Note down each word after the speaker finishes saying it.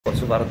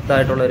കുറച്ച്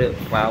വർത്തായിട്ടുള്ളൊരു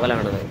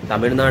ട്രാവലാണിത്.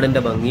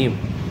 തമിഴ്നാടിൻ്റെ ഭംഗിയും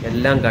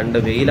എല്ലാം കണ്ട്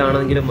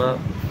വെയിലാണെങ്കിലും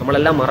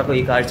നമ്മളെല്ലാം മറക്കും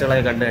ഈ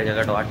കാഴ്ചകളൊക്കെ കണ്ടു കഴിഞ്ഞാൽ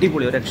കേട്ടോ.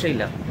 അടിപൊളി, ഒരു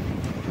രക്ഷയില്ല.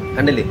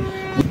 കണ്ടില്ലേ,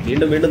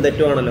 വീണ്ടും വീണ്ടും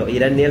തെറ്റുവാണല്ലോ.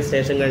 ഇരണ്യൽ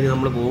സ്റ്റേഷൻ കഴിഞ്ഞ്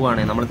നമ്മൾ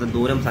പോവുകയാണെ. നമ്മൾ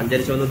ദൂരം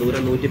സഞ്ചരിച്ചു വന്ന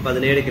ദൂരം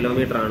 117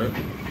 കിലോമീറ്റർ ആണ്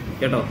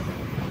കേട്ടോ.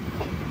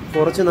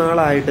 കുറച്ച്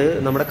നാളായിട്ട്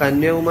നമ്മുടെ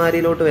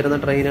കന്യാകുമാരിയിലോട്ട് വരുന്ന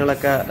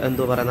ട്രെയിനുകളൊക്കെ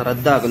എന്തോ പറയുന്ന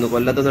റദ്ദാക്കുന്നു.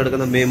 കൊല്ലത്തുനിന്ന്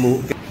എടുക്കുന്ന മെമു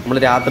നമ്മൾ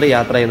രാത്രി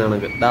യാത്ര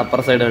ചെയ്യുന്നതാണ്. ഇത്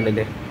അപ്പർ സൈഡ്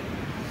കണ്ടില്ലേ.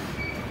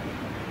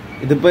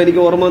 ഇതിപ്പോ എനിക്ക്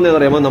ഓർമ്മ വന്നതെന്ന്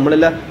അറിയാമോ,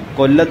 നമ്മളില്ല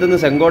കൊല്ലത്ത് നിന്ന്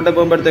ചെങ്കോട്ടെ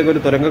പോകുമ്പോഴത്തേക്ക് ഒരു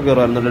തുരങ്ക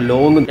കയറുമായിരുന്നല്ലോ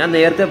ലോങ്. ഞാൻ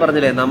നേരത്തെ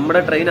പറഞ്ഞില്ലേ,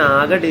 നമ്മുടെ ട്രെയിൻ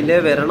ആകെ ഡിലേ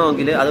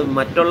വരണമെങ്കിൽ അത്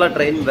മറ്റുള്ള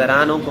ട്രെയിൻ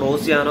വരാനോ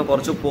ക്രോസ് ചെയ്യാനോ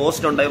കുറച്ച്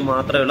പോസ്റ്റ് ഉണ്ടെങ്കിൽ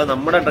മാത്രമേ ഉള്ളൂ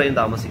നമ്മുടെ ട്രെയിൻ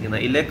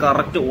താമസിക്കുന്നത്. ഇല്ലേ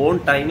കറക്റ്റ് ഓൺ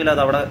ടൈമിൽ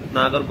അത് അവിടെ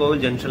നാഗർകോവിൽ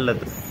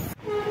ജംഗ്ഷനിലെത്തും.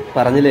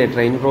 പറഞ്ഞില്ലേ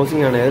ട്രെയിൻ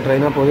ക്രോസിംഗ് ആണ്. ഏത്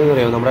ട്രെയിനാണ് പോകുന്നതെന്ന്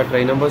അറിയാമോ? നമ്മുടെ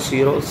ട്രെയിൻ നമ്പർ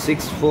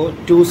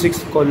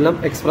 06426 കൊല്ലം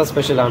എക്സ്പ്രസ്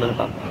സ്പെഷ്യൽ ആണ്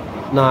കേട്ടോ.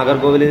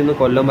 നാഗർകോവിലിൽ നിന്ന്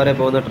കൊല്ലം വരെ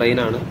പോകുന്ന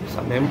ട്രെയിനാണ്.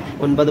 സമയം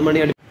 9 മണി.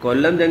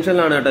 കൊല്ലം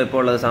ജംഗ്ഷനിലാണ് കേട്ടോ ഇപ്പോൾ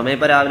ഉള്ളത്. സമയം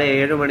ഇപ്പോൾ രാവിലെ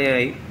 7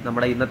 മണിയായി.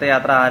 നമ്മുടെ ഇന്നത്തെ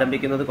യാത്ര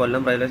ആരംഭിക്കുന്നത്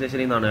കൊല്ലം റെയിൽവേ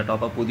സ്റ്റേഷനിൽ നിന്നാണ് കേട്ടോ.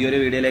 അപ്പോൾ പുതിയൊരു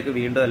വീഡിയോയിലേക്ക്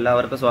വീണ്ടും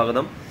എല്ലാവർക്കും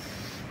സ്വാഗതം.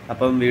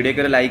 അപ്പം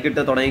വീഡിയോയ്ക്ക് ഒരു ലൈക്ക്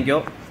ഇട്ട് തുടങ്ങിക്കോ.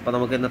 അപ്പോൾ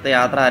നമുക്ക് ഇന്നത്തെ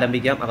യാത്ര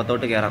ആരംഭിക്കാം,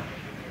 അകത്തോട്ട് കയറാം.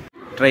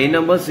 ട്രെയിൻ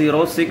നമ്പർ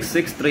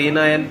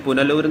 06639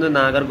 പുനലൂരിൽ നിന്ന്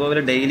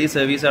നാഗർകോവിൽ ഡെയിലി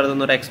സർവീസ്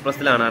നടത്തുന്ന ഒരു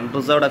എക്സ്പ്രസ്സിലാണ്,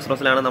 അൺറിസർവ്ഡ്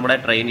എക്സ്പ്രസ്സിലാണ് നമ്മുടെ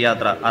ട്രെയിൻ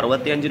യാത്ര.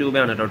 65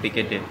 രൂപയാണ് കേട്ടോ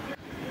ടിക്കറ്റ്.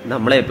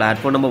 നമ്മളെ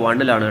പ്ലാറ്റ്ഫോം നമ്പർ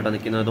 1 കേട്ടോ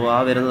നിൽക്കുന്നത്.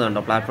 വരുന്നത്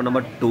കണ്ടോ. പ്ലാറ്റ്ഫോം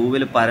നമ്പർ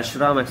 2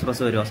 പരശുറാം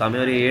എക്സ്പ്രസ് വരുമോ.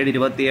 സമയം ഒരു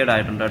 7:27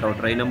 ആയിട്ടുണ്ട് കേട്ടോ.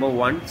 ട്രെയിൻ നമ്പർ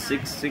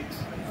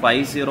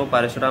 16650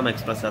 പരശുറാം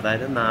എക്സ്പ്രസ്,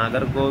 അതായത്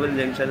നാഗർകോവിൽ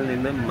ജംഗ്ഷനിൽ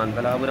നിന്ന്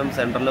മംഗലാപുരം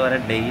സെൻട്രൽ വരെ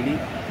ഡെയിലി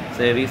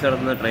സർവീസ്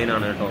നടത്തുന്ന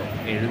ട്രെയിനാണ് കേട്ടോ.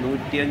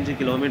 705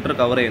 കിലോമീറ്റർ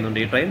കവർ ചെയ്യുന്നുണ്ട്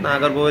ഈ ട്രെയിൻ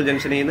നാഗർകോവിൽ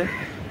ജംഗ്ഷനിൽ നിന്ന്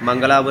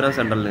മംഗലാപുരം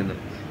സെൻട്രലിൽ നിന്ന്.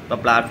 ഇപ്പോൾ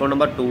പ്ലാറ്റ്ഫോം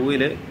നമ്പർ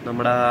 2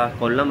 നമ്മുടെ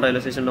കൊല്ലം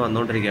റെയിൽവേ സ്റ്റേഷനിൽ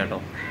വന്നുകൊണ്ടിരിക്കുക കേട്ടോ.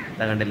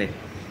 അതാ കണ്ടില്ലേ,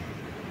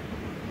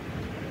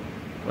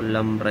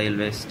 കൊല്ലം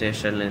റെയിൽവേ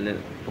സ്റ്റേഷനിൽ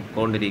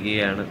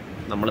പൊയ്ക്കൊണ്ടിരിക്കുകയാണ്.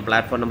 നമ്മൾ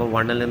പ്ലാറ്റ്ഫോം നമ്പർ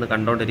 1 നിന്ന്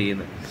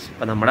കണ്ടുകൊണ്ടിരിക്കുന്നത്.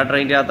 അപ്പോൾ നമ്മുടെ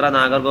ട്രെയിൻ യാത്ര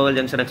നാഗർകോവിൽ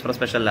ജംഗ്ഷൻ എക്സ്പ്രസ്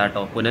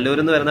സ്പെഷ്യലാട്ടോ.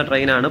 പുനലൂരിൽ നിന്ന് വരുന്ന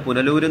ട്രെയിനാണ്.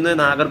 പുനലൂരിൽ നിന്ന്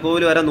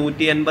നാഗർകോവിൽ വരെ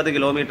 180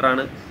 കിലോമീറ്റർ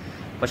ആണ്.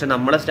 പക്ഷെ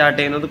നമ്മൾ സ്റ്റാർട്ട്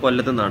ചെയ്യുന്നത്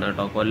കൊല്ലത്തു നിന്നാണ്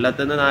കേട്ടോ.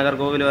 കൊല്ലത്ത് നിന്ന്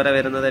നാഗർകോവിൽ വരെ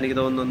വരുന്നത് എനിക്ക്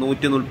തോന്നുന്നു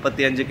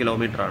 135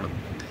 കിലോമീറ്റർ ആണ്.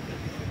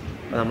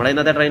 അപ്പോൾ നമ്മുടെ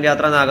ഇന്നത്തെ ട്രെയിൻ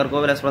യാത്ര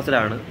നാഗർകോവിൽ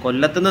എക്സ്പ്രസ്സിലാണ്.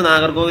 കൊല്ലത്ത് നിന്ന്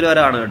നാഗർകോവിൽ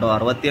വരെ ആണ് കേട്ടോ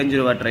 65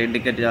 രൂപ ട്രെയിൻ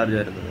ടിക്കറ്റ് ചാർജ്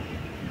വരുന്നത്.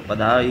 അപ്പോൾ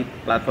അതാ ഈ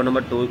പ്ലാറ്റ്ഫോം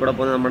നമ്പർ 2 കൂടെ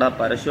പോകുന്നത് നമ്മുടെ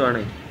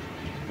പരശുവാണ്.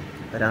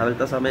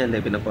 രാവിലത്തെ സമയമല്ലേ,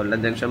 പിന്നെ കൊല്ലം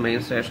ജംഗ്ഷൻ മെയിൻ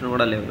സ്റ്റേഷനും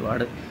കൂടെ അല്ലേ,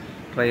 ഒരുപാട്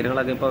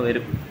ട്രെയിനുകളൊക്കെ ഇപ്പോൾ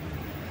വരും.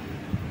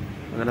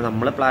 അങ്ങനെ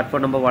നമ്മൾ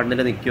പ്ലാറ്റ്ഫോം നമ്പർ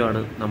 1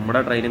 നിൽക്കുവാണ്, നമ്മുടെ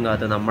ട്രെയിനും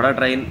കാത്ത്. നമ്മുടെ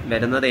ട്രെയിൻ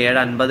വരുന്നത്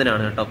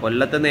 7:50 കേട്ടോ.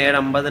 കൊല്ലത്ത് നിന്ന്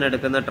 7:50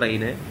 എടുക്കുന്ന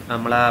ട്രെയിന്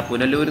നമ്മൾ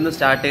പുനലൂരിൽ നിന്ന്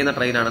സ്റ്റാർട്ട് ചെയ്യുന്ന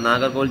ട്രെയിനാണ്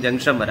നാഗർകോവിൽ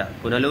ജംഗ്ഷൻ വരെ.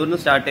 പുനലൂരിൽ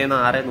നിന്ന് സ്റ്റാർട്ട് ചെയ്യുന്ന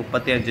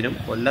 6:35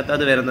 കൊല്ലത്ത്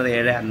അത് വരുന്നത്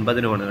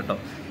 7:50 കേട്ടോ.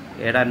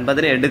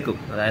 7:50 എടുക്കും,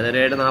 അതായത് ഒരു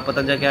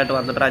 7:45 ആയിട്ട്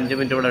വന്നിട്ട് 5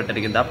 മിനിറ്റ് കൂടെ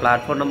ഇട്ടിരിക്കും. ആ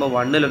പ്ലാറ്റ്ഫോം നമ്പർ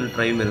 1 ഒരു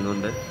ട്രെയിൻ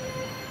വരുന്നുണ്ട്.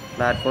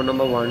 പ്ലാറ്റ്ഫോം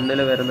നമ്പർ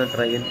 1 വരുന്ന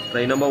ട്രെയിൻ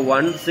നമ്പർ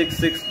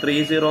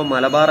 16630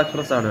 മലബാർ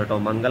എക്സ്പ്രസ് ആണ് കേട്ടോ.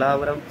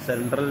 മംഗലാപുരം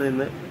സെൻട്രലിൽ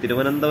നിന്ന്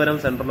തിരുവനന്തപുരം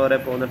സെൻട്രൽ വരെ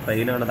പോകുന്ന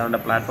ട്രെയിനാണ്. അതാണ്ട്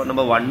പ്ലാറ്റ്ഫോം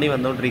നമ്പർ 1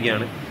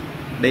 വന്നുകൊണ്ടിരിക്കുകയാണ്.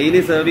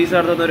 ഡെയിലി സർവീസ്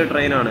നടത്തുന്ന ഒരു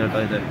ട്രെയിനാണ്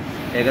കേട്ടോ ഇത്.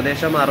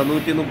 ഏകദേശം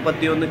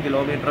 631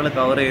 കിലോമീറ്ററുകൾ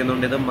കവർ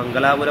ചെയ്യുന്നുണ്ട്. ഇത്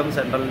മംഗലാപുരം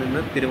സെൻട്രലിൽ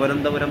നിന്ന്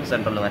തിരുവനന്തപുരം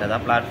സെൻട്രൽ വരെ.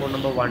 അതാ പ്ലാറ്റ്ഫോം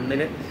നമ്പർ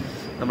 1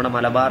 നമ്മുടെ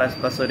മലബാർ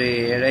എക്സ്പ്രസ് ഒരു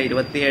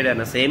 7:27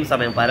 തന്നെ. സെയിം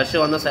സമയം പരശു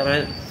വന്ന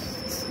സമയം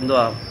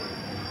എന്തുവാ,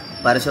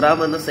 പരശുറാം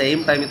വന്ന സെയിം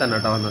ടൈമിൽ തന്നെ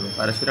കേട്ടോ വന്നത്.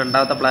 പരശു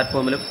 2ാമത്തെ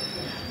പ്ലാറ്റ്ഫോമിലും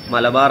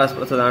മലബാർ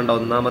എക്സ്പ്രസ് ഏതാണ്ട്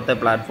 1ാമത്തെ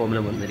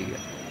പ്ലാറ്റ്ഫോമിലും വന്നിരിക്കുക.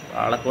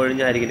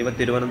 ആളൊക്കൊഴിഞ്ഞായിരിക്കും. ഇപ്പോൾ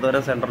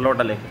തിരുവനന്തപുരം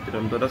സെൻട്രലിലോട്ടല്ലേ,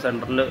 തിരുവനന്തപുരം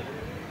സെൻട്രലിൽ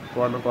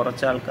പോകുന്ന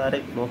കുറച്ച് ആൾക്കാർ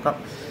നോക്കാം.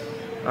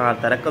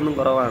 തിരക്കൊന്നും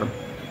കുറവാണ്,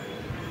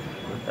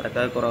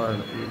 തിരക്കൊക്കെ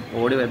കുറവാണ്.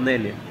 ഓടി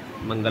വന്നതല്ലേ,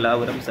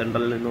 മംഗലാപുരം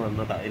സെൻട്രലിൽ നിന്ന്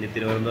വന്നതാണ് ഇനി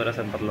തിരുവനന്തപുരം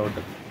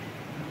സെൻട്രലിലോട്ട്.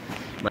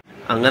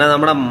 അങ്ങനെ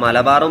നമ്മുടെ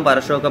മലബാറും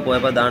പരശും ഒക്കെ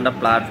പോയപ്പോൾ ദാണ്ട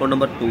പ്ലാറ്റ്ഫോം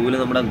നമ്പർ 2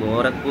 നമ്മുടെ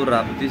Gorakhpur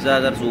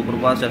Raptisagar super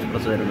fast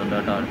express വരുന്നുണ്ട്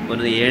കേട്ടോ. ഇപ്പോൾ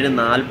ഒരു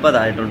 7:40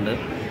 ആയിട്ടുണ്ട്.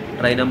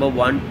 ട്രെയിൻ നമ്പർ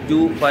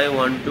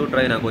 12512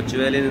 ട്രെയിനാണ്.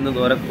 കൊച്ചുവേലിയിൽ നിന്ന്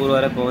ഗോരഖ്പൂർ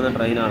വരെ പോകുന്ന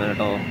ട്രെയിനാണ്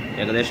കേട്ടോ.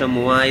 ഏകദേശം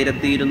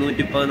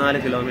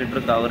 3214 കിലോമീറ്റർ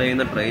കവർ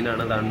ചെയ്യുന്ന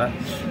ട്രെയിനാണ്. ദാണ്ട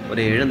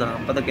ഒരു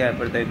 7:40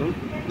 ആയപ്പോഴത്തേക്കും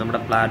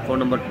നമ്മുടെ പ്ലാറ്റ്ഫോം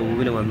നമ്പർ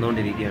 2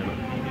 വന്നുകൊണ്ടിരിക്കുകയാണ്.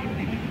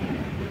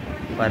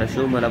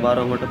 പരശുവും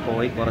മലബാറും അങ്ങോട്ട്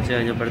പോയി കുറച്ച്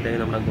കഴിഞ്ഞപ്പോഴത്തേക്ക്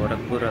നമ്മുടെ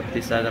Gorakhpur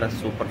Raptisagar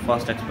super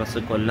fast express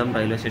കൊല്ലം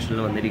റെയിൽവേ സ്റ്റേഷനിൽ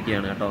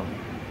വന്നിരിക്കുകയാണ് കേട്ടോ.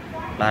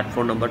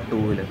 പ്ലാറ്റ്ഫോം നമ്പർ 2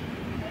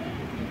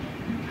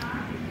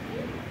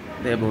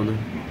 ഇതേ പോകുന്നു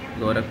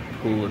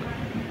ഗോരഖ്പൂർ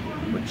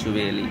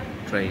കൊച്ചുവേലി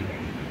ട്രെയിൻ.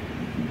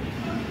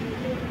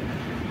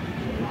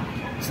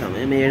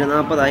 സമയം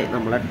 7:40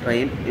 നമ്മളെ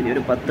ട്രെയിൻ ഇനി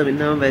ഒരു 10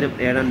 മിനിറ്റ് വരും.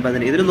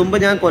 7:50. ഇതിനു മുമ്പ്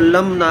ഞാൻ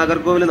കൊല്ലം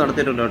നാഗർകോവിൽ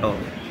നടത്തിയിട്ടുണ്ട് കേട്ടോ.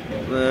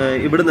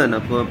 ഇവിടുന്ന്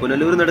തന്നെ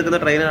പുനലൂരിൽ നിന്ന്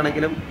എടുക്കുന്ന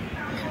ട്രെയിനാണെങ്കിലും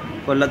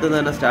കൊല്ലത്ത് നിന്ന്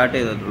തന്നെ സ്റ്റാർട്ട്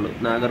ചെയ്തിട്ടുള്ളൂ.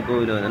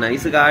 നാഗർകോവിൽ വരെ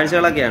നൈസ്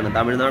കാഴ്ചകളൊക്കെയാണ്.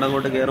 തമിഴ്നാട്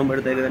അങ്ങോട്ട്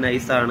കയറുമ്പോഴത്തേക്ക്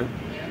നൈസാണ്.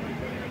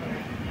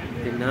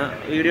 പിന്നെ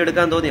വീഡിയോ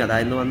എടുക്കാൻ തോന്നി,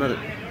 അതായിരുന്നു വന്നത്.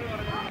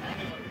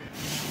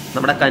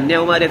 നമ്മുടെ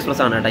കന്യാകുമാരി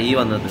എക്സ്പ്രസ് ആണ് കേട്ടോ ഈ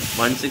വന്നത്.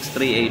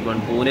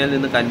 16381 പൂനെയിൽ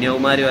നിന്ന്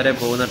കന്യാകുമാരി വരെ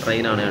പോകുന്ന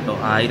ട്രെയിനാണ് കേട്ടോ.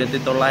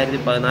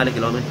 1914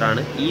 കിലോമീറ്റർ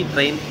ആണ് ഈ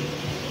ട്രെയിൻ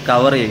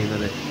കവർ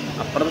ചെയ്യുന്നത്.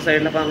 അപ്പുറത്തെ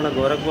സൈഡിലപ്പോൾ നമ്മുടെ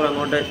ഗോരഖ്പൂർ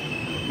അങ്ങോട്ട്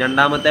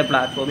 2ാമത്തെ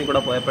പ്ലാറ്റ്ഫോമിൽ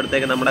കൂടെ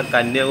പോയപ്പോഴത്തേക്ക് നമ്മുടെ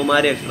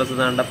കന്യാകുമാരി എക്സ്പ്രസ്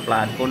എന്നാണ്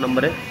പ്ലാറ്റ്ഫോം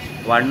നമ്പർ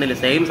 1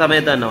 സെയിം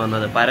സമയത്ത് തന്നെ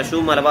വന്നത്.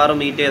 പരശുവും മലബാറും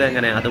മീറ്റ് ചെയ്ത്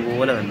എങ്ങനെയാണ്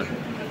അതുപോലെ തന്നെ.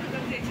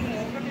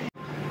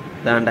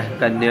 ഇതാണ്ട്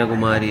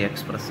Kanyakumari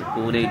express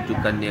Pune to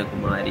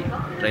Kanyakumari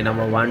train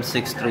number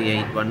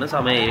 16381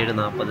 സമയം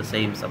 7:40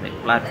 സെയിം സമയം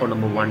പ്ലാറ്റ്ഫോം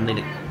നമ്പർ 1-ൽ.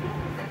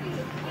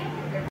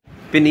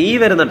 പിന്നെ ഈ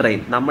വരുന്ന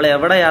ട്രെയിൻ നമ്മൾ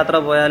എവിടെ യാത്ര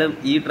പോയാലും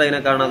ഈ ട്രെയിനെ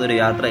കാണാതെ ഒരു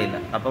യാത്രയില്ല.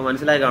 അപ്പം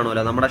മനസ്സിലായി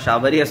കാണുമല്ലോ, നമ്മുടെ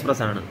ശബരി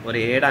എക്സ്പ്രസ് ആണ്. ഒരു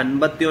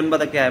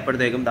 7:59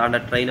 ആയപ്പോഴത്തേക്കും താണ്ട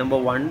ട്രെയിൻ നമ്പർ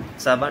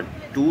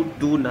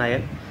 17229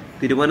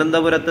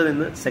 തിരുവനന്തപുരത്ത്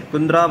നിന്ന്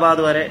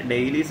സെക്കുന്ദ്രാബാദ് വരെ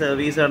ഡെയിലി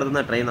സർവീസ്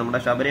നടത്തുന്ന ട്രെയിൻ നമ്മുടെ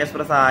ശബരി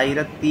എക്സ്പ്രസ്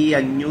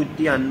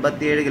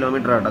 1557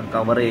 കിലോമീറ്റർ ആണ്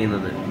കവർ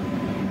ചെയ്യുന്നത്.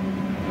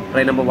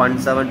 ട്രെയിൻ നമ്പർ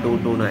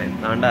 17229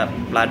 താണ്ട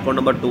പ്ലാറ്റ്ഫോം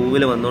നമ്പർ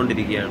 2-ൽ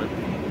വന്നുകൊണ്ടിരിക്കുകയാണ്.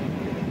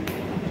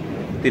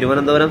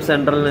 തിരുവനന്തപുരം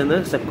സെൻട്രലിൽ നിന്ന്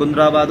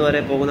സെക്കുന്ദ്രാബാദ്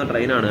വരെ പോകുന്ന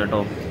ട്രെയിനാണ്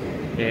കേട്ടോ.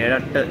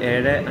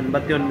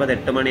 7:59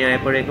 8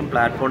 മണിയായപ്പോഴേക്കും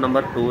പ്ലാറ്റ്ഫോം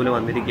നമ്പർ 2-ൽ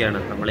വന്നിരിക്കുകയാണ്.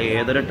 നമ്മൾ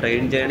ഏതൊരു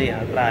ട്രെയിൻ ജേണി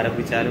യാത്ര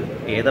ആരംഭിച്ചാലും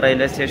ഏത്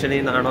റെയിൽവേ സ്റ്റേഷനിൽ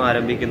നിന്നാണോ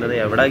ആരംഭിക്കുന്നത്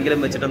എവിടെയെങ്കിലും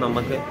വെച്ചിട്ട്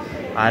നമുക്ക്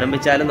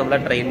ആരംഭിച്ചാലും നമ്മുടെ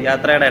ട്രെയിൻ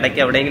യാത്രയുടെ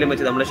ഇടയ്ക്ക് എവിടെയെങ്കിലും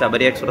വെച്ച് നമ്മൾ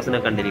ശബരി എക്സ്പ്രസിനെ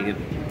കണ്ടിരിക്കും.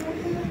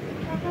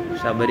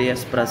 ശബരി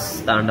എക്സ്പ്രസ്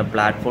താണ്ട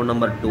പ്ലാറ്റ്ഫോം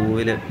നമ്പർ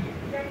 2-ൽ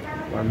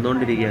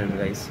വന്നുകൊണ്ടിരിക്കുകയാണ്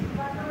ഗൈസ്.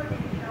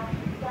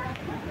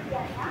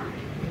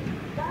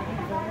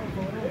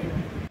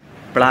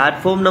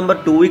 പ്ലാറ്റ്ഫോം നമ്പർ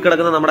 2-ൽ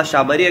കിടക്കുന്ന നമ്മുടെ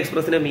ശബരി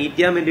എക്സ്പ്രസിനെ മീറ്റ്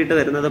ചെയ്യാൻ വേണ്ടിയിട്ട്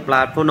വരുന്നത്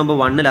പ്ലാറ്റ്ഫോം നമ്പർ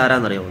 1-ൽ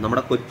ആരാന്നറിയോ?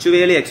 നമ്മുടെ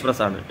കൊച്ചുവേലി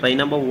എക്സ്പ്രസ് ആണ്. Train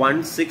number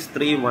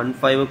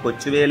 16315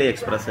 Kochuveli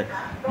express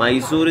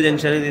Mysore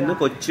ജംഗ്ഷനിൽ നിന്ന്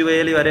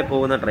കൊച്ചുവേലി വരെ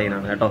പോകുന്ന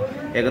ട്രെയിനാണ് കേട്ടോ.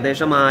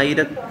 ഏകദേശം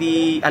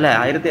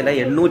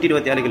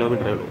 824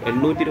 കിലോമീറ്ററേ ഉള്ളൂ.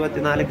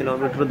 824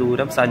 കിലോമീറ്റർ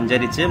ദൂരം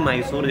സഞ്ചരിച്ച്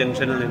മൈസൂർ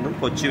ജംഗ്ഷനിൽ നിന്നും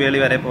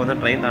കൊച്ചുവേലി വരെ പോകുന്ന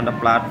ട്രെയിൻ താണ്ട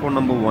പ്ലാറ്റ്ഫോം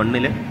നമ്പർ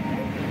 1-ൽ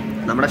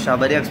നമ്മുടെ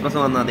ശബരി എക്സ്പ്രസ്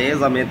വന്ന അതേ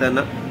സമയത്ത്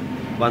തന്നെ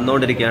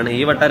വന്നുകൊണ്ടിരിക്കുകയാണ്. ഈ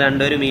വട്ടം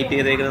രണ്ടുപേരും മീറ്റ്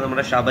ചെയ്തേക്കുന്നത്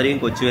നമ്മുടെ ശബരിയും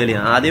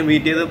കൊച്ചുവേലിയും. ആദ്യം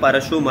മീറ്റ് ചെയ്ത്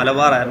പരശു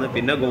മലബാർ ആയിരുന്നു,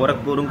 പിന്നെ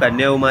ഗോരഖ്പൂറും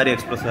കന്യാകുമാരി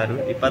എക്സ്പ്രസ്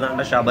ആയിരുന്നു. ഇപ്പം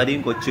നമ്മുടെ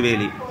ശബരിയും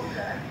കൊച്ചുവേലിയും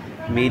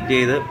മീറ്റ്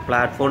ചെയ്ത്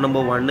പ്ലാറ്റ്ഫോം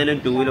നമ്പർ 1-ലും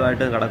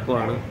 2-ലുമായിട്ട്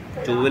കിടക്കുവാണ്.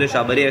 2-ൽ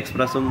ശബരി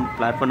എക്സ്പ്രസും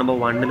പ്ലാറ്റ്ഫോം നമ്പർ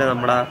 1-ൽ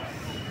നമ്മുടെ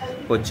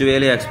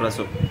കൊച്ചുവേലി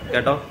എക്സ്പ്രസും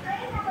കേട്ടോ.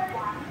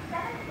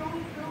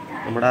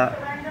 നമ്മുടെ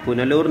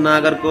പുനലൂർ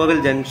നാഗർകോവിൽ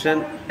ജംഗ്ഷൻ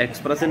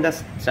എക്സ്പ്രസിൻ്റെ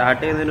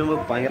സ്റ്റാർട്ട് ചെയ്യുന്നതിന്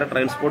മുമ്പ് ഭയങ്കര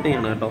ട്രാൻസ്പോർട്ടിംഗ്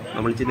ആണ് കേട്ടോ.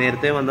 നമ്മൾ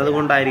നേരത്തെ വന്നത്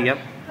കൊണ്ടായിരിക്കാം,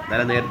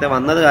 അതായത് നേരത്തെ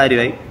വന്നത്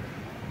കാര്യമായി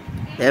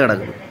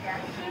കിടക്കുന്നു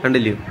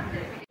കണ്ടില്ലയോ.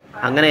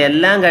 അങ്ങനെ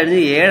എല്ലാം കഴിഞ്ഞ്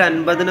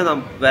 7:50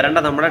 വരേണ്ട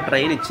നമ്മുടെ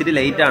ട്രെയിൻ ഇച്ചിരി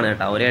ലേറ്റ് ആണ്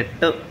കേട്ടോ. ഒരു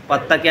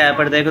 8:10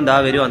 ആയപ്പോഴത്തേക്കും ദാ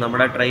വരുവാ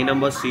നമ്മുടെ train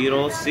number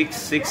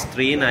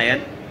 06639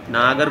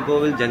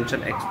 Nagercoil junction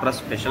express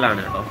സ്പെഷ്യലാണ്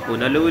കേട്ടോ.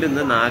 പുനലൂരിൽ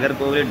നിന്ന്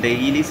നാഗർകോവിൽ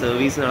ഡെയിലി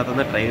സർവീസ്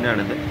നടത്തുന്ന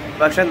ട്രെയിനാണിത്.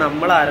 പക്ഷേ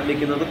നമ്മൾ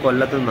ആരംഭിക്കുന്നത്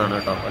കൊല്ലത്ത് നിന്നാണ്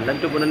കേട്ടോ. കൊല്ലം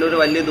ടു പുനലൂർ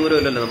വലിയ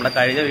ദൂരമില്ലല്ലോ. നമ്മുടെ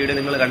കഴിഞ്ഞ വീഡിയോ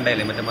നിങ്ങൾ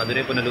കണ്ടല്ലേ, മറ്റേ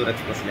മധുരൈ പുനലൂർ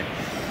എക്സ്പ്രസ്സിലെ.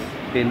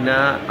 പിന്നെ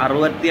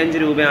 65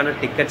 രൂപയാണ്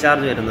ടിക്കറ്റ്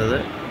ചാർജ് വരുന്നത്.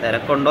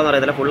 തിരക്കുണ്ടോയെന്ന്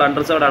അറിയത്തില്ല, ഫുൾ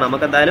അൺറിസർവ്ഡ് ആണ്.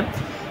 നമുക്ക് എന്തായാലും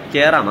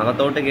കയറാം,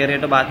 അകത്തോട്ട്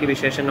കയറിയിട്ട് ബാക്കി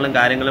വിശേഷങ്ങളും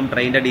കാര്യങ്ങളും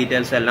ട്രെയിനിൻ്റെ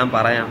ഡീറ്റെയിൽസും എല്ലാം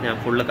പറയാം. ഞാൻ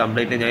ഫുള്ള്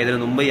കംപ്ലീറ്റ് ഞാൻ ഇതിന്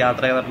മുമ്പ്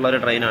യാത്ര ചെയ്തിട്ടുള്ള ഒരു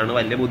ട്രെയിനാണ്.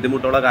 വലിയ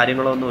ബുദ്ധിമുട്ടുള്ള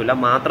കാര്യങ്ങളൊന്നുമില്ല.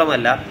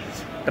 മാത്രമല്ല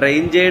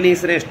ട്രെയിൻ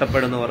ജേണീസിനെ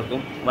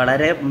ഇഷ്ടപ്പെടുന്നവർക്കും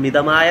വളരെ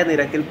മിതമായ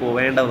നിരക്കിൽ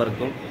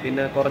പോവേണ്ടവർക്കും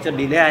പിന്നെ കുറച്ച്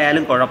ഡിലേ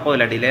ആയാലും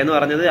കുഴപ്പമില്ല. ഡിലേ എന്ന്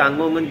പറഞ്ഞത്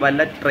അങ്ങും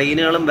വല്ല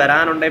ട്രെയിനുകളും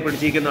വരാനുണ്ടെങ്കിൽ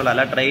പിടിച്ചിരിക്കുന്നുള്ളൂ,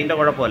 അല്ല ട്രെയിനിൻ്റെ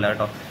കുഴപ്പമില്ല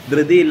കേട്ടോ.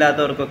 ധൃതി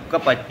ഇല്ലാത്തവർക്കൊക്കെ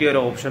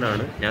പറ്റിയൊരു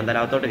ഓപ്ഷനാണ്. ഞാൻ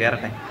തലാകത്തോട്ട്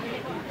കയറട്ടെ.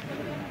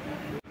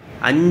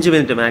 5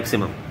 മിനിറ്റ്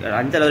മാക്സിമം,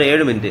 5 അല്ല ഒരു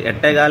 7 മിനിറ്റ്.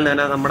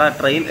 8:15 നമ്മുടെ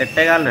ട്രെയിൻ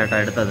 8:15 കേട്ടോ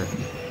എടുത്തത്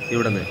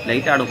ഇവിടുന്ന്.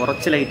 ലേറ്റാണ്,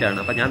 കുറച്ച് ലേറ്റാണ്.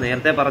 അപ്പം ഞാൻ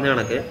നേരത്തെ പറഞ്ഞ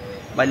കണക്ക്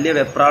വലിയ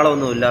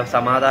വെപ്രാളമൊന്നുമില്ല.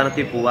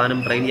 സമാധാനത്തിൽ പോകാനും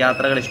ട്രെയിൻ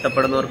യാത്രകൾ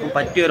ഇഷ്ടപ്പെടുന്നവർക്കും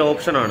പറ്റിയൊരു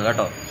ഓപ്ഷനാണ്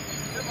കേട്ടോ.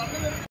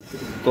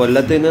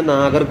 കൊല്ലത്ത് നിന്ന്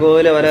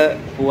നാഗർകോവിൽ വരെ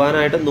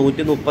പോകാനായിട്ട്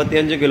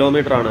 135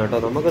 കിലോമീറ്റർ ആണ് കേട്ടോ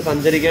നമുക്ക്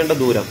സഞ്ചരിക്കേണ്ട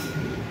ദൂരം.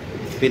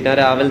 പിന്നെ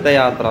രാവിലത്തെ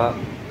യാത്ര,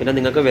 പിന്നെ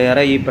നിങ്ങൾക്ക്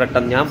വേറെ ഈ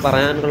പെട്ടെന്ന് ഞാൻ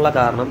പറയാനുള്ള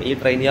കാരണം ഈ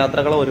ട്രെയിൻ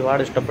യാത്രകൾ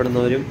ഒരുപാട്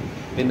ഇഷ്ടപ്പെടുന്നവരും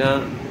പിന്നെ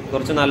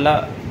കുറച്ച് നല്ല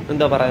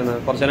എന്താ പറയുന്നത്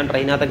കുറച്ച് നേരം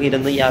ട്രെയിനകത്തൊക്കെ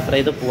ഇരുന്ന് യാത്ര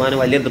ചെയ്ത് പോകാൻ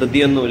വലിയ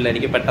ധൃതിയൊന്നുമില്ല,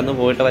 എനിക്ക് പെട്ടെന്ന്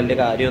പോയിട്ട് വലിയ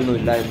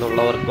കാര്യമൊന്നുമില്ല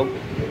എന്നുള്ളവർക്കും.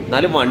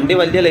 എന്നാലും വണ്ടി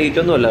വലിയ ലേറ്റ്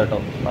ഒന്നും അല്ല കേട്ടോ.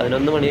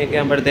 11 മണിയൊക്കെ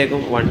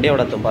ആകുമ്പോഴത്തേക്കും വണ്ടി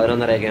അവിടെ എത്തും,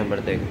 11:30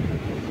 ആകുമ്പോഴത്തേക്കും.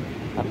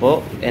 അപ്പോൾ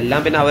എല്ലാം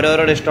പിന്നെ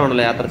അവരവരോട്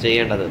ഇഷ്ടമാണല്ലോ യാത്ര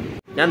ചെയ്യേണ്ടത്.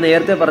 ഞാൻ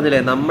നേരത്തെ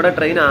പറഞ്ഞില്ലേ, നമ്മുടെ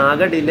ട്രെയിൻ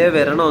ആകെ ഡിലേ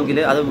വരണമെങ്കിൽ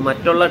അത്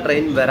മറ്റുള്ള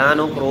ട്രെയിൻ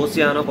വരാനോ ക്രോസ്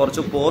ചെയ്യാനോ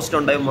കുറച്ച് പോസ്റ്റ്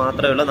ഉണ്ടെങ്കിൽ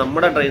മാത്രമേ ഉള്ളൂ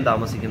നമ്മുടെ ട്രെയിൻ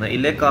താമസിക്കുന്നത്.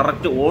 ഇല്ലേ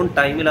കറക്റ്റ് ഓൺ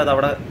ടൈമിൽ അത്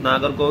അവിടെ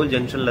നാഗർകോവിൽ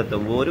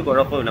ജംഗ്ഷനിലെത്തും. ഒരു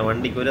കുഴപ്പമില്ല,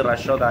 വണ്ടിക്ക് ഒരു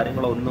റഷോ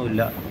കാര്യങ്ങളോ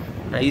ഒന്നുമില്ല.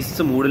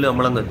 നൈസ് മൂഡിൽ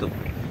നമ്മളങ്ങ് എത്തും.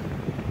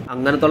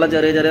 അങ്ങനത്തുള്ള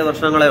ചെറിയ ചെറിയ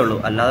പ്രശ്നങ്ങളേ ഉള്ളൂ,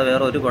 അല്ലാതെ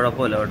വേറെ ഒരു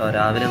കുഴപ്പമില്ല കേട്ടോ.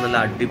 രാവിലെ നല്ല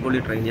അടിപൊളി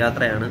ട്രെയിൻ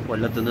യാത്രയാണ്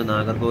കൊല്ലത്തുനിന്ന്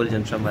നാഗർകോവിൽ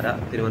ജംഗ്ഷൻ വരെ.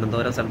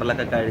 തിരുവനന്തപുരം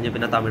സെൻട്രലൊക്കെ കഴിഞ്ഞ്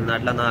പിന്നെ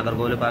തമിഴ്നാട്ടിലെ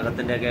നാഗർകോവിൽ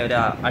ഭാഗത്തിൻ്റെയൊക്കെ ഒരു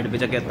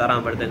അടുപ്പിച്ചൊക്കെ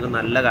എത്താറാകുമ്പോഴത്തേക്കും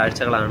നല്ല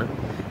കാഴ്ചകളാണ്.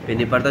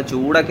 പിന്നെ ഇപ്പോഴത്തെ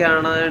ചൂടൊക്കെ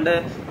ആണതുകൊണ്ട്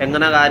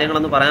എങ്ങനെ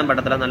കാര്യങ്ങളൊന്നും പറയാൻ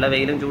പറ്റത്തില്ല, നല്ല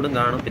വെയിലും ചൂടും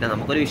കാണും. പിന്നെ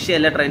നമുക്കൊരു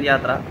വിഷയമല്ല ട്രെയിൻ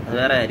യാത്ര, അത്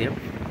വേറെ കാര്യം.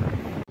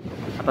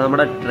 അപ്പോൾ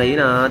നമ്മുടെ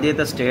ട്രെയിൻ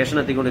ആദ്യത്തെ സ്റ്റേഷൻ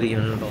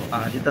എത്തിക്കൊണ്ടിരിക്കുകയാണ് കേട്ടോ.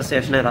 ആദ്യത്തെ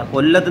സ്റ്റേഷൻ ഏതാ?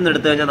 കൊല്ലത്ത് നിന്ന്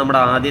എടുത്തു കഴിഞ്ഞാൽ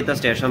നമ്മുടെ ആദ്യത്തെ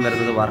സ്റ്റേഷൻ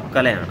വരുന്നത്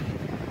വർക്കലയാണ്.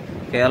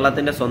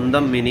 കേരളത്തിൻ്റെ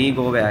സ്വന്തം മിനി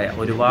ഗോവയായ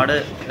ഒരുപാട്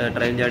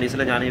ട്രെയിൻ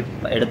ജേർണീസിൽ ഞാൻ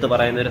എടുത്തു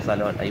പറയുന്ന ഒരു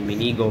സ്ഥലമാണ് ഈ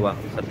മിനി ഗോവ.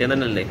 സത്യം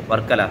തന്നെ അല്ലേ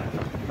വർക്കല?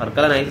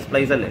 വർക്കല നൈസ്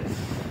പ്ലേസ് അല്ലേ?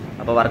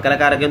 അപ്പോൾ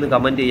വർക്കലക്കാരൊക്കെ ഒന്ന്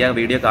കമൻറ്റ് ചെയ്യുക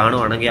വീഡിയോ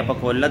കാണുവാണെങ്കിൽ. അപ്പോൾ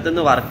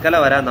കൊല്ലത്തുനിന്ന് വർക്കല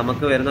വരാൻ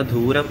നമുക്ക് വരുന്ന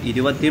ദൂരം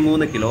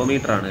 23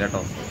 കിലോമീറ്റർ ആണ്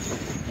കേട്ടോ.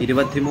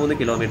 23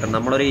 കിലോമീറ്റർ.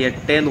 നമ്മളൊരു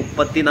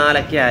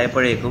 8:34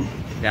 ആയപ്പോഴേക്കും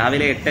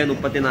രാവിലെ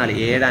 8:34,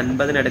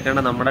 7:50 എടുക്കേണ്ട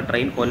നമ്മുടെ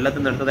ട്രെയിൻ കൊല്ലത്ത്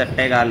നിന്ന് എടുത്തത്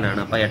 8:15-നാണ്.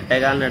 അപ്പോൾ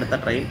 8:15-ന് എടുത്ത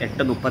ട്രെയിൻ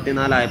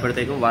 8:34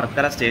 ആയപ്പോഴത്തേക്കും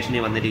വർക്കല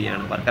സ്റ്റേഷനിൽ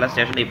വന്നിരിക്കുകയാണ്. വർക്കല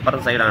സ്റ്റേഷൻ്റെ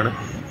ഇപ്പുറത്തെ സൈഡാണ്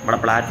നമ്മുടെ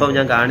പ്ലാറ്റ്ഫോം.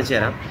 ഞാൻ കാണിച്ചു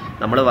തരാം.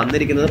 നമ്മൾ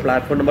വന്നിരിക്കുന്നത്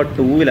പ്ലാറ്റ്ഫോം നമ്പർ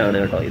 2-ലാണ്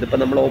കേട്ടോ. ഇതിപ്പോൾ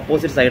നമ്മൾ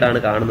ഓപ്പോസിറ്റ് സൈഡാണ്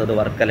കാണുന്നത്,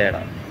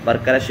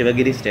 വർക്കല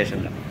ശിവഗിരി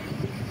സ്റ്റേഷനിലാണ്.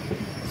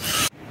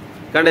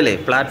 കണ്ടില്ലേ,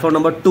 പ്ലാറ്റ്ഫോം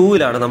നമ്പർ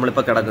 2-ലാണ്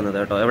നമ്മളിപ്പോൾ കിടക്കുന്നത്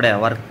കേട്ടോ.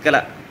 എവിടെയാണ്? വർക്കല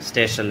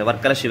സ്റ്റേഷനിൽ,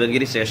 വർക്കല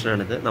ശിവഗിരി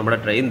സ്റ്റേഷനാണിത്. നമ്മുടെ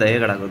ട്രെയിൻ ദയ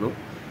കിടക്കുന്നു.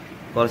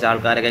 കുറച്ച്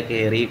ആൾക്കാരൊക്കെ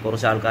കയറി,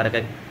 കുറച്ച്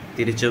ആൾക്കാരൊക്കെ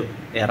തിരിച്ചു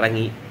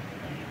ഇറങ്ങി.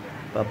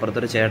 അപ്പോൾ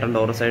അപ്പുറത്തൊരു ചേട്ടൻ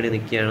ഡോർ സൈഡിൽ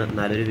നിൽക്കുകയാണ്.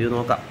 നല്ലൊരു വ്യൂ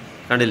നോക്കാം.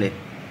 കണ്ടില്ലേ,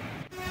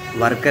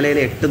 വർക്കലയിൽ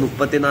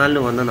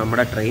 8:34-ന് വന്ന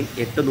നമ്മുടെ ട്രെയിൻ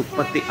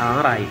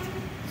 8:36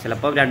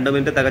 ചിലപ്പോൾ 2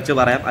 മിനിറ്റ് തികച്ച്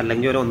പറയാം,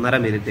 അല്ലെങ്കിൽ ഒരു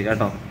 1.5 മിനിറ്റ്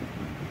കേട്ടോ.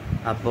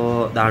 അപ്പോൾ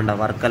ദാണ്ട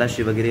വർക്കല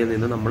ശിവഗിരിയിൽ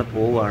നിന്ന് നമ്മൾ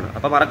പോവുകയാണ്.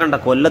 അപ്പോൾ മറക്കണ്ട,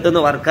 കൊല്ലത്ത്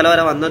നിന്ന് വർക്കല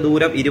വരെ വന്ന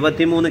ദൂരം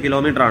 23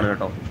 കിലോമീറ്റർ ആണ്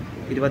കേട്ടോ.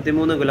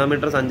 23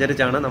 കിലോമീറ്റർ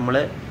സഞ്ചരിച്ചാണ് നമ്മൾ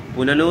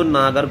പുനലൂർ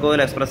നാഗർകോവിൽ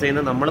എക്സ്പ്രസ്സിൽ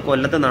നിന്ന് നമ്മൾ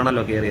കൊല്ലത്ത്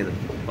നിന്നാണല്ലോ കയറിയത്.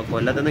 അപ്പോൾ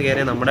കൊല്ലത്ത് നിന്ന്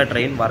കയറിയ നമ്മുടെ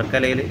ട്രെയിൻ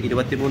വർക്കലയിൽ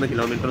 23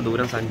 കിലോമീറ്റർ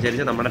ദൂരം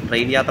സഞ്ചരിച്ച് നമ്മുടെ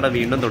ട്രെയിൻ യാത്ര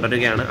വീണ്ടും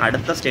തുടരുകയാണ്.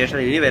 അടുത്ത സ്റ്റേഷൻ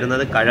ഇനി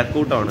വരുന്നത്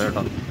കഴക്കൂട്ടമാണ്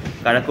കേട്ടോ.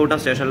 കഴക്കൂട്ടം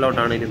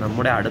സ്റ്റേഷനിലോട്ടാണ് ഇനി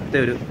നമ്മുടെ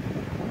അടുത്തൊരു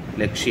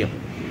ലക്ഷ്യം.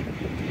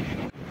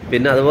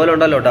 പിന്നെ അതുപോലെ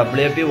ഉണ്ടല്ലോ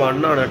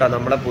WP1 ആണ് കേട്ടോ,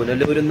 നമ്മുടെ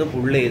പുനലൂരിൽ നിന്ന്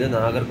പുള്ളി ചെയ്ത്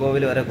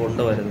നാഗർകോവിൽ വരെ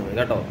കൊണ്ടുവരുന്നത്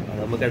കേട്ടോ. അത്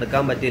നമുക്ക്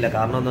എടുക്കാൻ പറ്റിയില്ല.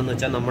 കാരണം എന്താണെന്ന്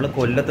വെച്ചാൽ നമ്മൾ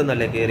കൊല്ലത്ത്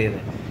നിന്നല്ലേ കയറിയത്.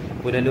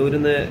 പുനലൂരിൽ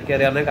നിന്ന്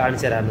കയറിയാൽ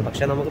കാണിച്ചു തരാമായിരുന്നു.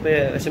 പക്ഷേ നമുക്ക്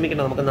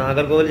വിഷമിക്കണം. നമുക്ക്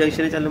നാഗർകോവിൽ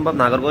ജംഗ്ഷനിൽ ചെല്ലുമ്പോൾ,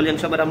 നാഗർകോവിൽ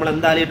ജംഗ്ഷൻ വരെ നമ്മൾ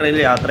എന്തായാലും ഈ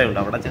ട്രെയിനിൽ യാത്രയുണ്ട്.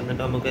 അവിടെ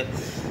ചെന്നിട്ട് നമുക്ക്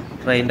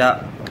ട്രെയിനിൻ്റെ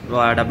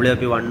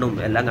WP1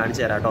 എല്ലാം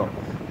കാണിച്ചു തരാം കേട്ടോ.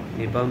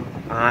 ഇപ്പം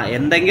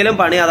എന്തെങ്കിലും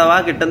പണി അഥവാ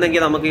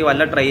കിട്ടുന്നെങ്കിൽ നമുക്ക് ഈ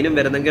വല്ല ട്രെയിനും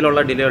വരുന്നെങ്കിലുള്ള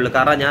ഡിലേ ഉള്ളൂ.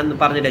 കാരണം ഞാൻ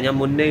പറഞ്ഞില്ലേ, ഞാൻ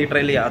മുന്നേ ഈ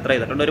ട്രെയിനിൽ യാത്ര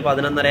ചെയ്തിട്ടുണ്ട്. ഒരു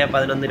 11:30,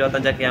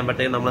 11:25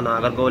 ആകുമ്പോഴത്തേക്കും നമ്മൾ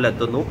നാഗർകോവിൽ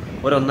എത്തുന്നു.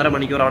 ഒരു 1.5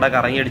 മണിക്കൂർ അവിടെ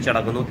കറങ്ങി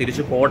അടിച്ചടക്കുന്നു.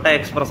 തിരിച്ച് കോട്ടയം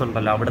എക്സ്പ്രസ്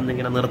ഉണ്ടല്ലോ, അവിടെ നിന്ന്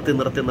ഇങ്ങനെ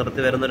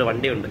നിർത്തി വരുന്നൊരു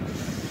വണ്ടിയുണ്ട്.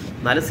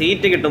 എന്നാലും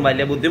സീറ്റ് കിട്ടും,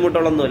 വലിയ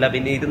ബുദ്ധിമുട്ടുള്ളൊന്നുമില്ല.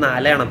 പിന്നെ ഇത്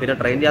നാലയാണ്. പിന്നെ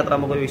ട്രെയിൻ യാത്ര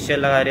നമുക്കൊരു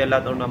വിഷയമല്ല,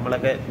 കാര്യമല്ലാത്തതുകൊണ്ട്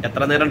നമ്മളൊക്കെ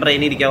എത്ര നേരം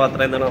ട്രെയിനിൽ ഇരിക്കാവോ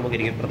അത്രയും നേരം നമുക്ക്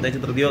ഇരിക്കും.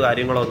 പ്രത്യേകിച്ച് ധൃതിയോ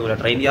കാര്യങ്ങളോ ഒന്നുമില്ല,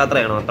 ട്രെയിൻ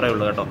യാത്രയാണോ അത്രയേ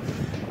ഉള്ളൂ കേട്ടോ.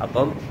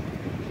 അപ്പം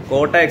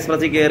കോട്ടയം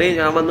എക്സ്പ്രസ്സിൽ കയറി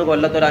ഞാൻ വന്ന്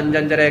കൊല്ലത്ത് ഒരു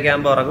 5-5:30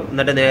 ആകുമ്പോൾ ഇറങ്ങും.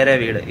 എന്നിട്ട് നേരെ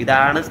വീട്.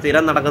 ഇതാണ്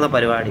സ്ഥിരം നടക്കുന്ന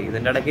പരിപാടി.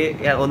 ഇതിൻ്റെ ഇടയ്ക്ക്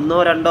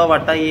 1-2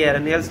 വട്ടം ഈ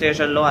എരഞ്ഞിയൽ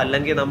സ്റ്റേഷനിലോ,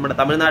 അല്ലെങ്കിൽ നമ്മുടെ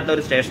തമിഴ്നാട്ടിലെ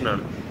ഒരു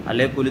സ്റ്റേഷനാണ്,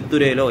 അല്ലെങ്കിൽ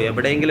കുലുത്തുരയിലോ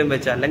എവിടെയെങ്കിലും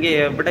വെച്ച്, അല്ലെങ്കിൽ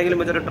എവിടെയെങ്കിലും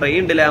വെച്ചൊരു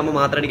ട്രെയിൻ ഡിലേ ആകുമ്പോൾ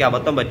മാത്രമേ എനിക്ക്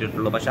അബദ്ധം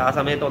പറ്റിയിട്ടുള്ളൂ. പക്ഷേ ആ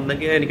സമയത്ത്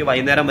ഒന്നെങ്കിൽ എനിക്ക്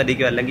വൈകുന്നേരം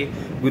പറ്റിക്കും, അല്ലെങ്കിൽ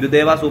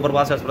ഗുരുദേവ സൂപ്പർ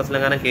ഫാസ്റ്റ്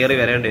എക്സ്പ്രസ്സിലെങ്ങനെ കയറി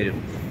വരേണ്ടി വരും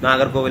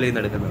നാഗർകോവിലിൽ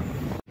നിന്ന് എടുക്കുന്നത്.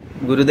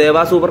 ഗുരുദേവ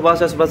സൂപ്പർ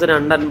ഫാസ്റ്റ് എക്സ്പ്രസ്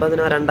 2:50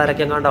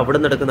 2:30 എങ്ങാണ്ട് അവിടെ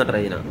നിന്ന് എടുക്കുന്ന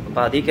ട്രെയിനാണ്.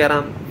 അപ്പോൾ അതിൽ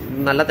കയറാൻ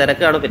നല്ല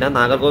തിരക്കാണ്. പിന്നെ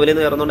നാഗർകോവിലിൽ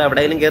നിന്ന് കയറുന്നതുകൊണ്ട്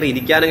എവിടെയെങ്കിലും കയറി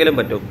ഇരിക്കാനെങ്കിലും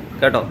പറ്റും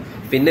കേട്ടോ.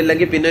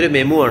 പിന്നില്ലെങ്കിൽ പിന്നെ ഒരു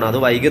മെമു ആണ്, അത്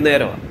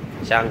വൈകുന്നേരമാണ്.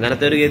 പക്ഷെ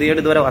അങ്ങനത്തെ ഒരു ഗതികേട്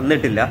ഇതുവരെ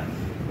വന്നിട്ടില്ല.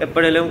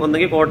 എപ്പോഴേലും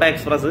ഒന്നെങ്കിൽ കോട്ടയം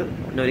എക്സ്പ്രസ്,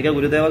 പിന്നെ ഒരിക്കൽ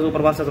ഗുരുദേവ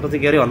സൂപ്പർ ഫാസ്റ്റ് എക്സ്പ്രസ്സിൽ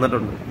കയറി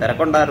വന്നിട്ടുണ്ട്.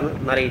 തിരക്കുണ്ടായിരുന്നു,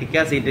 എന്നാലും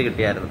ഇരിക്കാൻ സീറ്റ്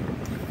കിട്ടിയായിരുന്നു.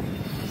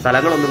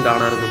 സ്ഥലങ്ങളൊന്നും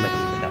കാണാനൊന്നും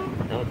പറ്റില്ല,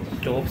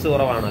 സ്റ്റോപ്സ്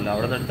കുറവാണല്ലോ.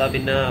 അവിടെ നിന്ന് എടുത്താൽ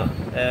പിന്നെ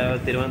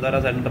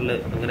തിരുവനന്തപുരം സെൻട്രൽ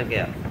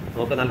അങ്ങനെയൊക്കെയാണ്.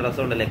 നോക്ക് നല്ല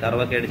രസമുണ്ടല്ലേ,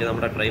 കറവൊക്കെ അടിച്ച്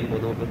നമ്മുടെ ട്രെയിൻ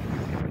പോകും. നോക്ക്.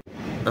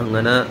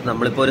 അങ്ങനെ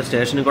നമ്മളിപ്പോൾ ഒരു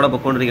സ്റ്റേഷനിൽ കൂടെ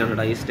പൊയ്ക്കൊണ്ടിരിക്കുകയാണ്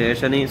കേട്ടോ. ഈ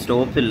സ്റ്റേഷനിൽ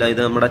സ്റ്റോപ്പില്ല.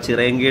 ഇത് നമ്മുടെ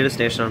ചിറയൻകീഴ്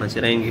സ്റ്റേഷനാണ്,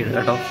 ചിറയൻകീഴ്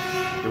കേട്ടോ.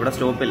 ഇവിടെ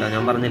സ്റ്റോപ്പില്ല.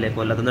 ഞാൻ പറഞ്ഞില്ലേ,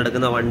 കൊല്ലത്തുനിന്ന്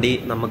എടുക്കുന്ന വണ്ടി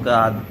നമുക്ക്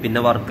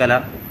പിന്നെ വർക്കല,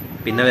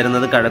 പിന്നെ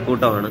വരുന്നത്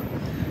കഴക്കൂട്ടമാണ്.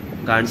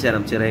 കാണിച്ചു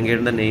തരാം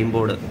ചിറയൻകീഴിൻ്റെ നെയിം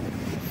ബോർഡ്.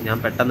 ഞാൻ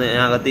പെട്ടെന്ന്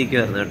അകത്തേക്ക്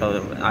വരുന്നത് കേട്ടോ,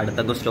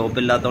 അടുത്തൊക്കെ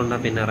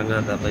സ്റ്റോപ്പില്ലാത്തതുകൊണ്ടാണ് പിന്നെ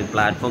ഇറങ്ങാത്തത്. അപ്പോൾ ഈ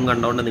പ്ലാറ്റ്ഫോം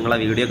കണ്ടുകൊണ്ട് നിങ്ങളെ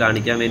വീഡിയോ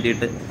കാണിക്കാൻ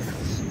വേണ്ടിയിട്ട്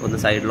ഒന്ന്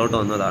സൈഡിലോട്ട്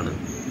വന്നതാണ്.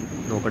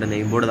 നോക്കട്ടെ,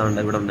 നെയിം ബോർഡ് താണ്ട്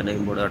ഇവിടെ ഉണ്ട്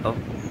നെയിം ബോർഡ് കേട്ടോ.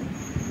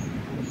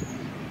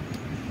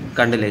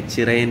 കണ്ടില്ലേ,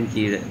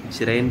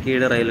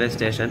 ചിറയൻകീഴ് റെയിൽവേ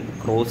സ്റ്റേഷൻ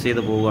ക്രോസ് ചെയ്ത്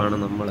പോവുകയാണ്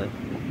നമ്മൾ.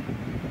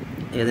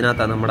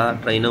 ഇതിനകത്താണ് നമ്മുടെ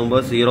train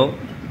number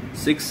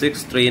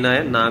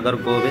 06639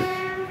 Nagercoil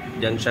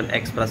junction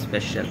express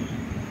special.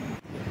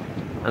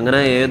 അങ്ങനെ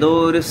ഏതോ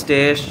ഒരു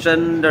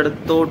സ്റ്റേഷൻ്റെ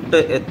അടുത്തോട്ട്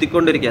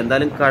എത്തിക്കൊണ്ടിരിക്കുക.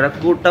 എന്തായാലും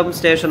കഴക്കൂട്ടം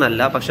സ്റ്റേഷൻ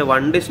അല്ല, പക്ഷെ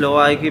വണ്ടി സ്ലോ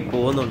ആക്കി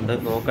പോകുന്നുണ്ട്.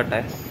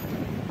 നോക്കട്ടെ,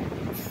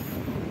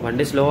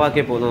 വണ്ടി സ്ലോ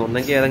ആക്കി പോകുന്നു.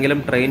 ഒന്നെങ്കിൽ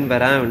ഏതെങ്കിലും ട്രെയിൻ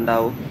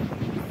വരാനുണ്ടാവും,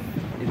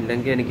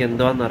 ഇല്ലെങ്കിൽ എനിക്ക്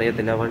എന്തുവാന്ന്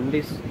അറിയത്തില്ല.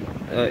 വണ്ടി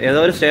ഏതോ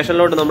ഒരു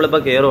സ്റ്റേഷനിലോട്ട്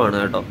നമ്മളിപ്പോൾ കയറുവാണ്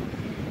കേട്ടോ.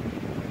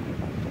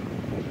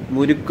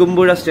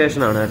 മുരിക്കുമ്പുഴ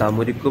സ്റ്റേഷനാണ് കേട്ടോ,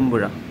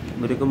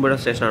 മുരിക്കുമ്പുഴ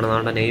സ്റ്റേഷനാണ്.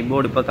 നമ്മുടെ നെയിം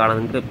ബോർഡ് ഇപ്പോൾ കാണാം,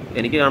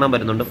 എനിക്ക് കാണാൻ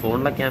പറ്റുന്നുണ്ട്.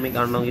 ഫോണിലെ ക്യാമിൽ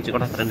കാണണമെങ്കിൽ ഇച്ചിരി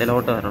കൂടെ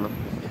ഫ്രണ്ടിലോട്ട് വരണം.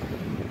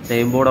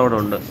 നെയിം ബോർഡ് അവിടെ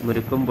ഉണ്ട്.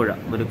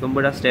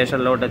 മുരിക്കുമ്പുഴ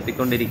സ്റ്റേഷനിലോട്ട്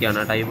എത്തിക്കൊണ്ടിരിക്കുകയാണ്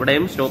കേട്ടോ.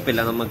 ഇവിടെയും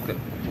സ്റ്റോപ്പില്ല നമുക്ക്.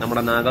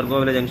 നമ്മുടെ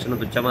നാഗർകോവിൽ ജംഗ്ഷന്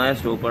തുച്ഛമായ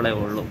സ്റ്റോപ്പുകളേ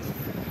ഉള്ളൂ.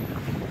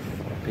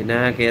 പിന്നെ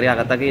കയറി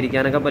അകത്തൊക്കെ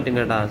ഇരിക്കാനൊക്കെ പറ്റും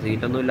കേട്ടോ.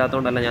 സീറ്റൊന്നും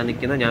ഇല്ലാത്തതുകൊണ്ടല്ല ഞാൻ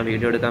നിൽക്കുന്നത്, ഞാൻ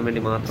വീഡിയോ എടുക്കാൻ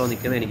വേണ്ടി മാത്രം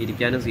നിൽക്കുന്നത്. എനിക്ക്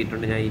ഇരിക്കാനും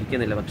സീറ്റുണ്ട്, ഞാൻ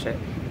ഇരിക്കുന്നില്ല. പക്ഷേ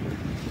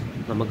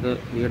നമുക്ക്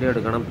വീഡിയോ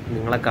എടുക്കണം,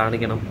 നിങ്ങളെ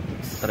കാണിക്കണം,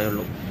 അത്രയേ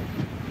ഉള്ളൂ.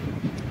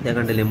 ഞാൻ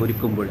കണ്ടില്ലേ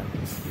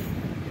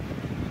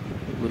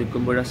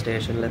മുരിക്കുമ്പുഴ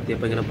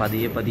സ്റ്റേഷനിലെത്തിയപ്പോൾ ഇങ്ങനെ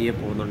പതിയെ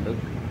പോകുന്നുണ്ട്.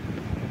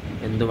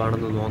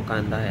 എന്തുവാണെന്ന് നോക്കാം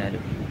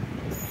എന്തായാലും.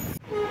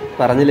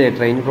 പറഞ്ഞില്ലേ,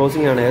 ട്രെയിൻ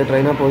ക്രോസിംഗ് ആണ്. ഏത്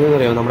ട്രെയിനാണ് പോകുന്നതെന്ന്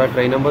അറിയാമോ? നമ്മുടെ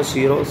ട്രെയിൻ നമ്പർ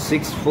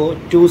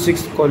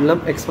 06426 കൊല്ലം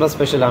എക്സ്പ്രസ്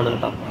സ്പെഷ്യലാണ്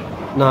കേട്ടോ.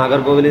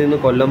 നാഗർകോവിലിൽ നിന്ന്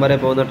കൊല്ലം വരെ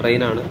പോകുന്ന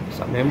ട്രെയിനാണ്.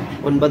 സമയം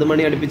 9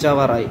 മണി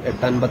അടുപ്പിച്ചാവാറായി,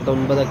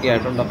 8:59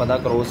 ആയിട്ടുണ്ട്. അപ്പോൾ അതാ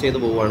ക്രോസ് ചെയ്ത്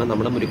പോവുകയാണ്.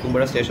 നമ്മുടെ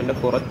മുരിക്കുമ്പുഴ സ്റ്റേഷൻ്റെ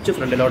കുറച്ച്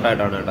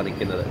ഫ്രണ്ടിലോട്ടായിട്ടാണ് കേട്ടോ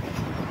നിൽക്കുന്നത്.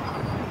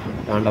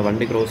 വേണ്ട,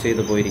 വണ്ടി ക്രോസ്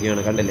ചെയ്ത്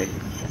പോയിരിക്കുകയാണ്, കണ്ടില്ലേ,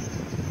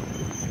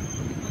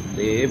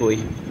 പോയി.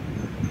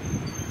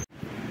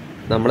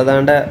 നമ്മൾ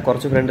താണ്ട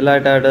കുറച്ച്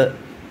ഫ്രണ്ടിലായിട്ടായിട്ട്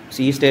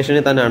ഈ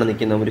സ്റ്റേഷനിൽ തന്നെയാണ്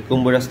നിൽക്കുന്നത്,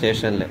 മുരിക്കുമ്പുഴ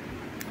സ്റ്റേഷനിൽ.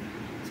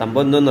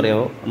 സംഭവം എന്താണെന്നറിയോ,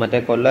 മറ്റേ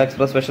കൊല്ലം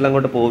എക്സ്പ്രസ് സ്പെഷ്യൽ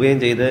അങ്ങോട്ട് പോവുകയും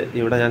ചെയ്ത്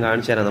ഇവിടെ ഞാൻ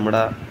കാണിച്ചു തരാം.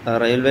 നമ്മുടെ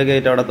റെയിൽവേ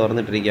ഗേറ്റ് അവിടെ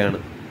തുറന്നിട്ടിരിക്കുകയാണ്.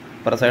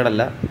 ഇപ്പുറ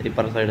സൈഡല്ല,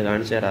 ഇപ്പുറ സൈഡ്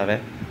കാണിച്ചു തരാവേ.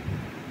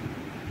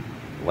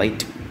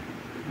 വൈറ്റ്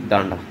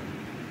ഇതാണ്ട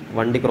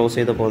വണ്ടി ക്രോസ്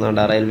ചെയ്ത്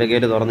പോകുന്നുണ്ട്. Railway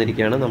gate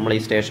തുറന്നിരിക്കുകയാണ്. നമ്മൾ ഈ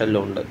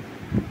സ്റ്റേഷനിലുണ്ട്.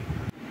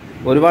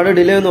 ഒരുപാട്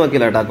ഡിലേ ഒന്നും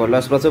ആക്കില്ല കേട്ടോ. കൊല്ലം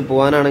എക്സ്പ്രസ്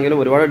പോകാനാണെങ്കിലും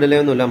ഒരുപാട് ഡിലേ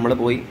ഒന്നുമില്ല, നമ്മൾ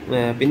പോയി.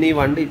 പിന്നെ ഈ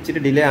വണ്ടി ഇച്ചിരി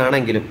ഡിലേ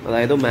ആണെങ്കിലും,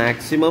 അതായത്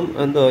മാക്സിമം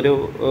എന്തോ ഒരു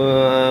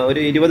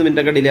 20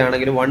 മിനിറ്റൊക്കെ ഡിലേ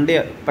ആണെങ്കിലും വണ്ടി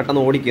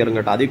പെട്ടെന്ന് ഓടിക്കയറും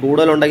കേട്ടോ. അതിൽ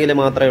കൂടുതലുണ്ടെങ്കിൽ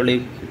മാത്രമേ ഉള്ളൂ ഈ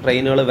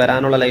ട്രെയിനുകൾ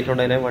വരാനുള്ള ലൈറ്റ്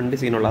ഉണ്ടെങ്കിൽ വണ്ടി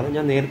സീനുള്ളൂ. അത്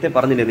ഞാൻ നേരത്തെ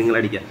പറഞ്ഞില്ലേ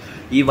നിങ്ങളടിക്കുക.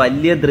 ഈ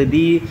വലിയ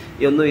ധൃതി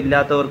ഒന്നും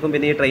ഇല്ലാത്തവർക്കും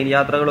പിന്നെ ഈ ട്രെയിൻ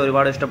യാത്രകൾ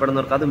ഒരുപാട്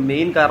ഇഷ്ടപ്പെടുന്നവർക്ക് അത്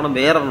മെയിൻ കാരണം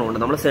വേറൊരെണ്ണമുണ്ട്.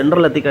 നമ്മൾ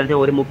സെൻട്രൽ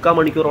എത്തിക്കഴിഞ്ഞാൽ ഒരു 3/4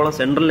 മണിക്കൂറോളം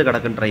സെൻട്രലിൽ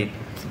കിടക്കും ട്രെയിൻ.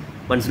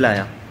 മനസ്സിലായ?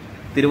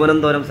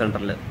 തിരുവനന്തപുരം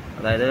സെൻട്രലിൽ,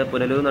 അതായത്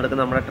പുനലൂർ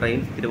നടക്കുന്ന നമ്മുടെ ട്രെയിൻ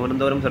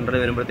തിരുവനന്തപുരം സെൻട്രലിൽ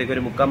വരുമ്പോഴത്തേക്ക്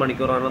ഒരു 3/4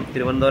 മണിക്കൂറോളം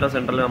തിരുവനന്തപുരം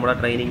സെൻട്രലിൽ നമ്മുടെ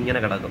ട്രെയിൻ ഇങ്ങനെ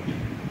കിടക്കും.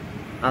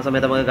 ആ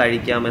സമയത്ത് നമുക്ക്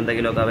കഴിക്കാം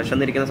എന്തെങ്കിലുമൊക്കെ.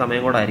 വിശന്നിരിക്കുന്ന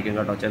സമയം കൂടെ ആയിരിക്കും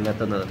കേട്ടോ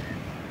ചെന്നെത്തുന്നത്.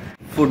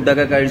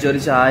 ഫുഡൊക്കെ കഴിച്ച് ഒരു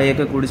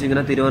ചായയൊക്കെ കുടിച്ച്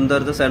ഇങ്ങനെ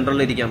തിരുവനന്തപുരത്ത്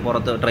സെൻട്രലിൽ ഇരിക്കാം.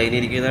 പുറത്ത്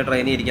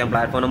ട്രെയിനിൽ ഇരിക്കാം.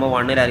 പ്ലാറ്റ്ഫോം നമ്പർ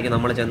 1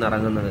 നമ്മൾ ചെന്ന്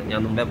ഇറങ്ങുന്നത്. ഞാൻ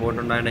മുമ്പേ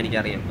പോയിട്ടുണ്ടായത്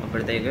എനിക്കറിയാം.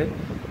 അപ്പോഴത്തേക്ക്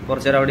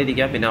കുറച്ച് നേരം അവിടെ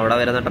ഇരിക്കാം. പിന്നെ അവിടെ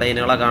വരുന്ന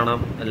ട്രെയിനുകളെ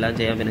കാണാം, എല്ലാം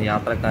ചെയ്യാം. പിന്നെ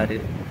യാത്രക്കാർ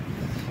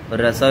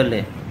ഒരു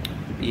രസമല്ലേ.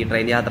 ഈ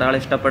ട്രെയിൻ യാത്രകൾ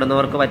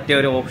ഇഷ്ടപ്പെടുന്നവർക്ക് പറ്റിയ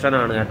ഒരു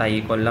ഓപ്ഷനാണ് കേട്ടോ ഈ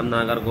കൊല്ലം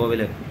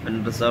നാഗർകോവിൽ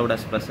അൺറിസർവ്ഡ്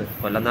എക്സ്പ്രസ്.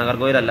 കൊല്ലം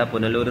നാഗർകോവിലല്ല,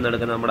 പുനലൂരിൽ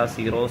നടക്കുന്ന നമ്മുടെ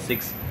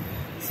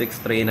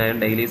 06639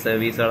 ഡെയിലി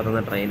സർവീസ്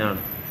നടത്തുന്ന ട്രെയിനാണ്.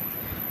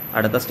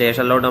 അടുത്ത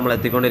സ്റ്റേഷനിലോട്ട് നമ്മൾ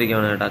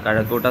എത്തിക്കൊണ്ടിരിക്കുകയാണ് കേട്ടോ.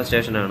 കഴക്കൂട്ടം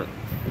സ്റ്റേഷനാണ്.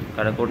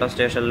 കഴക്കൂട്ടം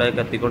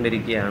സ്റ്റേഷനിലേക്ക്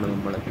എത്തിക്കൊണ്ടിരിക്കുകയാണ്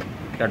നമ്മൾ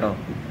കേട്ടോ.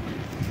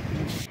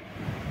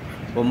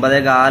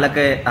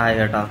 9:15 ആയി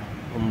കേട്ടോ.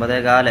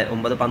 9:15,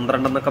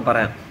 9:12 എന്നൊക്കെ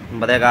പറയാം.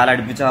 9:15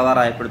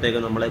 അടുപ്പിച്ചാവാറായപ്പോഴത്തേക്ക്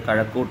നമ്മൾ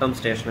കഴക്കൂട്ടം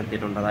സ്റ്റേഷൻ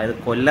എത്തിയിട്ടുണ്ട്. അതായത്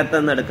കൊല്ലത്ത്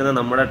നിന്ന് എടുക്കുന്ന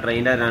നമ്മുടെ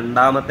ട്രെയിനിൻ്റെ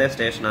 2ാമത്തെ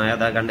സ്റ്റേഷനായ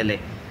അതാ കണ്ടില്ലേ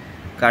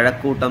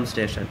കഴക്കൂട്ടം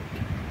സ്റ്റേഷൻ.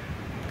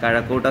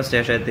 കഴക്കൂട്ടം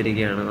സ്റ്റേഷൻ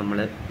എത്തിയിരിക്കുകയാണ് നമ്മൾ.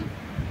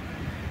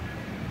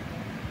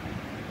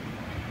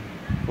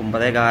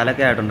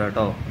 9:15 ആയിട്ടുണ്ട്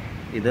കേട്ടോ.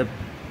 ഇത്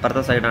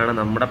ഇപ്പുറത്തെ സൈഡാണ്.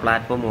 നമ്മുടെ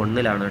പ്ലാറ്റ്ഫോം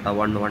 1 കേട്ടോ.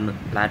 1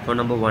 പ്ലാറ്റ്ഫോം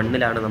നമ്പർ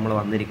 1 നമ്മൾ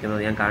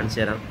വന്നിരിക്കുന്നത്. ഞാൻ കാണിച്ചു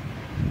തരാം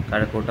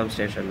കഴക്കൂട്ടം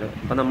സ്റ്റേഷനിൽ.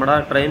 അപ്പം നമ്മുടെ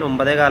ട്രെയിൻ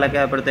 9:15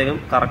 ആയപ്പോഴത്തേക്കും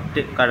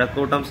കറക്റ്റ്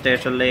കഴക്കൂട്ടം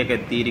സ്റ്റേഷനിലേക്ക്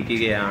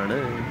എത്തിയിരിക്കുകയാണ്.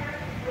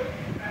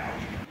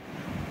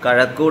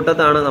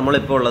 കഴക്കൂട്ടത്താണ്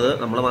നമ്മളിപ്പോൾ ഉള്ളത്.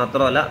 നമ്മൾ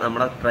മാത്രമല്ല,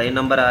 നമ്മുടെ ട്രെയിൻ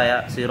നമ്പറായ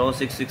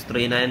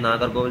 06639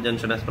 Nagercoil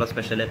junction express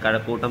special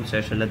Kazhakkoottam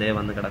സ്റ്റേഷനിൽ ദേ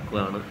വന്ന്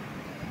കിടക്കുകയാണ്.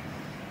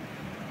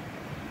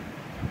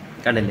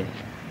 കണ്ടില്ലേ?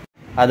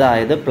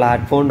 അതായത്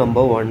പ്ലാറ്റ്ഫോം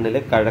നമ്പർ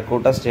 1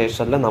 കഴക്കൂട്ടം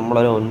സ്റ്റേഷനിൽ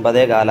നമ്മളൊരു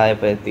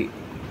 9:15 എത്തി.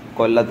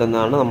 കൊല്ലത്തു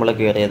നിന്നാണ് നമ്മൾ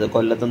കയറിയത്.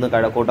 കൊല്ലത്തു നിന്ന്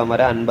കഴക്കൂട്ടം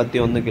വരെ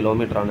 51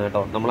 കിലോമീറ്ററാണ്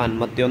കേട്ടോ. നമ്മൾ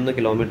 51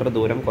 കിലോമീറ്റർ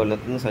ദൂരം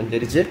കൊല്ലത്തു നിന്ന്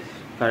സഞ്ചരിച്ച്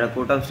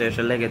കഴക്കൂട്ടം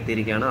സ്റ്റേഷനിലേക്ക്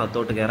എത്തിയിരിക്കുകയാണ്.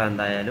 അകത്തോട്ട് കയറാൻ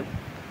എന്തായാലും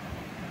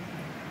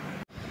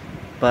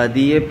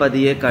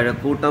പതിയെ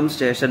കഴക്കൂട്ടം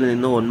സ്റ്റേഷനിൽ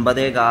നിന്ന്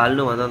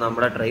 9:15 വന്ന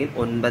നമ്മുടെ ട്രെയിൻ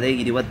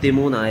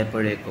 9:23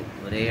 ആയപ്പോഴേക്കും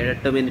ഒരു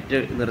 7-8 മിനിറ്റ്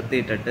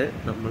നിർത്തിയിട്ടിട്ട്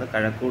നമ്മൾ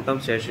കഴക്കൂട്ടം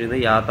സ്റ്റേഷനിൽ നിന്ന്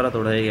യാത്ര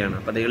തുടരുകയാണ്.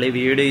 അപ്പോൾ നിങ്ങൾ ഈ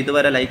വീഡിയോ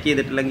ഇതുവരെ ലൈക്ക്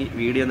ചെയ്തിട്ടില്ലെങ്കിൽ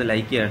വീഡിയോ ഒന്ന്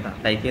ലൈക്ക് ചെയ്യട്ടോ.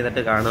 ലൈക്ക്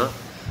ചെയ്തിട്ട് കാണുക.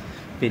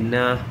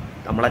 പിന്നെ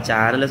നമ്മളെ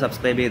ചാനൽ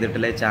സബ്സ്ക്രൈബ്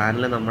ചെയ്തിട്ടില്ലേ,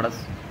 നമ്മുടെ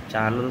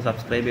ചാനലൊന്ന്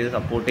സബ്സ്ക്രൈബ് ചെയ്ത്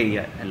സപ്പോർട്ട്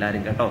ചെയ്യുക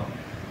എല്ലാവരും കേട്ടോ.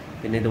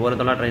 പിന്നെ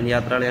ഇതുപോലത്തുള്ള ട്രെയിൻ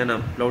യാത്രകൾ ഞാൻ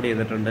അപ്ലോഡ്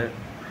ചെയ്തിട്ടുണ്ട്.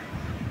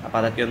 അപ്പോൾ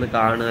അതൊക്കെ ഒന്ന്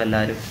കാണുക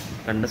എല്ലാവരും.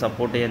 കണ്ട്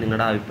സപ്പോർട്ട് ചെയ്യുക.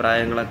 നിങ്ങളുടെ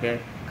അഭിപ്രായങ്ങളൊക്കെ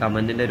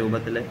കമൻറ്റിൻ്റെ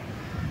രൂപത്തിൽ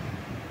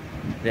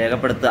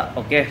രേഖപ്പെടുത്തുക.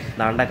 ഓക്കെ,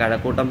 ദാണ്ട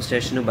കഴക്കൂട്ടം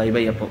സ്റ്റേഷന് ബൈ.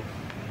 അപ്പോൾ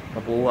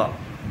പോവുക.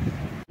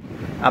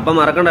 അപ്പം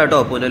മറക്കണ്ട കേട്ടോ,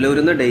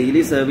 പുനലൂരിൽ നിന്ന്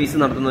ഡെയിലി സർവീസ്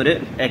നടത്തുന്ന ഒരു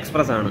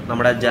എക്സ്പ്രസ് ആണ്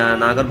നമ്മുടെ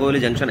നാഗർകോവിൽ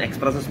ജംഗ്ഷൻ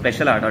എക്സ്പ്രസ്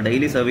സ്പെഷ്യൽ ആട്ടോ.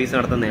 ഡെയിലി സർവീസ്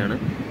നടത്തുന്നതാണ്.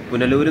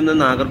 പുനലൂരിൽ നിന്ന്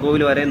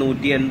നാഗർകോവിൽ വരെ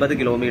 180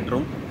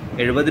 കിലോമീറ്ററും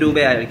 70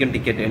 രൂപയായിരിക്കും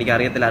ടിക്കറ്റ്.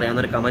 എനിക്കറിയത്തില്ല,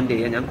 അറിയാവുന്നൊരു കമൻറ്റ്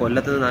ചെയ്യുക. ഞാൻ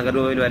കൊല്ലത്ത് നിന്ന്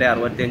നാഗർകോവിൽ വരെ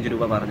 65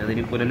 രൂപ പറഞ്ഞത്.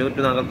 ഇനി പുനലൂർ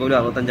ടു നാഗർകോവിൽ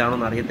 65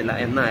 ആണോ അറിയത്തില്ല.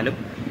 എന്നാലും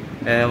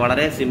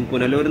വളരെ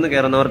പുനലൂരിൽ നിന്ന്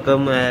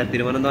കയറുന്നവർക്കും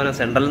തിരുവനന്തപുരം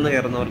സെൻട്രലിൽ നിന്ന്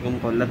കയറുന്നവർക്കും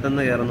കൊല്ലത്തു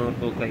നിന്ന്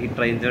കയറുന്നവർക്കും ഒക്കെ ഈ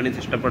ട്രെയിൻ ജേർണീസ്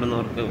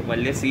ഇഷ്ടപ്പെടുന്നവർക്ക്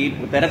വലിയ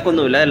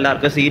തിരക്കൊന്നുമില്ല.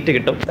 എല്ലാവർക്കും സീറ്റ്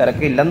കിട്ടും.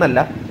 തിരക്കില്ലെന്നല്ല,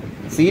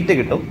 സീറ്റ്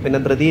കിട്ടും. പിന്നെ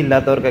ധൃതി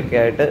ഇല്ലാത്തവർക്കൊക്കെ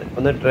ആയിട്ട്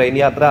ഒന്ന് ട്രെയിൻ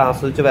യാത്ര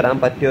ആസ്വദിച്ച് വരാൻ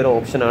പറ്റിയ ഒരു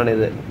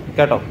ഓപ്ഷനാണിത്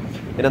കേട്ടോ.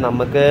 പിന്നെ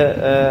നമുക്ക്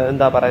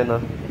എന്താ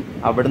പറയുന്നത്,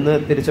 അവിടുന്ന്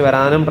തിരിച്ച്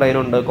വരാനും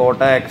ട്രെയിനുണ്ട്.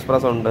 കോട്ടയം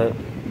എക്സ്പ്രസ് ഉണ്ട്,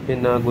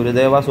 പിന്നെ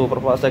ഗുരുദേവ സൂപ്പർ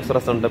ഫാസ്റ്റ്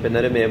എക്സ്പ്രസ് ഉണ്ട്, പിന്നെ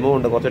ഒരു മെമു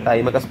ഉണ്ട് കുറച്ച്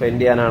ടൈമൊക്കെ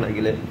സ്പെൻഡ്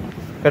ചെയ്യാനാണെങ്കിൽ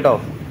കേട്ടോ.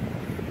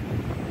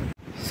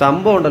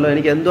 സംഭവം ഉണ്ടല്ലോ,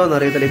 എനിക്ക് എന്തോന്ന്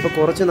അറിയത്തില്ല, ഇപ്പോൾ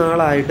കുറച്ച്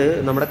നാളായിട്ട്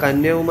നമ്മുടെ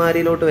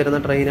കന്യാകുമാരിയിലോട്ട് വരുന്ന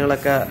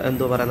ട്രെയിനുകളൊക്കെ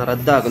എന്തോ പറയുന്നത്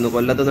റദ്ദാക്കുന്നു.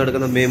 കൊല്ലത്ത് നിന്ന്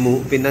എടുക്കുന്ന മെമു,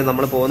 പിന്നെ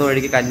നമ്മൾ പോകുന്ന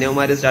വഴിക്ക്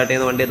കന്യാകുമാരി സ്റ്റാർട്ട്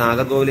ചെയ്യുന്ന വണ്ടി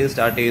നാഗർകോവിലിൽ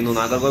സ്റ്റാർട്ട് ചെയ്യുന്നു,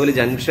 നാഗർകോവിൽ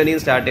ജംഗ്ഷനിൽ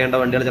സ്റ്റാർട്ട് ചെയ്യേണ്ട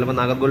വണ്ടികൾ ചിലപ്പോൾ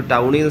നാഗർകോവിൽ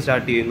ടൗണിൽ നിന്ന്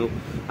സ്റ്റാർട്ട് ചെയ്യുന്നു.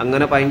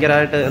 അങ്ങനെ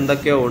ഭയങ്കരമായിട്ട്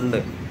എന്തൊക്കെയോ ഉണ്ട്.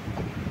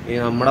 ഈ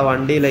നമ്മുടെ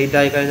വണ്ടി ലേറ്റ്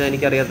ആയി കഴിഞ്ഞാൽ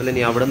എനിക്കറിയത്തില്ല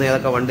ഇനി അവിടെ നിന്ന്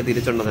ഏതൊക്കെ വണ്ടി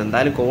തിരിച്ചുണ്ടെന്ന്.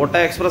 എന്തായാലും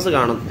കോട്ടയം എക്സ്പ്രസ്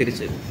കാണും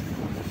തിരിച്ച്.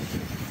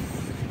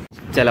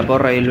 ചിലപ്പോൾ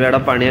റെയിൽവേയുടെ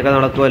പണിയൊക്കെ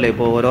നടക്കുമല്ലേ.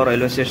 ഇപ്പോൾ ഓരോ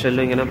റെയിൽവേ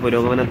സ്റ്റേഷനിലും ഇങ്ങനെ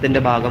പുരോഗമനത്തിൻ്റെ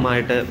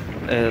ഭാഗമായിട്ട്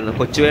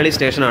കൊച്ചുവേളി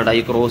സ്റ്റേഷനാണ്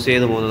ഈ ക്രോസ്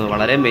ചെയ്ത് പോകുന്നത്.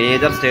 വളരെ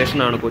മേജർ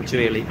സ്റ്റേഷനാണ്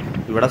കൊച്ചുവേളി.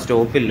 ഇവിടെ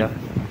സ്റ്റോപ്പില്ല.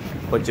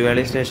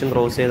 കൊച്ചുവേളി സ്റ്റേഷൻ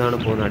ക്രോസ് ചെയ്താണ്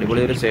പോകുന്നത്.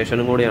 അടിപൊളി ഒരു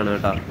സ്റ്റേഷനും കൂടിയാണ്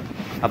കേട്ടോ.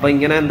 അപ്പോൾ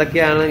ഇങ്ങനെ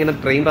എന്തൊക്കെയാണ് ഇങ്ങനെ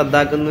ട്രെയിൻ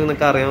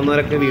റദ്ദാക്കുന്നതെന്നൊക്കെ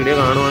അറിയാവുന്നവരൊക്കെ വീഡിയോ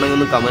കാണുവാണെങ്കിൽ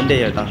ഒന്ന് കമൻറ്റ്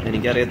ചെയ്യട്ടോ.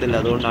 എനിക്കറിയത്തില്ല,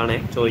 അതുകൊണ്ടാണ്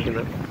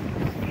ചോദിക്കുന്നത്.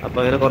 അപ്പോൾ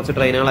ഇങ്ങനെ കുറച്ച്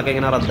ട്രെയിനുകളൊക്കെ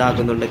ഇങ്ങനെ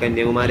റദ്ദാക്കുന്നുണ്ട്.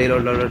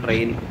 കന്യാകുമാരിയിലുള്ള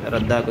ട്രെയിൻ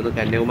റദ്ദാക്കുന്നു,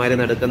 കന്യാകുമാരി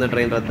നടക്കുന്ന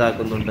ട്രെയിൻ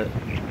റദ്ദാക്കുന്നുണ്ട്.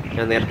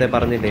 ഞാൻ നേരത്തെ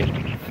പറഞ്ഞില്ലേ.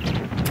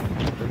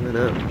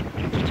 അങ്ങനെ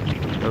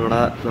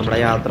നമ്മുടെ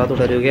യാത്ര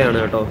തുടരുകയാണ്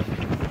കേട്ടോ.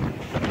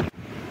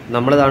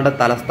 നമ്മൾ താണ്ട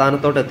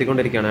തലസ്ഥാനത്തോട്ട്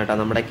എത്തിക്കൊണ്ടിരിക്കുകയാണ് കേട്ടോ.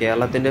 നമ്മുടെ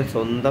കേരളത്തിൻ്റെ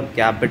സ്വന്തം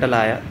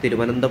ക്യാപിറ്റലായ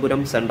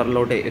തിരുവനന്തപുരം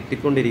സെൻട്രലിലോട്ട്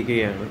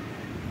എത്തിക്കൊണ്ടിരിക്കുകയാണ്.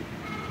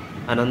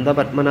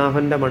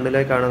 അനന്തപത്മനാഭൻ്റെ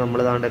മണ്ണിലേക്കാണ് നമ്മൾ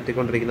താണ്ട്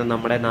എത്തിക്കൊണ്ടിരിക്കുന്നത്.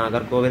 നമ്മുടെ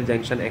നാഗർകോവിൽ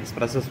ജംഗ്ഷൻ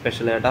എക്സ്പ്രസ്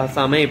സ്പെഷ്യൽ കേട്ടോ.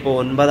 സമയം ഇപ്പോൾ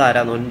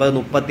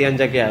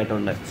 9:35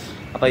 ആയിട്ടുണ്ട്.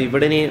 അപ്പോൾ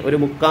ഇവിടെ ഇനി ഒരു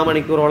 3/4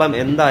 മണിക്കൂറോളം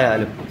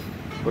എന്തായാലും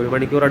 1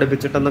 മണിക്കൂർ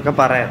അടുപ്പിച്ചിട്ടെന്നൊക്കെ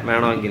പറയാം,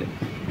 വേണമെങ്കിൽ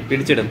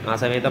പിടിച്ചിടും. ആ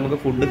സമയത്ത് നമുക്ക്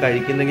ഫുഡ്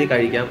കഴിക്കുന്നെങ്കിൽ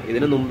കഴിക്കാം.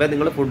 ഇതിന് മുമ്പേ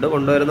നിങ്ങൾ ഫുഡ്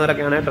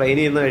കൊണ്ടുവരുന്നവരൊക്കെ ആണെങ്കിൽ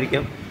ട്രെയിനിൽ നിന്ന്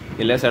കഴിക്കാം,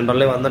 ഇല്ല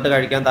സെൻട്രലിൽ വന്നിട്ട്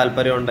കഴിക്കാൻ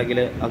താല്പര്യം ഉണ്ടെങ്കിൽ.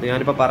 അത്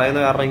ഞാനിപ്പോൾ പറയുന്ന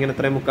കാരണം ഇങ്ങനെ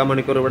ഇത്രയും 3/4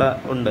 മണിക്കൂർ ഇവിടെ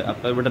ഉണ്ട്.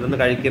 അപ്പോൾ ഇവിടെ നിന്ന്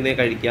കഴിക്കുന്നേ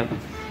കഴിക്കാം,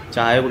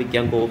 ചായ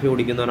കുടിക്കാം, കോഫി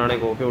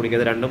കുടിക്കുന്നവരാണെങ്കിൽ കോഫി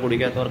കുടിക്കാം, രണ്ടും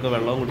കുടിക്കാത്തവർക്ക്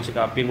വെള്ളവും കുടിച്ച്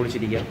കാപ്പിയും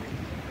കുടിച്ചിരിക്കാം.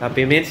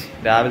 കാപ്പി മീൻസ്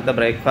രാവിലത്തെ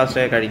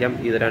ബ്രേക്ക്ഫാസ്റ്റ് കഴിക്കാം.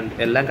 ഇത്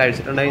എല്ലാം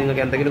കഴിച്ചിട്ടുണ്ടെങ്കിൽ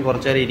നിങ്ങൾക്ക് എന്തെങ്കിലും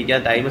കുറച്ച് നേരം ഇരിക്കാൻ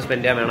ടൈം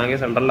സ്പെൻഡ് ചെയ്യാൻ വേണമെങ്കിൽ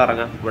സെൻട്രലിൽ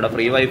ഇറങ്ങാം. ഇവിടെ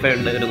ഫ്രീ വൈഫൈ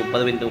ഉണ്ട്, ഒരു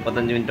 30 മിനിറ്റ്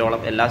 35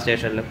 മിനിറ്റോളം എല്ലാ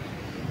സ്റ്റേഷനിലും.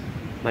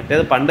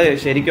 മറ്റേത് പണ്ട്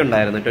ശരിക്കും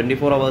ഉണ്ടായിരുന്നു,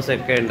 24 hours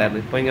ഒക്കെ ഉണ്ടായിരുന്നു.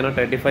 ഇപ്പോൾ ഇങ്ങനെ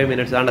 25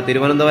 മിനിറ്റ്സ് ആണ്.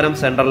 തിരുവനന്തപുരം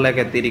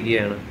സെൻട്രലിലേക്ക്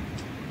എത്തിയിരിക്കുകയാണ്.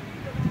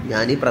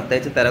 ഞാനീ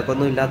പ്രത്യേകിച്ച്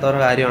തിരക്കൊന്നും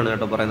ഇല്ലാത്തവരുടെ കാര്യമാണ്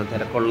കേട്ടോ പറയുന്നത്.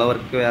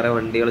 തിരക്കുള്ളവർക്ക് വേറെ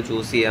വണ്ടികൾ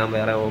ചൂസ് ചെയ്യാം,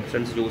 വേറെ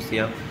ഓപ്ഷൻസ് ചൂസ്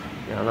ചെയ്യാം.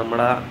 ഞാൻ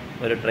നമ്മുടെ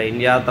ഒരു ട്രെയിൻ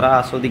യാത്ര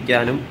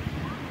ആസ്വദിക്കാനും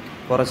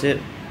കുറച്ച്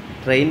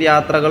ട്രെയിൻ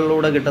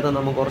യാത്രകളിലൂടെ കിട്ടുന്ന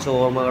നമുക്ക് കുറച്ച്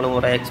ഓർമ്മകളും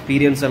കുറേ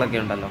എക്സ്പീരിയൻസുകളൊക്കെ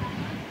ഉണ്ടല്ലോ,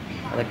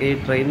 അതൊക്കെ ഈ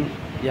ട്രെയിൻ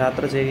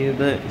യാത്ര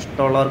ചെയ്ത്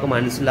ഇഷ്ടമുള്ളവർക്ക്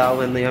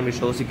മനസ്സിലാവുമെന്ന് ഞാൻ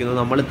വിശ്വസിക്കുന്നു.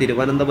 നമ്മൾ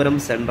തിരുവനന്തപുരം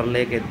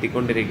സെൻട്രലിലേക്ക്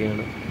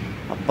എത്തിക്കൊണ്ടിരിക്കുകയാണ്.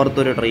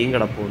 അപ്പുറത്തൊരു ട്രെയിൻ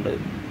കിടപ്പുണ്ട്.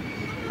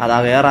 അതാ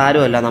വേറെ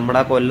ആരുമല്ല,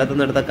 നമ്മുടെ കൊല്ലത്ത്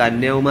നിന്ന് എടുത്ത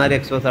കന്യാകുമാരി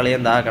എക്സ്പ്രസ്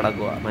അളിയൻ ദാ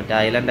കിടക്കുക. മറ്റേ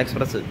ഐലൻഡ്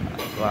എക്സ്പ്രസ്,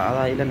 അത്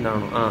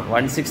ഐലൻഡാണോ?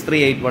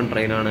 16381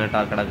 ട്രെയിനാണ്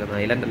കേട്ടോ കിടക്കുന്നത്.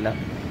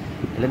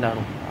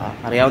 ഐലൻഡാണോ?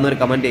 അറിയാവുന്നവർ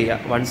കമൻറ്റ് ചെയ്യുക.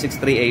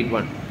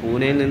 16381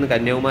 പൂനെയിൽ നിന്ന്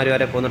കന്യാകുമാരി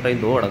വരെ പോകുന്ന ട്രെയിൻ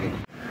കിടക്കുന്നു.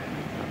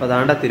 അപ്പോൾ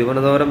അതാണ്ട്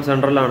തിരുവനന്തപുരം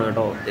സെൻട്രലാണ്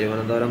കേട്ടോ.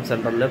 തിരുവനന്തപുരം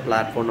സെൻട്രലിൽ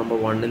പ്ലാറ്റ്ഫോം നമ്പർ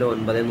 1-ൽ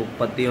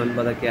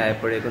 9:39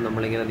 ആയപ്പോഴേക്കും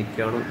നമ്മളിങ്ങനെ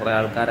നിൽക്കുകയാണ്. കുറേ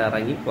ആൾക്കാർ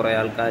ഇറങ്ങി, കുറേ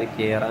ആൾക്കാർ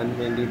കയറാൻ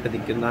വേണ്ടിയിട്ട്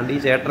നിൽക്കുന്നുണ്ട്. ഈ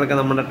ചേട്ടനൊക്കെ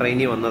നമ്മുടെ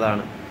ട്രെയിനിൽ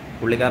വന്നതാണ്.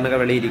 പുള്ളിക്കാരനൊക്കെ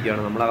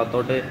വെളിയിരിക്കുകയാണ്.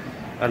 നമ്മളകത്തോട്ട്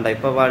കണ്ട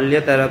ഇപ്പോൾ വലിയ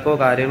തിരക്കോ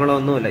കാര്യങ്ങളോ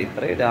ഒന്നുമില്ല.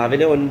 ഇത്രയും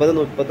രാവിലെ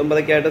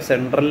 9:39 ആയിട്ട്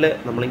സെൻട്രലിൽ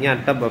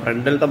നമ്മളിങ്ങനെ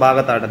ഫ്രണ്ടിലത്തെ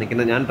ഭാഗത്താണ്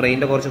നിൽക്കുന്നത്. ഞാൻ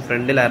ട്രെയിനിൻ്റെ കുറച്ച്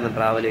ഫ്രണ്ടിലായിരുന്നു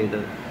ട്രാവൽ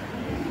ചെയ്തത്.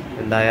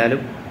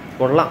 എന്തായാലും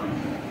കൊള്ളാം.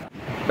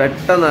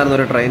 പെട്ടെന്നായിരുന്നു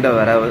ഒരു ട്രെയിനിൻ്റെ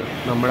വരവ്.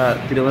 നമ്മുടെ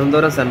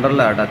Thiruvananthapuram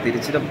സെൻട്രലിലാട്ടോ.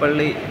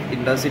 Tiruchirappalli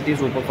intercity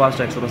super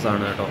fast express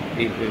ആണ് കേട്ടോ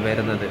ഈ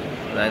വരുന്നത്.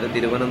 അതായത്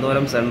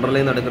തിരുവനന്തപുരം സെൻട്രലിൽ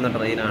നിന്ന് എടുക്കുന്ന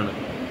ട്രെയിനാണ്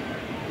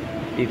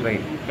ഈ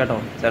ട്രെയിൻ കേട്ടോ.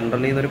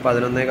 സെൻട്രലിൽ നിന്ന് ഒരു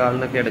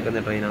 11:15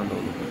 എടുക്കുന്ന ട്രെയിനാണെന്ന്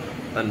തോന്നുന്നു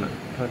തന്നെ.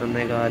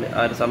 11:15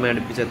 ആ ഒരു സമയം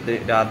അടുപ്പിച്ചെത്തി.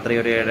 രാത്രി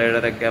ഒരു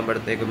 7-7:30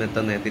 ആകുമ്പോഴത്തേക്കും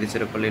എത്തുന്നത്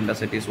Tiruchirappalli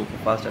intercity super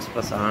fast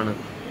express ആണ്.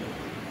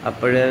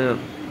 അപ്പോഴ്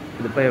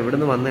ഇതിപ്പോൾ എവിടെ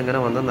നിന്ന് എങ്ങനെ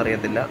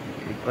വന്നെന്നറിയത്തില്ല.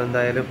 ഇപ്പോൾ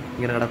എന്തായാലും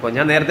ഇങ്ങനെ കിടക്കുക.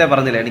 ഞാൻ നേരത്തെ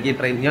പറഞ്ഞില്ല, എനിക്ക്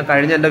ട്രെയിൻ, ഞാൻ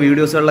കഴിഞ്ഞ എൻ്റെ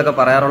വീഡിയോസുകളിലൊക്കെ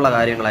പറയാറുള്ള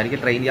കാര്യങ്ങളാണ്, എനിക്ക്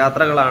ട്രെയിൻ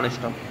യാത്രകളാണ്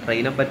ഇഷ്ടം.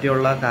 ട്രെയിനെ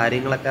പറ്റിയുള്ള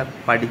കാര്യങ്ങളൊക്കെ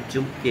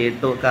പഠിച്ചും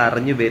കേട്ടും ഒക്കെ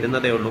അറിഞ്ഞു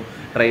വരുന്നതേ ഉള്ളൂ.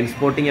 ട്രെയിൻ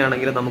സ്പോട്ടിംഗ്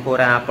ആണെങ്കിൽ നമുക്ക്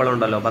ഒരു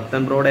ആപ്പുകളുണ്ടല്ലോ,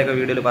 ഭക്തൻ ബ്രോയുടെയൊക്കെ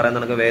വീഡിയോയിൽ പറയുന്ന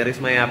നമുക്ക് where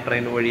is my app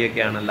train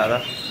വഴിയൊക്കെയാണ്. അല്ലാതെ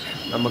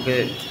നമുക്ക്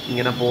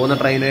ഇങ്ങനെ പോകുന്ന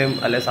ട്രെയിനെയും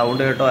അല്ലെങ്കിൽ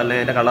സൗണ്ട് കേട്ടോ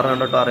അല്ലെങ്കിൽ അതിൻ്റെ കളർ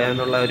കണ്ടിട്ടോ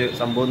അറിയാനുള്ള ഒരു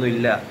സംഭവമൊന്നും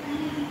ഇല്ല.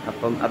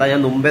 അപ്പം അതാ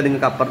ഞാൻ മുമ്പേ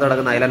നിങ്ങൾക്ക് അപ്പുറത്ത്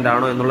കിടക്കുന്ന ഐലൻഡ്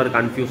ആണോ എന്നുള്ളൊരു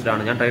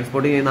കൺഫ്യൂസ്ഡാണ്. ഞാൻ ട്രെയിൻ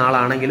സ്പോട്ടിംഗ് ചെയ്യുന്ന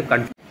ആളാണെങ്കിലും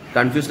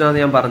കൺഫ്യൂസ്ഡ്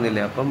ആണെന്ന് ഞാൻ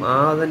പറഞ്ഞില്ലേ. അപ്പം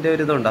അതിൻ്റെ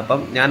ഒരു ഇതുണ്ട്. അപ്പം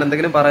ഞാൻ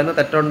എന്തെങ്കിലും പറയുന്ന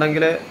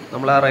തെറ്റുണ്ടെങ്കിൽ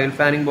നമ്മൾ ആ റെയിൽ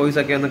ഫാനിങ് ബോയ്സ്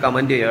ഒക്കെ ഒന്ന്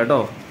കമൻറ്റ് ചെയ്യുക കേട്ടോ.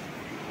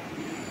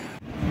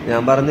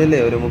 ഞാൻ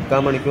പറഞ്ഞില്ലേ ഒരു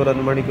 3/4 മണിക്കൂർ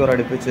 1 മണിക്കൂർ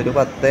അടുപ്പിച്ച് ഒരു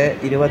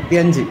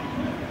 10:25.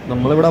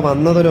 നമ്മളിവിടെ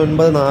വന്നത് ഒരു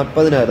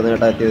 9:40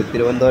 കേട്ടോ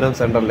തിരുവനന്തപുരം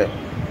സെൻട്രലിൽ.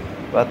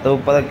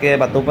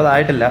 10:30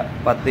 ആയിട്ടില്ല,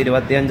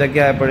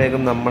 10:25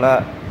 ആയപ്പോഴേക്കും നമ്മളെ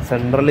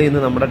സെൻട്രലിൽ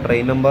നിന്ന് നമ്മുടെ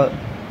ട്രെയിൻ നമ്പർ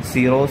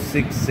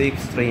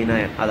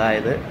 06639,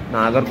 അതായത്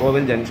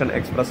നാഗർകോവിൽ ജംഗ്ഷൻ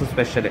എക്സ്പ്രസ്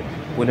സ്പെഷ്യൽ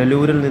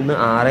പുനലൂരിൽ നിന്ന്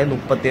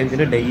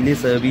 6:35 ഡെയിലി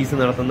സർവീസ്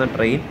നടത്തുന്ന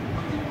ട്രെയിൻ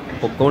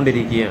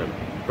പൊക്കോണ്ടിരിക്കുകയാണ്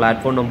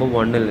പ്ലാറ്റ്ഫോം നമ്പർ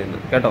 1-ൽ നിന്ന്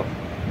കേട്ടോ.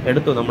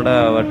 എടുത്തു നമ്മുടെ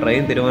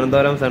ട്രെയിൻ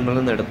തിരുവനന്തപുരം സെൻട്രലിൽ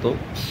നിന്ന് എടുത്തു.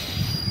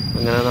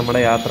 അങ്ങനെ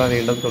നമ്മുടെ യാത്ര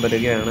വീണ്ടും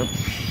തുടരുകയാണ്.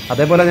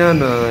 അതേപോലെ ഞാൻ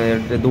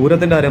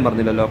ദൂരത്തിൻ്റെ കാര്യം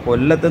പറഞ്ഞില്ലല്ലോ.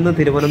 കൊല്ലത്ത് നിന്ന്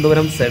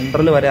തിരുവനന്തപുരം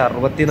സെൻട്രൽ വരെ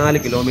 64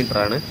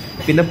 കിലോമീറ്ററാണ്.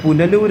 പിന്നെ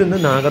പുനലൂരിൽ നിന്ന്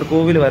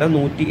നാഗർകോവിൽ വരെ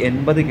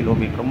 180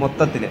 കിലോമീറ്റർ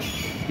മൊത്തത്തിൽ.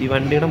 ഈ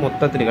വണ്ടിയുടെ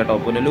മൊത്തത്തിൽ കേട്ടോ.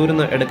 പുനലൂരിൽ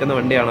നിന്ന് എടുക്കുന്ന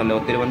വണ്ടിയാണല്ലോ,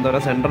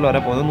 തിരുവനന്തപുരം സെൻട്രൽ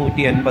വരെ പോകുന്നത്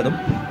 180.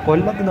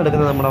 കൊല്ലത്ത് നിന്ന്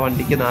എടുക്കുന്ന നമ്മുടെ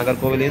വണ്ടിക്ക്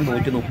നാഗർകോവിലിൽ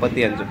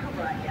 135.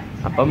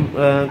 അപ്പം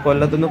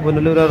കൊല്ലത്തു നിന്ന്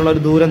പുനലൂർ വരെയുള്ള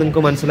ഒരു ദൂരം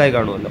നിങ്ങൾക്ക് മനസ്സിലായി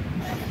കാണുമല്ലോ.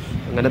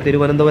 അങ്ങനെ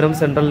തിരുവനന്തപുരം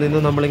സെൻട്രലിൽ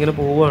നിന്ന് നമ്മളിങ്ങനെ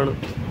പോവുകയാണ്.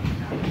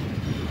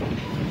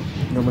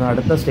 നമ്മുടെ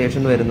അടുത്ത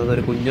സ്റ്റേഷൻ വരുന്നത്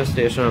ഒരു കുഞ്ഞു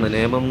സ്റ്റേഷനാണ്,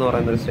 നേമം എന്ന്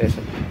പറയുന്നൊരു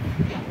സ്റ്റേഷൻ.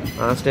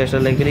 ആ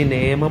സ്റ്റേഷനിലേക്ക് ഇനി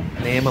നേമം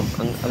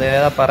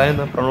അതേതാ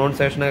പറയുന്ന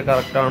പ്രൊണൗൺസിയേഷനൊക്കെ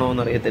കറക്റ്റാണോ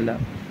എന്ന് അറിയത്തില്ല.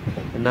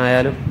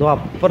 എന്നായാലും ഇതോ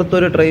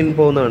അപ്പുറത്തൊരു ട്രെയിൻ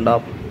പോകുന്നുണ്ട്.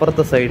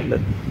 അപ്പുറത്തെ സൈഡിൽ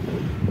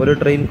ഒരു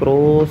ട്രെയിൻ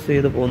ക്രോസ്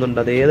ചെയ്ത് പോകുന്നുണ്ട്.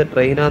 അത് ഏത്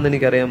ട്രെയിനാണെന്ന്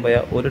എനിക്കറിയാൻ പോയ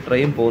ഒരു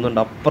ട്രെയിൻ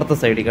പോകുന്നുണ്ട് അപ്പുറത്തെ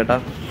സൈഡിൽ കേട്ടോ.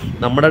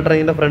 നമ്മുടെ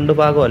ട്രെയിനിൻ്റെ ഫ്രണ്ട്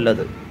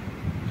ഭാഗമല്ലത്.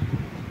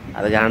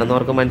 അത്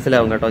കാണുന്നവർക്ക്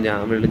മനസ്സിലാവും കേട്ടോ.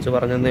 ഞാൻ വിളിച്ചു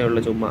പറഞ്ഞതേ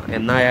ഉള്ളൂ ചുമ്മാ.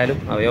 എന്നായാലും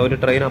അവയോ ഒരു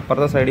ട്രെയിൻ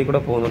അപ്പുറത്തെ സൈഡിൽ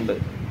കൂടെ പോകുന്നുണ്ട്.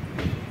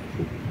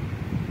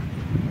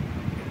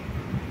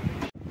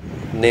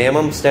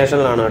 നേമം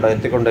സ്റ്റേഷനിലാണ് കേട്ടോ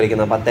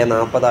എത്തിക്കൊണ്ടിരിക്കുന്നത്.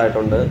 10:40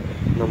 ആയിട്ടുണ്ട്.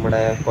 നമ്മുടെ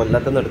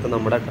കൊല്ലത്ത് നിന്ന് എടുത്ത്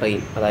നമ്മുടെ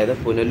ട്രെയിൻ, അതായത്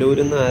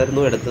പുനലൂരിൽ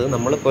നിന്നായിരുന്നു എടുത്തത്.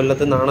 നമ്മൾ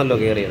കൊല്ലത്ത് നിന്നാണല്ലോ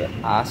കയറിയത്.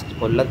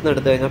 കൊല്ലത്ത് നിന്ന്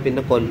എടുത്തു കഴിഞ്ഞാൽ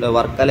പിന്നെ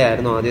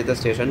വർക്കലയായിരുന്നു ആദ്യത്തെ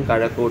സ്റ്റേഷൻ,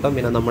 കഴക്കൂട്ടം,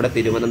 പിന്നെ നമ്മുടെ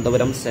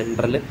തിരുവനന്തപുരം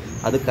സെൻട്രൽ.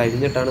 അത്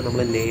കഴിഞ്ഞിട്ടാണ്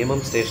നമ്മൾ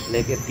നേമം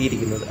സ്റ്റേഷനിലേക്ക്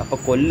എത്തിയിരിക്കുന്നത്. അപ്പോൾ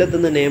കൊല്ലത്ത്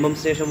നിന്ന് നേമം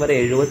സ്റ്റേഷൻ വരെ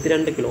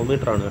 72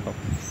 കിലോമീറ്ററാണ് കേട്ടോ.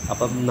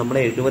 അപ്പം നമ്മൾ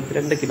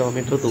 72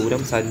 കിലോമീറ്റർ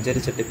ദൂരം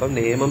സഞ്ചരിച്ചിട്ട് ഇപ്പം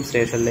നേമം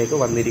സ്റ്റേഷനിലേക്ക്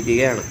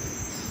വന്നിരിക്കുകയാണ്.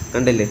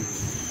 കണ്ടില്ലേ,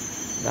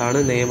 ഇതാണ്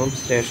നേമം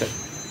സ്റ്റേഷൻ.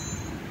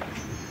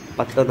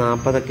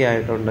 10:40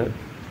 ആയിട്ടുണ്ട്.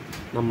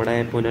 നമ്മുടെ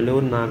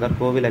പുനലൂർ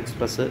നാഗർകോവിൽ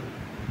എക്സ്പ്രസ്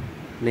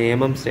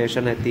നേമം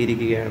സ്റ്റേഷൻ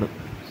എത്തിയിരിക്കുകയാണ്.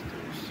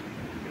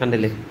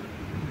 കണ്ടില്ലേ,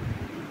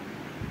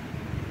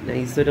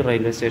 നൈസൊരു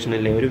റെയിൽവേ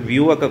സ്റ്റേഷനല്ലേ. ഒരു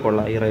വ്യൂ ഒക്കെ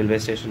കൊള്ളാം ഈ റെയിൽവേ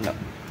സ്റ്റേഷൻ്റെ.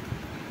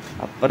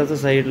 അപ്പുറത്തെ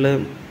സൈഡിൽ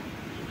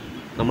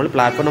നമ്മൾ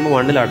പ്ലാറ്റ്ഫോം നമ്പർ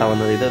 1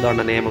 വന്നത്. ഇത്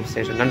ഇതാണ് നേമം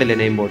സ്റ്റേഷൻ. കണ്ടില്ലേ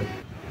നെയിം ബോർഡ്.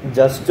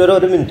 ജസ്റ്റ്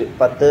ഒരു മിനിറ്റ്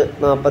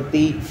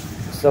 10:40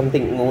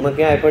 സംതിങ്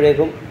 3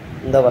 ആയപ്പോഴേക്കും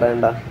എന്താ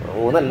പറയണ്ട,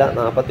 3 അല്ല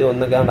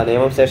 41 ആണ്ട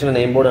നേമം സ്റ്റേഷൻ്റെ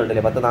നെയിം ബോർഡ്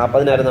കണ്ടില്ലേ.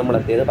 10:40 നമ്മൾ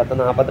എത്തിയത്.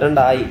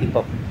 10:42 ആയി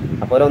ഇപ്പം.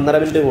 അപ്പോൾ ഒരു 1.5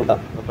 മിനിറ്റ് കൂട്ടാം.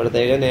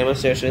 അപ്പോഴത്തേക്ക് നേമം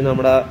സ്റ്റേഷനിൽ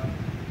നമ്മുടെ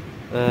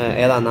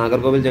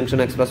നാഗർകോവിൽ ജംഗ്ഷൻ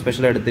എക്സ്പ്രസ്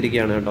സ്പെഷ്യൽ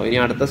എടുത്തിരിക്കുകയാണ് കേട്ടോ. ഇനി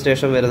അടുത്ത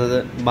സ്റ്റേഷൻ വരുന്നത്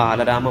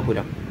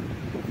ബാലരാമപുരം.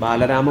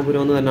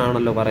 ബാലരാമപുരം എന്ന് തന്നെ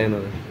ആണല്ലോ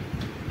പറയുന്നത്.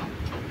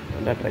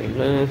 എൻ്റെ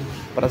ട്രെയിനിൽ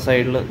ഇപ്പുറത്തെ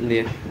സൈഡിൽ എന്ത്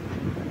ചെയ്യാം,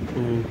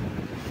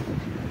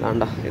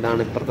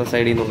 ഇതാണ് ഇപ്പുറത്തെ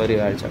സൈഡിൽ നിന്നുള്ളൊരു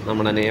കാഴ്ച.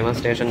 നമ്മുടെ നേമം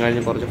സ്റ്റേഷൻ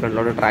കഴിഞ്ഞ് കുറച്ച്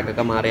ഫ്രണ്ടിലോട്ട്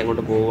ട്രാക്കൊക്കെ മാറി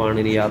അങ്ങോട്ട് പോവുകയാണ്.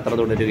 ഇനി യാത്ര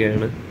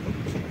തുടരുകയാണ്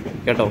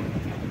കേട്ടോ.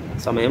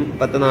 സമയം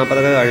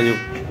 10:40 കഴിഞ്ഞു.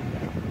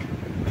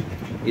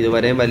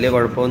 ഇതുവരെയും വലിയ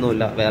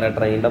കുഴപ്പമൊന്നുമില്ല, വേറെ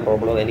ട്രെയിനിൻ്റെ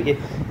പ്രോബ്ലം. എനിക്ക്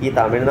ഈ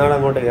തമിഴ്നാട്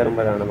അങ്ങോട്ട്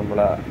കയറുമ്പോഴാണ്,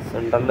 നമ്മളെ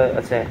സെൻട്രലിൽ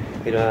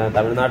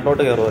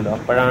തമിഴ്നാട്ടിലോട്ട് കയറുമല്ലോ,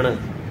 അപ്പോഴാണ്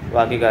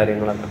ബാക്കി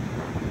കാര്യങ്ങളൊക്കെ.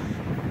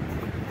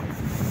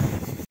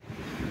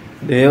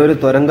 ഒരു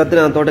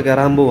തുരങ്കത്തിനകത്തോട്ട്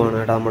കയറാൻ പോവുകയാണ്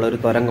കേട്ടോ. നമ്മളൊരു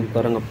തുരങ്കം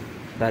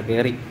ഇതാ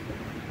കയറി.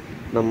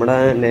 നമ്മുടെ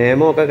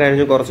നേമമൊക്കെ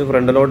കഴിഞ്ഞ് കുറച്ച്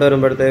ഫ്രണ്ടിലോട്ട്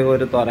വരുമ്പോഴത്തേക്ക്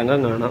ഒരു തുരങ്കം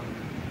കാണാം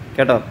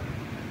കേട്ടോ.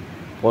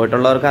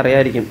 പോയിട്ടുള്ളവർക്ക്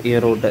അറിയായിരിക്കും ഈ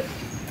റൂട്ട്.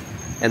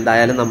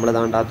 എന്തായാലും നമ്മൾ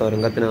ഇതാണ്ട് ആ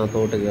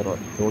തുരങ്കത്തിനകത്തോട്ട് കയറുക.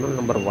 ടൂണൽ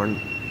നമ്പർ 1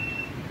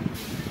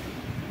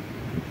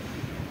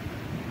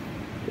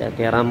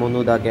 കയറാൻ പോന്നു.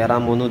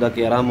 ഇതാ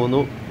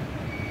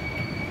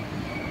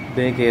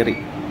ഇതേ കയറി.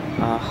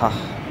 ആഹാ,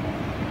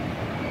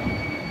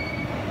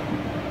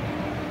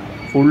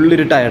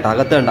 ഫുള്ളിരുട്ടായിട്ടോ.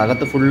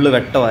 അകത്ത് ഫുള്ള്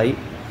വെട്ടമായി.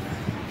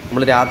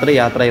 നമ്മൾ രാത്രി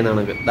യാത്ര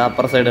ചെയ്യുന്നതാണ്. ഇത്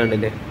അപ്പുറ സൈഡ്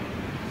കണ്ടില്ലേ.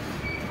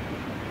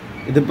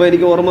 ഇതിപ്പോൾ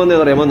എനിക്ക് ഓർമ്മ വന്നേ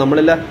പറയുമ്പോൾ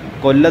നമ്മളില്ല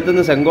കൊല്ലത്ത്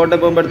നിന്ന് സെങ്കോട്ടെ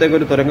പോകുമ്പോഴത്തേക്ക്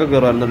ഒരു തുരങ്കം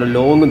കയറുമായിരുന്നല്ലോ,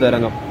 ലോങ്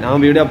തുരങ്കം. ഞാൻ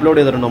വീഡിയോ അപ്ലോഡ്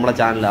ചെയ്തിട്ടുണ്ട് നമ്മുടെ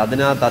ചാനൽ.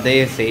 അതിനകത്ത് അതേ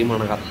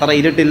സെയിമാണ്. അത്ര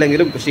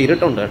ഇരുട്ടില്ലെങ്കിലും പക്ഷേ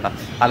ഇരുട്ടുണ്ട് കേട്ടോ.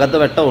 അകത്ത്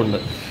വെട്ടമുണ്ട്.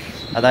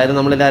 അതായത്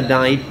നമ്മളില്ല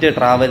നൈറ്റ്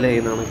ട്രാവൽ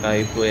ചെയ്യുന്നതാണ്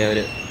കായിപ്പോയ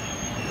ഒരു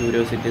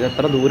ക്യൂരിയോസിറ്റി. ഇത്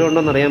എത്ര ദൂരം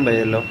ഉണ്ടെന്ന് അറിയാൻ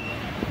പറ്റില്ലല്ലോ.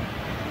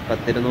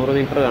 10-200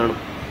 മീറ്റർ കാണും.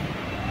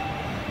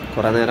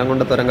 കുറേ നേരം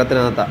കൊണ്ട്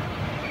തുരങ്കത്തിനകത്താണ്.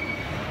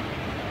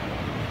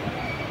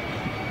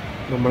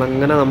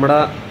 നമ്മളങ്ങനെ നമ്മുടെ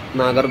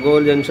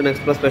നാഗർകോവിൽ ജംഗ്ഷൻ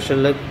എക്സ്പ്രസ്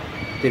സ്പെഷ്യലിൽ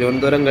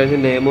തിരുവനന്തപുരം കഴിഞ്ഞ്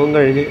നേമവും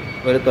കഴിഞ്ഞ്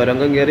ഒരു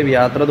തുരങ്കം കയറി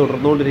യാത്ര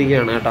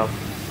തുടർന്നുകൊണ്ടിരിക്കുകയാണ് കേട്ടോ.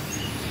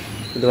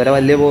 ഇതുവരെ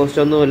വലിയ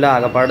പോസ്റ്റൊന്നുമില്ല.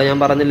 ആകപ്പാട് ഞാൻ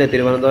പറഞ്ഞില്ലേ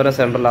തിരുവനന്തപുരം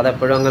സെൻട്രൽ,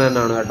 അതെപ്പോഴും അങ്ങനെ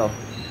തന്നെയാണ് കേട്ടോ.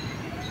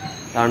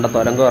 താണ്ട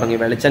തുരങ്കം ഇറങ്ങി,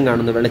 വെളിച്ചം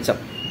കാണുന്നു, വെളിച്ചം.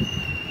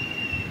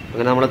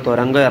 അങ്ങനെ നമ്മൾ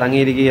തുരങ്കം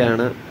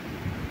ഇറങ്ങിയിരിക്കുകയാണ്.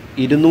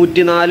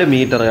 204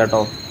 മീറ്റർ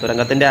കേട്ടോ.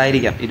 തുരങ്കത്തിൻ്റെ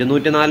ആയിരിക്കാം.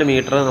 204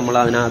 മീറ്റർ നമ്മൾ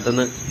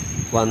അതിനകത്തുനിന്ന്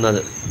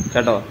വന്നത്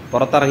കേട്ടോ.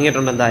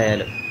 പുറത്തിറങ്ങിയിട്ടുണ്ട്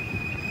എന്തായാലും.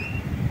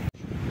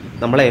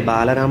 നമ്മളെ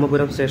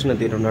ബാലരാമപുരം സ്റ്റേഷൻ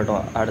എത്തിയിട്ടുണ്ട് കേട്ടോ.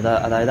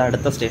 അതായത്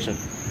അടുത്ത സ്റ്റേഷൻ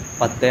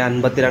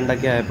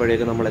 10:52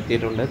 ആയപ്പോഴേക്കും നമ്മൾ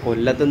എത്തിയിട്ടുണ്ട്.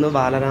 കൊല്ലത്ത് നിന്ന്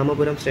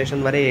ബാലരാമപുരം സ്റ്റേഷൻ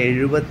വരെ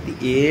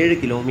 77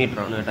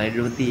 കിലോമീറ്ററാണ് കേട്ടോ.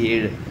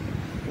 77.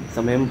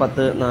 സമയം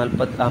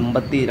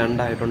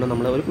 10:52 ആയിട്ടുണ്ട്.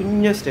 നമ്മൾ ഒരു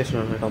കുഞ്ഞ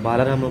സ്റ്റേഷനാണ് കേട്ടോ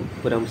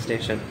ബാലരാമപുരം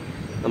സ്റ്റേഷൻ.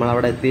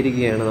 നമ്മളവിടെ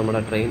എത്തിയിരിക്കുകയാണ്.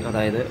 നമ്മുടെ ട്രെയിൻ,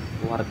 അതായത്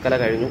വർക്കല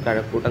കഴിഞ്ഞു,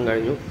 കഴക്കൂട്ടം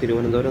കഴിഞ്ഞു,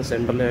 തിരുവനന്തപുരം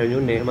സെൻട്രൽ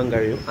കഴിഞ്ഞു, നേമം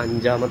കഴിഞ്ഞു.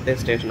 5ാമത്തെ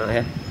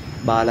സ്റ്റേഷനായ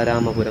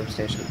ബാലരാമപുരം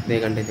സ്റ്റേഷൻ ഇതേ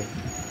കണ്ടില്ലേ.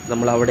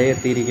 നമ്മളവിടെ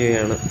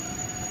എത്തിയിരിക്കുകയാണ്.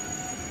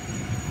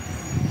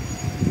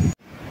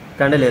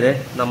 കണ്ടില്ലേ,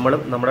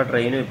 നമ്മളും നമ്മുടെ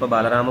ട്രെയിനും ഇപ്പോൾ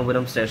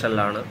ബാലരാമപുരം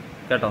സ്റ്റേഷനിലാണ്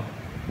കേട്ടോ.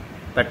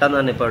 പെട്ടെന്ന്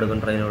തന്നെ ഇപ്പോൾ എടുക്കും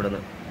ട്രെയിൻ ഇവിടുന്ന്.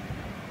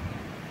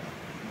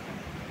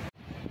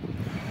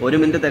 1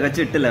 മിനിറ്റ്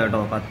തികച്ചിട്ടില്ല കേട്ടോ.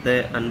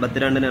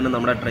 10:52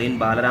 നമ്മുടെ ട്രെയിൻ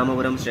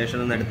ബാലരാമപുരം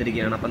സ്റ്റേഷനിൽ നിന്ന്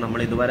എടുത്തിരിക്കുകയാണ്. അപ്പം നമ്മൾ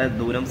ഇതുവരെ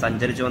ദൂരം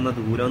സഞ്ചരിച്ചു വന്ന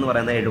ദൂരം എന്ന്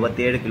പറയുന്നത്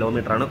 77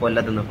 കിലോമീറ്ററാണ്.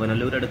 കൊല്ലത്തുനിന്ന്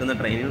പുനലൂർ എടുക്കുന്ന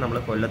ട്രെയിനിൽ നമ്മൾ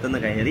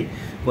കൊല്ലത്തുനിന്ന് കയറി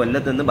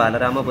കൊല്ലത്തുനിന്ന്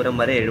ബാലരാമപുരം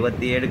വരെ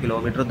 77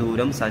 കിലോമീറ്റർ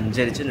ദൂരം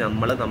സഞ്ചരിച്ച്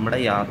നമ്മൾ നമ്മുടെ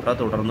യാത്ര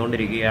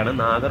തുടർന്നുകൊണ്ടിരിക്കുകയാണ്.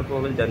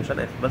 Nagercoil junction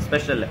express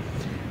special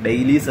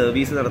daily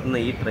service നടത്തുന്ന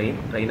ഈ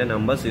ട്രെയിനിൻ്റെ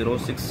നമ്പർ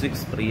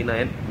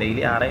 06639.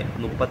 ഡെയിലി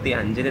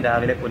 6:35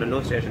 രാവിലെ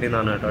പുനലൂർ സ്റ്റേഷനിൽ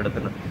നിന്നാണ് കേട്ടോ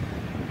എടുക്കുന്നത്.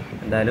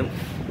 എന്തായാലും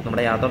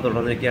നമ്മുടെ യാത്ര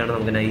തുടർന്നിരിക്കുകയാണ്.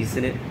 നമുക്ക്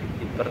നൈസിന്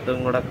ഇപ്പുറത്തും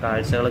കൂടെ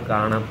കാഴ്ചകൾ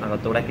കാണാം.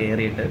 അകത്തൂടെ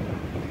കയറിയിട്ട്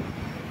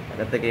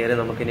അകത്ത് കയറി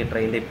നമുക്കിനി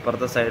ട്രെയിനിൻ്റെ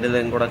ഇപ്പുറത്തെ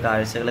സൈഡിലും കൂടെ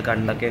കാഴ്ചകൾ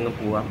കണ്ടൊക്കെ അങ്ങ്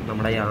പോവാം.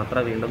 നമ്മുടെ യാത്ര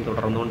വീണ്ടും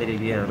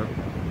തുടർന്നുകൊണ്ടിരിക്കുകയാണ്.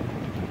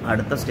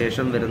 അടുത്ത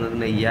സ്റ്റേഷൻ വരുന്നത്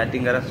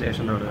നെയ്യാറ്റിൻകര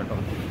സ്റ്റേഷനാണ് കേട്ടോ.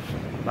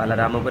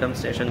 ബാലരാമപുരം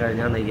സ്റ്റേഷൻ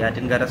കഴിഞ്ഞാൽ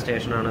നെയ്യാറ്റിൻകര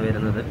സ്റ്റേഷനാണ്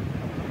വരുന്നത്.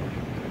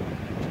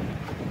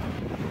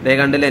 ഇതേ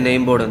കണ്ടില്ലേ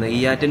നെയിം ബോർഡ്.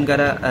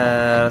 നെയ്യാറ്റിൻകര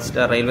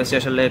റെയിൽവേ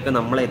സ്റ്റേഷനിലേക്ക്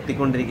നമ്മൾ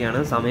എത്തിക്കൊണ്ടിരിക്കുകയാണ്.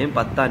 സമയം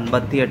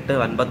 10:58,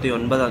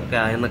 59 ഒക്കെ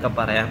ആയെന്നൊക്കെ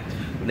പറയാം.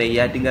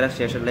 നെയ്യാറ്റിൻകര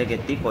സ്റ്റേഷനിലേക്ക്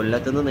എത്തി.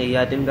 കൊല്ലത്ത് നിന്ന്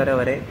നെയ്യാറ്റിൻകര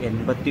വരെ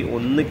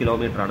 81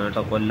 കിലോമീറ്ററാണ്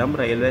കേട്ടോ. കൊല്ലം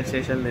റെയിൽവേ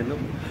സ്റ്റേഷനിൽ നിന്നും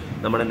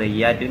നമ്മുടെ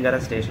നെയ്യാറ്റിൻകര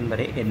സ്റ്റേഷൻ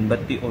വരെ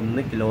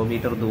 81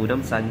 കിലോമീറ്റർ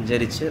ദൂരം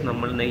സഞ്ചരിച്ച്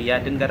നമ്മൾ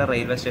നെയ്യാറ്റിൻകര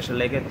റെയിൽവേ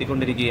സ്റ്റേഷനിലേക്ക്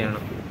എത്തിക്കൊണ്ടിരിക്കുകയാണ്.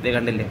 ഇത്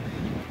കണ്ടില്ലേ,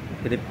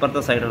 ഇത്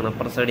ഇപ്പുറത്തെ സൈഡാണ്.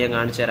 അപ്പുറത്തെ സൈഡ് ഞാൻ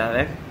കാണിച്ചു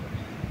തരാവേ.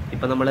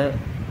 ഇപ്പം നമ്മൾ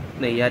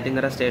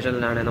നെയ്യാറ്റിൻകര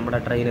സ്റ്റേഷനിലാണ് നമ്മുടെ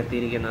ട്രെയിൻ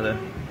എത്തിയിരിക്കുന്നത്.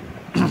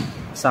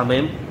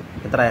 സമയം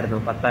എത്രയായിരുന്നു?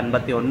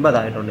 10:59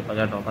 ആയിട്ടുണ്ട് ഇപ്പോൾ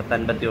കേട്ടോ.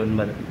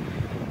 10:59.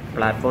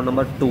 പ്ലാറ്റ്ഫോം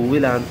നമ്പർ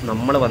 2-ലാണ്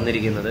നമ്മൾ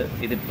വന്നിരിക്കുന്നത്.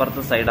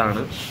 ഇതിപ്പുറത്തെ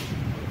സൈഡാണ്.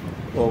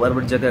 ഓവർ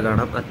ബ്രിഡ്ജൊക്കെ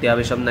കാണാം.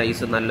 അത്യാവശ്യം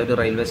നൈസ് നല്ലൊരു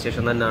റെയിൽവേ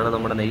സ്റ്റേഷൻ തന്നെയാണ്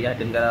നമ്മുടെ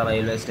നെയ്യാറ്റിൻകര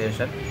റെയിൽവേ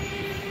സ്റ്റേഷൻ.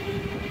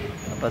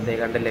 അപ്പോൾ അതേ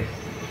കണ്ടില്ലേ,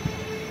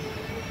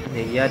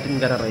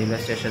 നെയ്യാറ്റിൻകര റെയിൽവേ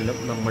സ്റ്റേഷനിലും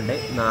നമ്മുടെ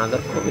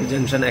നാഗർകോവിൽ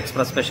ജംഗ്ഷൻ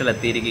എക്സ്പ്രസ് സ്പെഷ്യൽ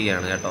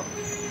എത്തിയിരിക്കുകയാണ് കേട്ടോ.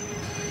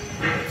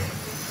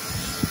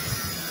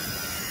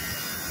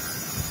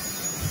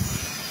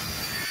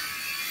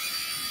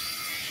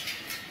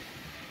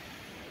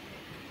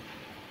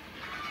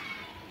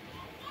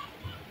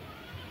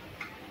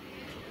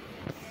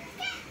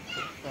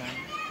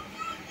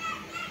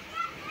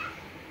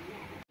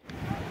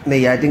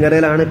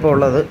 നെയ്യാറ്റിൻകരയിലാണ് ഇപ്പോൾ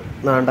ഉള്ളത്.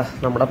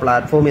 നമ്മുടെ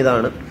പ്ലാറ്റ്ഫോം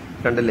ഇതാണ്,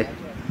 കണ്ടില്ലേ.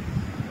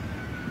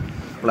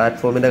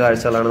 പ്ലാറ്റ്ഫോമിൻ്റെ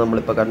കാഴ്ചകളാണ്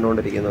നമ്മളിപ്പോൾ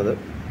കണ്ടുകൊണ്ടിരിക്കുന്നത്.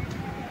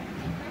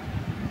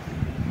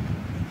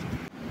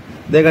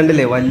 ഇതേ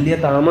കണ്ടില്ലേ, വലിയ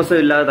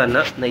താമസമില്ലാതെ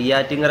തന്നെ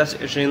നെയ്യാറ്റിൻകര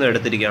സ്റ്റേഷനിൽ നിന്ന്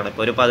എടുത്തിരിക്കുകയാണ്.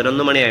 ഇപ്പോൾ ഒരു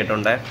 11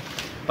 മണിയായിട്ടുണ്ട്.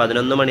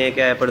 11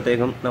 മണിയൊക്കെ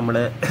ആയപ്പോഴത്തേക്കും നമ്മൾ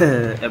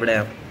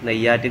എവിടെയാണ്,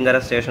 നെയ്യാറ്റിൻകര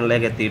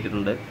സ്റ്റേഷനിലേക്ക്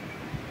എത്തിയിട്ടുണ്ട്.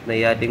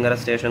 നെയ്യാറ്റിൻകര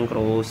സ്റ്റേഷൻ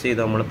ക്രോസ്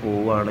ചെയ്ത് നമ്മൾ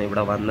പോവുകയാണ്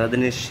ഇവിടെ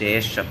വന്നതിന്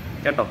ശേഷം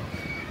കേട്ടോ.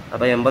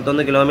 അപ്പോൾ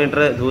 81 കിലോമീറ്റർ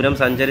ദൂരം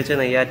സഞ്ചരിച്ച്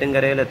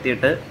നെയ്യാറ്റിൻകരയിൽ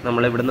എത്തിയിട്ട്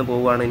നമ്മൾ ഇവിടുന്ന്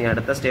പോവുകയാണ്. ഇനി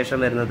അടുത്ത സ്റ്റേഷൻ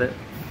വരുന്നത്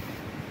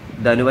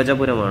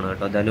ധനുവജപുരമാണ്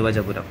കേട്ടോ.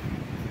 ധനുവജപുരം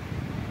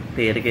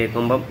പേര്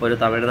കേൾക്കുമ്പം ഒരു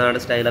തമിഴ്നാട്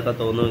സ്റ്റൈലൊക്കെ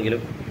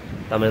തോന്നുമെങ്കിലും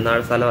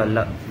തമിഴ്നാട് സ്ഥലമല്ല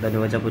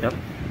ധനുവജപുരം.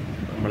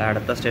 നമ്മളെ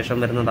അടുത്ത സ്റ്റേഷൻ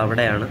വരുന്നത്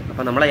അവിടെയാണ്.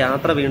 അപ്പോൾ നമ്മളെ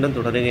യാത്ര വീണ്ടും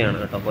തുടരുകയാണ്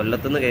കേട്ടോ.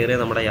 കൊല്ലത്തുനിന്ന് കയറിയ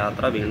നമ്മുടെ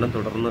യാത്ര വീണ്ടും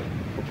തുടർന്ന്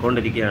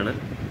പൊയ്ക്കൊണ്ടിരിക്കുകയാണ്.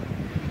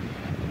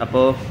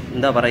 അപ്പോൾ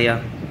എന്താ പറയുക,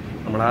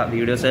 നമ്മളാ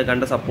വീഡിയോസ്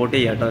കണ്ട് സപ്പോർട്ട്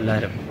ചെയ്യുക കേട്ടോ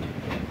എല്ലാവരും.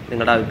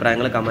 നിങ്ങളുടെ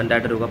അഭിപ്രായങ്ങൾ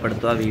കമൻറ്റായിട്ട്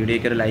രൂപപ്പെടുത്തുക.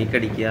 വീഡിയോയ്ക്ക് ഒരു ലൈക്ക്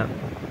അടിക്കുക.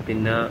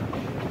 പിന്നെ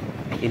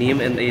ഇനിയും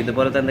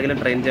ഇതുപോലത്തെ എന്തെങ്കിലും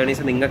ട്രെയിൻ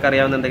ജേർണീസ്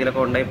നിങ്ങൾക്കറിയാവുന്ന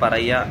എന്തെങ്കിലുമൊക്കെ ഉണ്ടെങ്കിൽ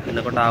പറയുക.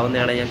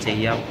 എന്നെക്കൊണ്ടാവുന്നതാണ് ഞാൻ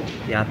ചെയ്യാം.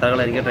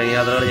 എനിക്ക് ട്രെയിൻ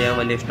യാത്രകൾ ചെയ്യാൻ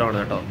വലിയ ഇഷ്ടമാണ്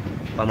കേട്ടോ.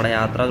 അപ്പോൾ നമ്മുടെ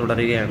യാത്ര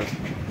തുടരുകയാണ്.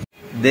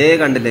 ഇതേ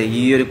കണ്ടില്ലേ,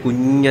 ഈ ഒരു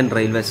കുഞ്ഞൻ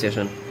റെയിൽവേ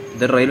സ്റ്റേഷൻ.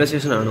 ഇതൊരു റെയിൽവേ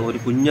സ്റ്റേഷനാണ്, ഒരു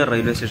കുഞ്ഞൻ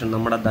റെയിൽവേ സ്റ്റേഷൻ.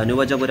 നമ്മുടെ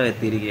ധനുവജപുരം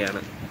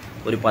എത്തിയിരിക്കുകയാണ്.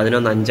 ഒരു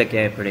 11:05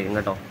 ആയപ്പോഴേക്കും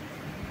കേട്ടോ.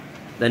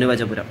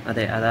 ധനുവജപുരം,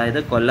 അതെ, അതായത്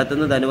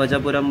കൊല്ലത്തുനിന്ന്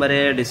ധനുവജപുരം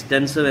വരെ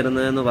ഡിസ്റ്റൻസ്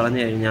വരുന്നതെന്ന്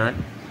പറഞ്ഞു കഴിഞ്ഞാൽ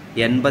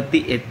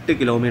 88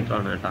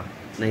 കിലോമീറ്ററാണ് കേട്ടോ.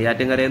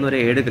 നെയ്യാറ്റിൻകരയിൽ നിന്ന് ഒരു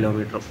 7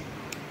 കിലോമീറ്ററും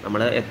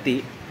നമ്മൾ എത്തി.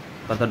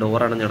 ഇപ്പോഴത്തെ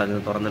ഡോറാണ്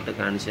നടക്കുന്നത്, തുറന്നിട്ട്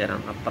കാണിച്ചു തരാം.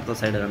 അപ്പുറത്തെ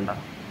സൈഡ് കണ്ട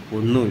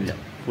ഒന്നുമില്ല,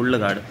 ഫുള്ള്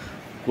കാട്.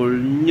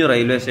 കുഞ്ഞു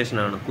റെയിൽവേ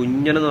സ്റ്റേഷനാണ്.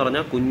 കുഞ്ഞനെന്ന്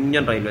പറഞ്ഞാൽ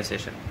കുഞ്ഞൻ റെയിൽവേ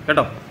സ്റ്റേഷൻ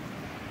കേട്ടോ.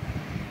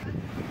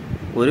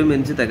 1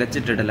 മിനിറ്റ്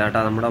തികച്ചിട്ടിട്ടില്ല കേട്ടോ.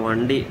 നമ്മുടെ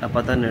വണ്ടി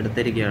അപ്പം തന്നെ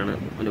എടുത്തിരിക്കുകയാണ്.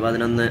 ഒരു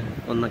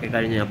 11:01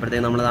 കഴിഞ്ഞ്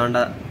അപ്പോഴത്തേക്ക് നമ്മൾ താണ്ട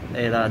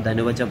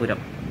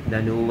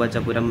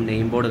ധനുവജപുരം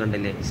നെയിം ബോർഡ്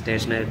കണ്ടില്ലേ,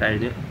 സ്റ്റേഷനൊക്കെ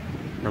കഴിഞ്ഞ്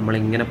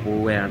നമ്മളിങ്ങനെ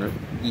പോവുകയാണ്.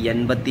 ഈ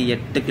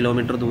 88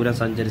 കിലോമീറ്റർ ദൂരം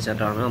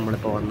സഞ്ചരിച്ചിട്ടാണ്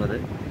നമ്മളിപ്പോൾ വന്നത്.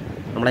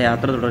 നമ്മുടെ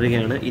യാത്ര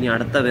തുടരുകയാണ്. ഇനി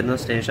അടുത്ത വരുന്ന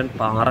സ്റ്റേഷൻ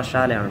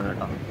പാറശാലയാണ്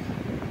കേട്ടോ.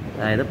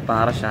 അതായത്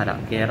പാറശാല,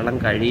 കേരളം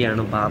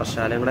കഴിയാണ്.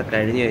 പാറശാലയും കൂടെ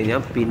കഴിഞ്ഞ്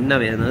കഴിഞ്ഞാൽ പിന്നെ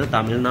വരുന്നത്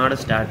തമിഴ്നാട്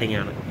സ്റ്റാർട്ടിംഗ്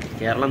ആണ്.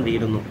 കേരളം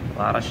തീരുന്നു.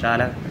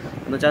 പാറശാല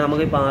എന്ന് വെച്ചാൽ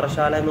നമുക്ക് ഈ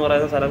പാറശാല എന്ന്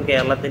പറയുന്ന സ്ഥലം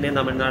കേരളത്തിൻ്റെയും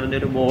തമിഴ്നാടിൻ്റെ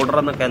ഒരു ബോർഡർ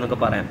എന്നൊക്കെ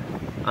പറയാം.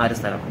 ആ ഒരു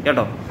സ്ഥലം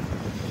കേട്ടോ.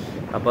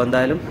 അപ്പോൾ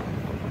എന്തായാലും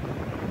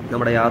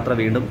നമ്മുടെ യാത്ര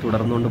വീണ്ടും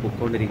തുടർന്നുകൊണ്ട്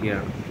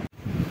പൊയ്ക്കൊണ്ടിരിക്കുകയാണ്.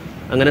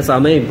 അങ്ങനെ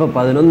സമയം ഇപ്പോൾ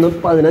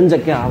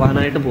 11:15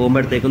 ആവാനായിട്ട്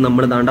പോകുമ്പോഴത്തേക്കും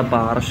നമ്മൾ ദാണ്ട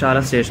പാറശാല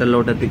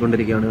സ്റ്റേഷനിലോട്ട്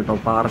എത്തിക്കൊണ്ടിരിക്കുകയാണ് കേട്ടോ.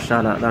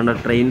 പാറശാല ദാണ്ട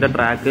ട്രെയിൻ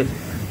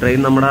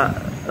നമ്മുടെ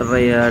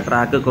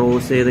ട്രാക്ക്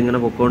ക്രോസ് ചെയ്ത് ഇങ്ങനെ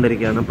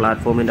പൊയ്ക്കൊണ്ടിരിക്കുകയാണ്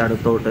പ്ലാറ്റ്ഫോമിൻ്റെ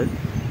അടുത്തോട്ട്.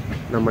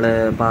 നമ്മൾ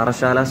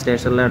പാറശാല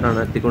സ്റ്റേഷനിലായിട്ടാണ്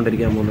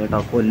എത്തിക്കൊണ്ടിരിക്കാൻ പോകുന്നത് കേട്ടോ.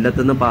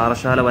 കൊല്ലത്തുനിന്ന്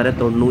പാറശാല വരെ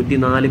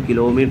 94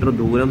 കിലോമീറ്റർ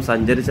ദൂരം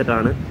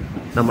സഞ്ചരിച്ചിട്ടാണ്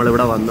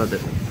നമ്മളിവിടെ വന്നത്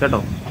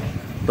കേട്ടോ.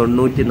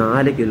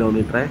 94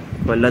 കിലോമീറ്റർ.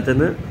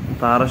 കൊല്ലത്തുനിന്ന്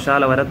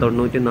പാറശാല വരെ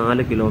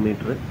 94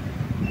 കിലോമീറ്റർ.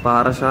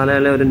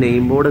 പാറശാലയിലെ ഒരു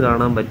നെയിം ബോർഡ്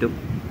കാണാൻ പറ്റും,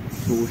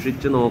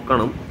 സൂക്ഷിച്ച്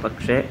നോക്കണം.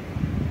 പക്ഷേ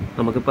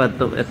നമുക്കിപ്പോൾ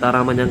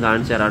എത്താറാകുമ്പോൾ ഞാൻ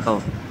കാണിച്ചു തരാം കേട്ടോ.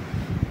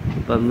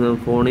 ഇപ്പം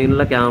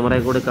ഫോണിലുള്ള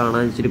ക്യാമറയിൽ കൂടി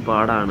കാണാൻ ഇച്ചിരി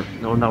പാടാണ്.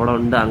 അതുകൊണ്ട് അവിടെ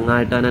ഉണ്ട്,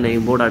 അങ്ങായിട്ട് തന്നെ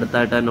നെയിം ബോർഡ്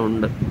അടുത്തായിട്ട് തന്നെ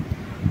ഉണ്ട്.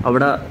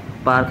 അവിടെ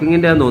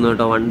പാർക്കിങ്ങിൻ്റെ ആണെന്ന് തോന്നുന്നു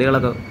കേട്ടോ.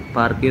 വണ്ടികളൊക്കെ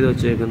പാർക്ക് ചെയ്ത്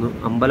വെച്ചേക്കുന്നു.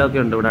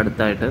 അമ്പലമൊക്കെ ഉണ്ട് ഇവിടെ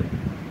അടുത്തായിട്ട്.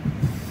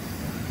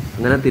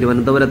 അങ്ങനെ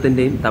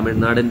തിരുവനന്തപുരത്തിൻ്റെയും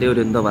തമിഴ്നാടിൻ്റെയും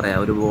ഒരു എന്താ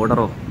പറയുക, ഒരു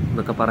ബോർഡറോ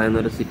എന്നൊക്കെ പറയുന്ന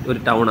ഒരു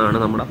ടൗണാണ്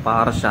നമ്മുടെ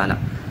പാറശാല.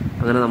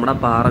 അങ്ങനെ നമ്മുടെ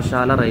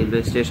പാറശാല റെയിൽവേ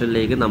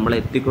സ്റ്റേഷനിലേക്ക് നമ്മൾ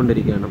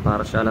എത്തിക്കൊണ്ടിരിക്കുകയാണ്.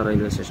 പാറശാല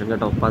റെയിൽവേ സ്റ്റേഷൻ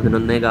കേട്ടോ.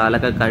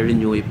 11:15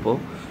 കഴിഞ്ഞു ഇപ്പോൾ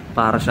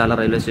പാറശാല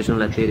റെയിൽവേ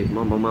സ്റ്റേഷനിൽ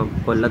എത്തിയിരിക്കുമ്പോൾ. അപ്പം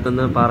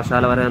കൊല്ലത്തുനിന്ന്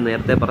പാറശാല വരെ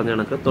നേരത്തെ പറഞ്ഞ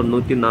കണക്ക്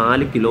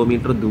 94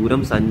 കിലോമീറ്റർ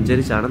ദൂരം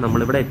സഞ്ചരിച്ചാണ്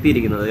നമ്മളിവിടെ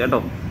എത്തിയിരിക്കുന്നത്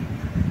കേട്ടോ.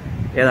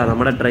 ഏതാ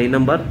നമ്മുടെ ട്രെയിൻ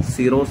നമ്പർ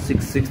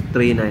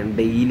 06639.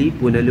 ഡെയിലി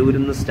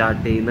പുനലൂരിൽ നിന്ന്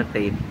സ്റ്റാർട്ട് ചെയ്യുന്ന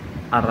ട്രെയിൻ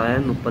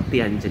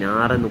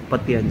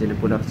 6:35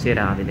 പുലർച്ചെ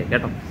രാവിലെ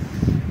കേട്ടോ.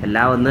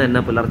 എല്ലാം ഒന്ന്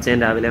തന്നെ പുലർച്ചെ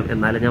രാവിലെ.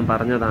 എന്നാലും ഞാൻ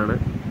പറഞ്ഞതാണ്,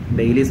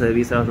 ഡെയിലി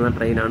സർവീസ് നടത്തുന്ന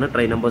ട്രെയിനാണ്.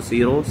 Train number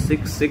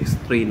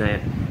 06639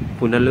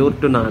 Punalur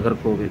to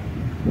Nagercoil.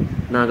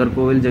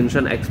 Nagercoil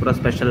junction express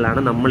സ്പെഷ്യലാണ്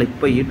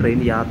നമ്മളിപ്പോൾ ഈ ട്രെയിൻ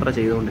യാത്ര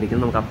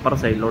ചെയ്തുകൊണ്ടിരിക്കുന്നത്. നമുക്ക് അപ്പർ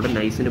സൈഡിലോട്ട്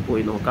നൈസിന്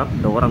പോയി നോക്കാം.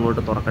 ഡോർ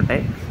അങ്ങോട്ട് തുറക്കട്ടെ.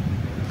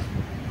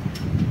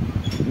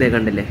 ഇതേ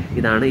കണ്ടില്ലേ,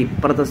 ഇതാണ്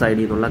ഇപ്പുറത്തെ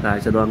സൈഡിൽ നിന്നുള്ള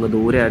കാഴ്ച. അതോ അങ്ങ്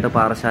ദൂരെയായിട്ട്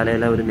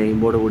പാറശാലയിലെ ഒരു നെയിം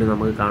ബോർഡ് കൂടി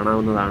നമുക്ക്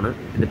കാണാവുന്നതാണ്.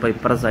 ഇതിപ്പോൾ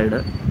ഇപ്പുറത്തെ സൈഡ്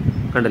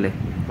കണ്ടില്ലേ,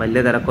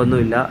 വലിയ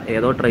തിരക്കൊന്നുമില്ല.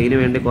 ഏതോ ട്രെയിന്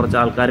വേണ്ടി കുറച്ച്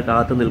ആൾക്കാർ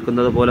കാത്തു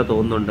നിൽക്കുന്നത് പോലെ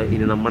തോന്നുന്നുണ്ട്.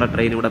 ഇനി നമ്മുടെ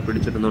ട്രെയിൻ ഇവിടെ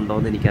പിടിച്ചിട്ടുന്നുണ്ടോ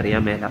എന്ന്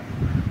എനിക്കറിയാൻ മേല,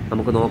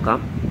 നമുക്ക് നോക്കാം.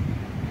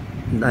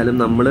 എന്തായാലും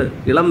നമ്മൾ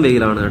ഇളം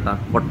വെയിലാണ് കേട്ടോ,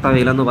 കൊട്ട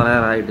വെയിലെന്ന്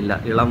പറയാറായിട്ടില്ല,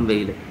 ഇളം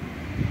വെയിൽ.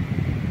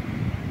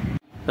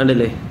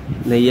 കണ്ടില്ലേ,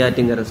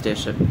 നെയ്യാറ്റിൻകര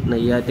സ്റ്റേഷൻ.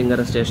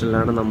 നെയ്യാറ്റിൻകര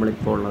സ്റ്റേഷനിലാണ്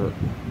നമ്മളിപ്പോൾ ഉള്ളത്.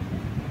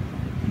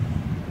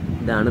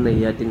 ഇതാണ്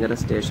നെയ്യാറ്റിൻകര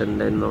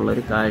സ്റ്റേഷൻ്റെ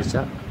എന്നുള്ളൊരു കാഴ്ച.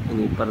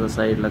 ഇനി ഇപ്പുറത്തെ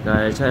സൈഡിലെ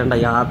കാഴ്ച വേണ്ട,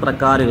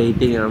 യാത്രക്കാർ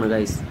വെയിറ്റിംഗ് ആണ്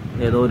ഗൈസ്.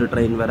 ഏതോ ഒരു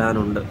ട്രെയിൻ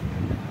വരാനുണ്ട്,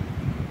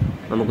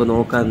 നമുക്ക്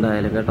നോക്കാം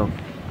എന്തായാലും കേട്ടോ.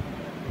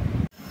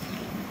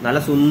 നല്ല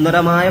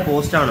സുന്ദരമായ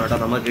പോസ്റ്റാണ് കേട്ടോ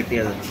നമുക്ക്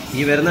കിട്ടിയത്.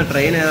 ഈ വരുന്ന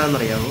ട്രെയിൻ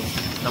ഏതാണെന്നറിയാമോ?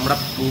 നമ്മുടെ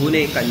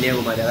പൂനെ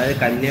കന്യാകുമാരി, അതായത്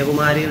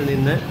കന്യാകുമാരിയിൽ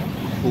നിന്ന്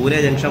പൂനെ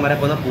ജംഗ്ഷൻ വരെ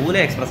പോകുന്ന പൂനെ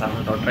എക്സ്പ്രസ് ആണ്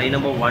കേട്ടോ. Train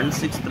number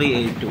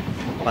 16382.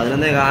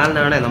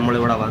 11:15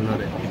 നമ്മളിവിടെ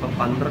വന്നത്. ഇപ്പം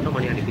 12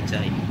 മണി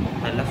അടുപ്പിച്ചായി.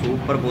 നല്ല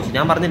സൂപ്പർ പോസ്റ്റ്.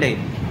 ഞാൻ പറഞ്ഞില്ലേ,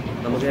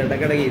 നമുക്ക്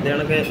ഇടയ്ക്കിടയ്ക്ക് ഇത്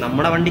കണക്ക്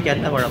നമ്മുടെ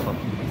വണ്ടിക്കല്ല കുഴപ്പം,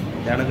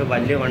 ഇത് കണക്ക്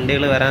വലിയ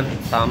വണ്ടികൾ വരാൻ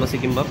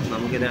താമസിക്കുമ്പം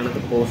നമുക്ക് ഇത്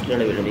കണക്ക്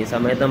പോസ്റ്റുകൾ വിടും. ഈ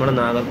സമയത്ത് നമ്മുടെ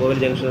നാഗർകോവിൽ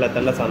ജംഗ്ഷനിൽ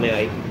എത്തേണ്ട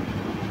സമയമായി.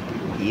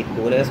 ഈ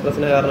പൂനെ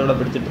എക്സ്പ്രസിന് കാരണം ഇവിടെ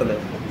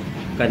പിടിച്ചിട്ടുള്ളത്.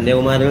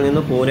 കന്യാകുമാരിയിൽ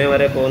നിന്ന് പൂനെ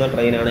വരെ പോകുന്ന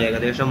ട്രെയിനാണ്.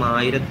 ഏകദേശം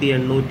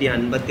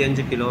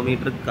 1855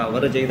 കിലോമീറ്റർ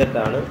കവർ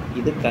ചെയ്തിട്ടാണ്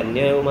ഇത്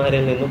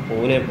കന്യാകുമാരിയിൽ നിന്ന്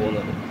പൂനെ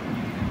പോകുന്നത്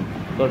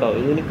കേട്ടോ.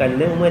 ഇതിന്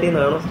കന്യാകുമാരിയിൽ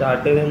നിന്നാണോ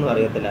സ്റ്റാർട്ട് ചെയ്തതെന്നും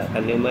അറിയത്തില്ല.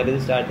 കന്യാകുമാരിയിൽ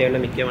നിന്ന് സ്റ്റാർട്ട് ചെയ്യേണ്ട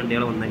മിക്ക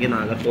വണ്ടികളും ഒന്നെങ്കിൽ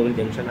നാഗർകോവിൽ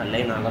ജംഗ്ഷൻ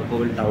അല്ലെങ്കിൽ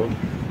നാഗർകോവിൽ ടൗൺ,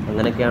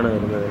 അങ്ങനെയൊക്കെയാണ്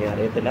വരുന്നത്. ഇനി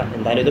അറിയത്തില്ല.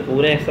 എന്തായാലും ഇത്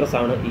പൂനെ എക്സ്പ്രസ്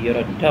ആണ്. ഈ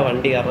ഒരൊറ്റ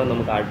വണ്ടി കാരണം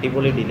നമുക്ക്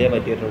അടിപൊളി ഡിലേ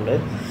പറ്റിയിട്ടുണ്ട്.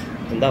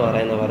 എന്താ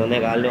പറയുന്നത്,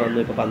 11:15 വന്നു.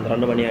 ഇപ്പോൾ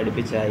 12 മണി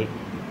അടുപ്പിച്ചായി,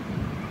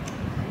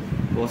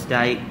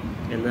 പോസ്റ്റായി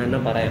എന്ന്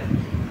തന്നെ പറയാം.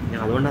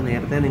 അതുകൊണ്ടാണ്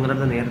നിങ്ങളുടെ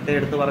അടുത്ത് നേരത്തെ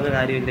എടുത്ത് പറഞ്ഞ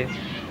കാര്യമില്ലേ,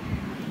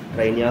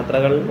 ട്രെയിൻ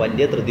യാത്രകൾ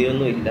വലിയ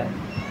ധൃതിയൊന്നും ഇല്ല.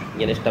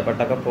 ഇങ്ങനെ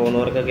ഇഷ്ടപ്പെട്ടൊക്കെ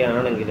പോകുന്നവർക്കൊക്കെ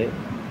ആണെങ്കിൽ,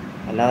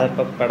 അല്ലാതെ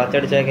ഇപ്പോൾ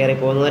പിടച്ചടിച്ചാൽ കയറി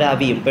പോകുന്നവർ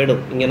അവിയും പെടും.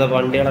 ഇങ്ങനെ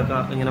വണ്ടികളൊക്കെ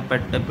ഇങ്ങനെ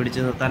പിടിച്ച്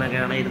നിർത്താനൊക്കെ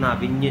ആണെങ്കിൽ ഇരുന്ന്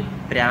അവിഞ്ഞ്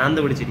ഭ്രാന്ത്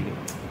പിടിച്ചിരിക്കും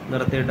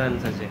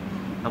നിർത്തിയിട്ടനുസരിച്ച്.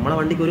 നമ്മളെ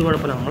വണ്ടിക്ക് ഒരു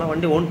കുഴപ്പമില്ല, നമ്മളെ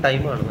വണ്ടി ഓൺ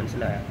ടൈമാണ്,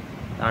 മനസ്സിലായോ?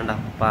 താണ്ട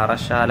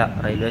പാറശാല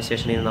റെയിൽവേ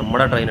സ്റ്റേഷനിൽ നിന്ന്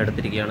നമ്മുടെ ട്രെയിൻ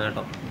എടുത്തിരിക്കുകയാണ്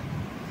കേട്ടോ.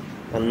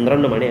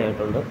 12 മണി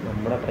ആയിട്ടുണ്ട്.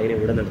 നമ്മുടെ ട്രെയിൻ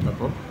ഇവിടെ നിന്ന്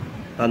എടുത്തപ്പോൾ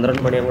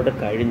 12 മണി അങ്ങോട്ട്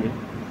കഴിഞ്ഞു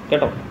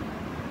കേട്ടോ.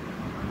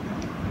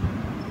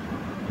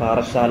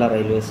 പാറശാല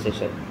റെയിൽവേ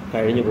സ്റ്റേഷൻ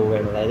കഴിഞ്ഞു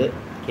പോവുകയാണ്. അതായത്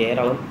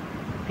കേരളം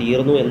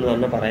തീർന്നു എന്ന്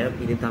തന്നെ പറയാം.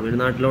 ഇനി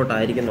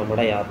തമിഴ്നാട്ടിലോട്ടായിരിക്കും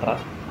നമ്മുടെ യാത്ര.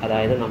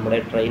 അതായത് നമ്മുടെ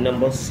ട്രെയിൻ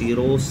നമ്പർ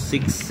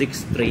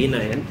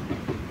 06639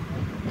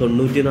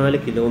 94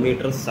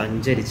 കിലോമീറ്റർ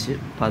സഞ്ചരിച്ച്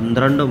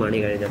 12 മണി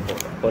കഴിഞ്ഞപ്പോൾ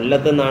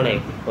കൊല്ലത്തു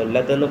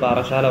നിന്ന്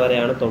പാറശാല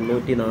വരെയാണ്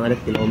 94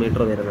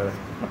 കിലോമീറ്റർ വരുന്നത്.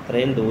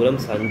 അത്രയും ദൂരം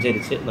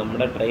സഞ്ചരിച്ച്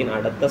നമ്മുടെ ട്രെയിൻ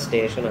അടുത്ത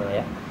സ്റ്റേഷനായ,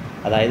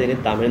 അതായത് ഇനി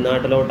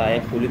തമിഴ്നാട്ടിലോട്ടായ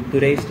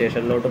കുലിത്തുരൈ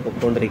സ്റ്റേഷനിലോട്ട്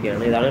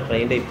പൊയ്ക്കൊണ്ടിരിക്കുകയാണ്. ഇതാണ്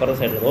ട്രെയിനിൻ്റെ ഇപ്പുറത്തെ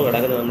സൈഡിൽ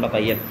കിടക്കുന്നത് നമ്മുടെ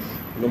പയ്യൻ.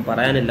 ഒന്നും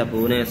പറയാനില്ല,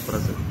 പൂനെ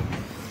എക്സ്പ്രസ്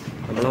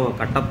നമ്മൾ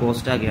കട്ട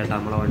പോസ്റ്റാക്കി കേട്ടോ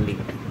നമ്മളെ വണ്ടി.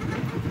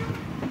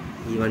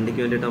 ഈ വണ്ടിക്ക്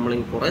വേണ്ടിയിട്ട് നമ്മൾ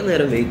കുറേ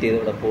നേരം വെയിറ്റ് ചെയ്ത്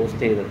ഇവിടെ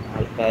പോസ്റ്റ് ചെയ്ത്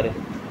ആൾക്കാർ.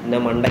 പിന്നെ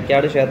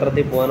മണ്ടയ്ക്കാട്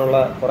ക്ഷേത്രത്തിൽ പോകാനുള്ള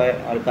കുറേ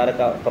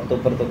ആൾക്കാരൊക്കെ അപ്പുറത്തും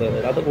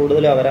അത്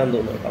കൂടുതലും അവരാന്ന്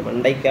തോന്നുന്നു കേട്ടോ.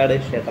 മണ്ടയ്ക്കാട്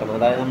ക്ഷേത്രം,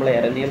 അതായത് നമ്മൾ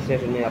എരഞ്ഞിയൽ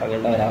സ്റ്റേഷനിൽ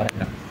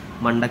ഇറങ്ങേണ്ടവരവരൊക്കെ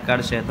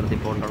മണ്ടക്കാട് ക്ഷേത്രത്തിൽ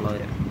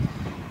പോകേണ്ടുള്ളവർ.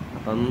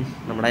 അപ്പം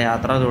നമ്മുടെ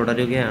യാത്ര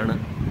തുടരുകയാണ്.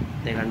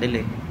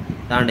 കണ്ടില്ലേ,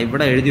 താണ്ട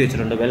ഇവിടെ എഴുതി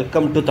വെച്ചിട്ടുണ്ട്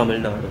വെൽക്കം ടു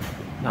തമിഴ്നാട്.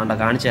 താണ്ട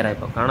കാണിച്ചു തരാം.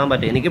 ഇപ്പോൾ കാണാൻ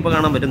പറ്റും, എനിക്കിപ്പോൾ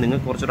കാണാൻ പറ്റും,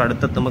 നിങ്ങൾക്ക് കുറച്ചുകൂടെ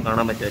അടുത്തെത്തുമ്പോൾ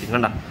കാണാൻ പറ്റുമായിരിക്കും.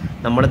 കണ്ട,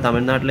 നമ്മൾ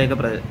തമിഴ്നാട്ടിലേക്ക്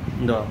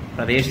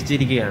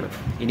പ്രവേശിച്ചിരിക്കുകയാണ്.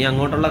 ഇനി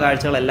അങ്ങോട്ടുള്ള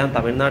കാഴ്ചകളെല്ലാം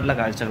തമിഴ്നാട്ടിലെ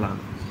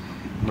കാഴ്ചകളാണ്.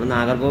 നമ്മൾ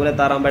നാഗർകോവിൽ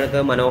എത്താറാകുമ്പോഴേക്ക്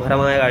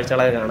മനോഹരമായ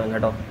കാഴ്ചകളൊക്കെ കാണാം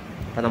കേട്ടോ.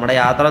 അപ്പം നമ്മുടെ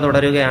യാത്ര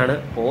തുടരുകയാണ്,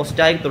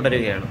 പോസ്റ്റായി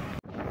തുടരുകയാണ്.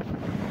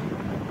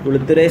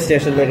 കുളിത്തുരൈ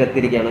സ്റ്റേഷനിലേക്ക്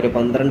എത്തിയിരിക്കുകയാണ്. ഒരു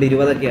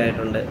 12:20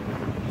 ആയിട്ടുണ്ട്.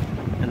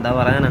 എന്താ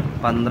പറയാനാ,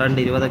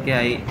 12:20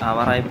 ആയി.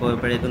 ആവാറായി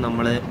പോയപ്പോഴേക്കും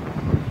നമ്മൾ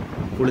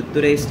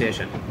കുളിത്തുരൈ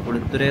സ്റ്റേഷൻ,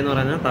 കുളിത്തുരൈ എന്ന്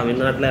പറഞ്ഞാൽ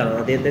തമിഴ്നാട്ടിലെ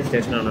ആദ്യത്തെ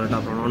സ്റ്റേഷനാണ് കേട്ടോ.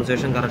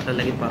 പ്രൊണൗൺസിയേഷൻ കറക്റ്റ്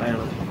അല്ലെങ്കിൽ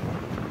പറയണം.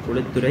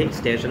 കുളിത്തുരൈ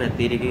സ്റ്റേഷൻ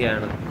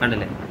എത്തിയിരിക്കുകയാണ്.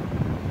 കണ്ടില്ലേ,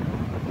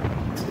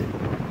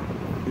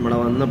 നമ്മളെ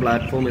വന്ന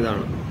പ്ലാറ്റ്ഫോം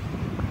ഇതാണ്.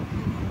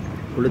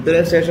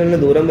 കുളിത്തുരൈ സ്റ്റേഷനിൽ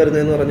ദൂരം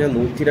വരുന്നതെന്ന് പറഞ്ഞാൽ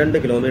 102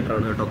 കിലോമീറ്റർ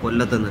ആണ് കേട്ടോ.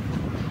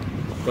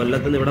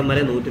 കൊല്ലത്തുനിന്ന് ഇവിടം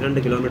വരെ 102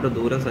 കിലോമീറ്റർ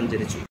ദൂരം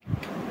സഞ്ചരിച്ചു.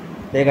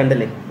 ഇതേ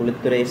കണ്ടില്ലേ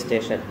കുളിത്തുരൈ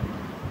സ്റ്റേഷൻ.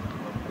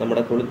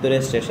 നമ്മുടെ കുളിത്തുരൈ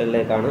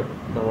സ്റ്റേഷനിലേക്കാണ്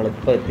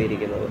നമ്മളിപ്പോൾ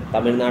എത്തിയിരിക്കുന്നത്.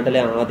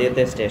 തമിഴ്നാട്ടിലെ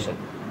ആദ്യത്തെ സ്റ്റേഷൻ.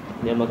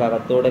 നമുക്ക്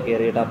അകത്തോടെ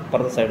കയറിയിട്ട്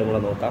അപ്പുറത്തെ സൈഡും കൂടെ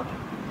നോക്കാം.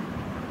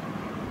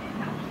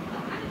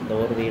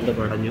 ഡോർ വീണ്ടും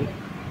അടഞ്ഞു,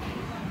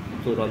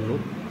 തുറന്നു.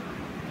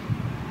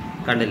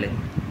 കണ്ടില്ലേ,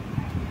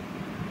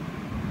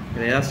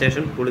 ഏതാ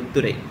സ്റ്റേഷൻ?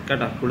 കുളിത്തുരൈ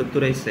കേട്ടോ.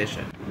 കുളിത്തുരൈ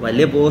സ്റ്റേഷൻ.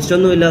 വലിയ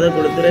പോസ്റ്റൊന്നും ഇല്ലാതെ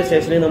കുളിത്തുരൈ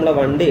സ്റ്റേഷനിൽ നമ്മളെ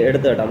വണ്ടി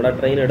എടുത്ത് കേട്ടോ. നമ്മുടെ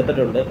ട്രെയിൻ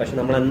എടുത്തിട്ടുണ്ട്. പക്ഷെ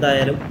നമ്മൾ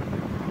എന്തായാലും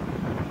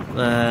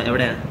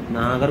എവിടെയാണ്,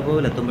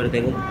 നാഗർകോവിൽ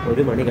എത്തുമ്പോഴത്തേക്കും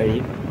 1 മണി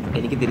കഴിയും.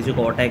 എനിക്ക് തിരിച്ച്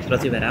കോട്ട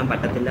എക്സ്പ്രസ്സിൽ വരാൻ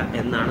പറ്റത്തില്ല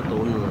എന്നാണ്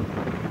തോന്നുന്നത്.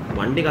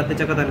 വണ്ടി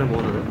കത്തിച്ചൊക്കെ തന്നെ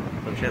പോകുന്നത്,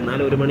 പക്ഷെ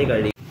എന്നാലും 1 മണി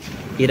കഴിയും.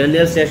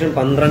 ഇരഞ്ഞിയൽ സ്റ്റേഷൻ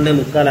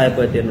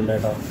 12:45 എത്തിയിട്ടുണ്ട്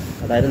കേട്ടോ.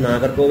 അതായത്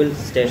നാഗർകോവിൽ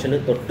സ്റ്റേഷന്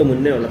തൊട്ട്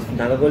മുന്നേ ഉള്ള,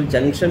 നാഗർകോവിൽ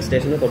ജംഗ്ഷൻ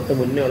സ്റ്റേഷന് തൊട്ട്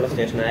മുന്നേ ഉള്ള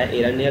സ്റ്റേഷനായ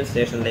ഇരഞ്ഞിയൽ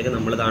സ്റ്റേഷനിലേക്ക്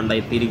നമ്മൾ താണ്ട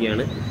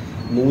എത്തിയിരിക്കുകയാണ്.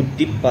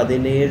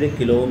 117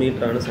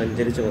 കിലോമീറ്ററാണ്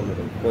സഞ്ചരിച്ച്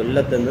വന്നത്.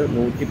 കൊല്ലത്തുനിന്ന്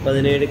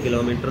 117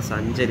 കിലോമീറ്റർ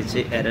സഞ്ചരിച്ച്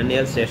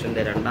എരണ്യാൽ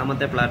സ്റ്റേഷൻ്റെ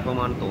രണ്ടാമത്തെ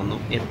പ്ലാറ്റ്ഫോമാണ് തോന്നുന്നു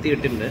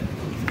എത്തിയിട്ടുണ്ട്.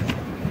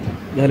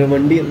 ഞാൻ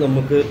വണ്ടി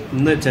നമുക്ക്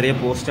ഇന്ന് ചെറിയ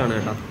പോസ്റ്റാണ്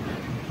കേട്ടോ.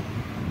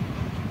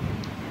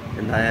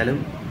 എന്തായാലും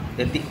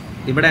എത്തി.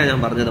 ഇവിടെയാണ് ഞാൻ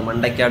പറഞ്ഞത്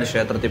മണ്ടയ്ക്കാട്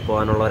ക്ഷേത്രത്തിൽ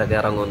പോകാനുള്ളവരൊക്കെ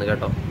ഇറങ്ങുമെന്ന്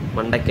കേട്ടോ.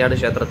 മണ്ടയ്ക്കാട്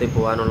ക്ഷേത്രത്തിൽ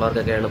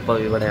പോകാനുള്ളവർക്കൊക്കെ എളുപ്പം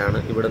ഇവിടെയാണ്.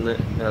 ഇവിടുന്ന്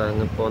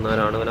ഇറങ്ങി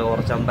പോകുന്നവരാണ്. പിന്നെ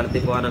കുറച്ച്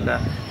അമ്പലത്തിൽ പോകാനൊക്കെ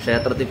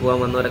ക്ഷേത്രത്തിൽ പോകാൻ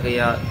വന്നവരൊക്കെ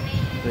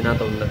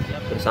ഇതിനകത്തുണ്ട്.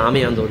 ഒരു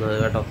സ്വാമിയാന്ന് തോന്നുന്നത്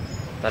കേട്ടോ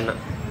തന്നെ.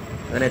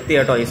 അങ്ങനെ എത്തി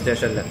കേട്ടോ ഈ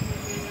സ്റ്റേഷനിൽ.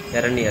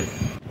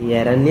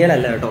 എരണ്യൽ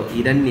അല്ല കേട്ടോ,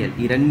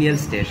 ഇരണ്യൽ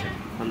സ്റ്റേഷൻ.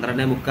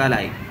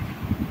 12:45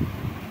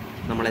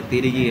 നമ്മൾ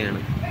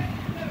എത്തിയിരിക്കുകയാണ്.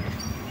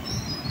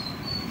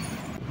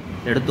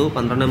 എടുത്തു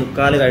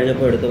 12:45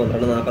 കഴിഞ്ഞപ്പോൾ എടുത്തു.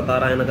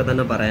 12:46 എന്നൊക്കെ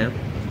തന്നെ പറയാം.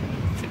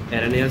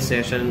 എരണ്യൽ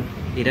സ്റ്റേഷൻ,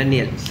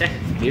 ഇരണ്യൽ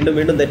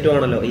വീണ്ടും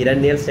തെറ്റുവാണല്ലോ.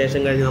 ഇരണ്യൽ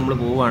സ്റ്റേഷൻ കഴിഞ്ഞ് നമ്മൾ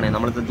പോവുകയാണെങ്കിൽ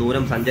നമ്മളത്തെ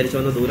ദൂരം സഞ്ചരിച്ചു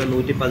വന്ന ദൂരം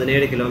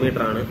 117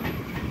 കിലോമീറ്റർ ആണ്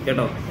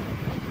കേട്ടോ.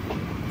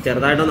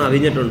 ചെറുതായിട്ടൊന്ന്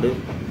അവിഞ്ഞിട്ടുണ്ട്.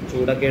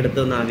 ചൂടൊക്കെ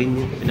എടുത്തൊന്ന്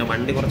അവിഞ്ഞ്. പിന്നെ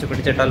വണ്ടി കുറച്ച്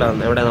പിടിച്ചിട്ടല്ലോ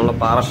എവിടെ നമ്മൾ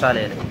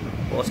പാറശാലയിൽ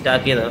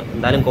പോസ്റ്റാക്കിയത്.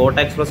 എന്തായാലും കോട്ട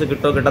എക്സ്പ്രസ്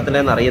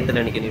കിട്ടത്തില്ലെന്ന്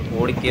അറിയത്തില്ല എനിക്ക്. ഇനി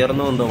ഓടി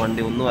കയറുന്നോ എന്തോ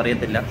വണ്ടി ഒന്നും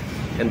അറിയത്തില്ല.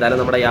 എന്തായാലും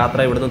നമ്മുടെ യാത്ര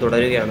ഇവിടുന്ന്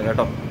തുടരുകയാണ്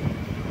കേട്ടോ.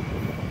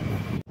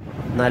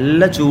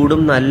 നല്ല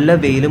ചൂടും നല്ല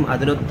വെയിലും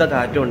അതിനൊത്ത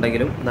കാറ്റും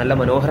ഉണ്ടെങ്കിലും നല്ല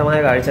മനോഹരമായ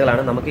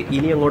കാഴ്ചകളാണ് നമുക്ക്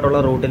ഇനി അങ്ങോട്ടുള്ള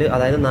റൂട്ടിൽ.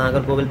 അതായത്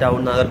നാഗർകോവിൽ ടൗൺ,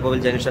 നാഗർകോവിൽ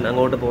ജംഗ്ഷൻ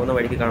അങ്ങോട്ട് പോകുന്ന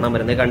വഴിക്ക് കാണാൻ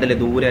പറ്റുന്നത്. കണ്ടില്ലേ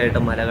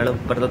ദൂരമായിട്ട് മലകളും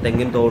ഇപ്പുറത്തെ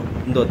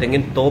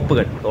തെങ്ങിൻ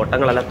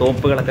തോട്ടങ്ങളല്ല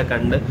തോപ്പുകളൊക്കെ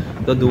കണ്ട്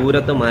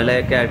ദൂരത്ത്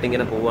മലയൊക്കെ ആയിട്ട്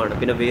ഇങ്ങനെ പോവുകയാണ്.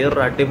 പിന്നെ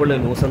വേറൊരു അടിപൊളി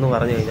ന്യൂസ് എന്ന്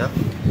പറഞ്ഞു കഴിഞ്ഞാൽ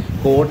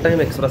കോട്ടയം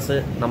എക്സ്പ്രസ്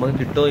നമുക്ക്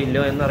കിട്ടോ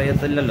ഇല്ലയോ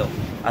എന്നറിയത്തില്ലല്ലോ.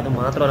 അത്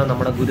മാത്രമല്ല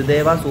നമ്മുടെ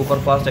ഗുരുദേവ സൂപ്പർ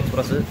ഫാസ്റ്റ്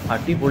എക്സ്പ്രസ്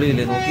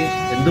അടിപൊളിയില്ലേ, നോക്കി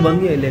എന്ത്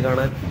ഭംഗിയല്ലേ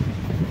കാണാൻ.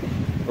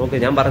 ഓക്കെ,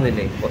 ഞാൻ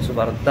പറഞ്ഞില്ലേ കുറച്ച്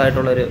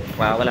വർത്തായിട്ടുള്ളൊരു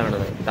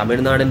ട്രാവലാണത്.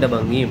 തമിഴ്നാടിൻ്റെ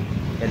ഭംഗിയും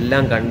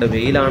എല്ലാം കണ്ട്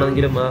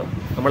വെയിലാണെങ്കിലും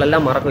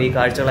നമ്മളെല്ലാം മറക്കും ഈ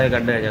കാഴ്ചകളൊക്കെ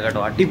കണ്ടു കഴിഞ്ഞാൽ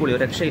കേട്ടോ. അടിപൊളി,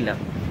 ഒരു രക്ഷയില്ല.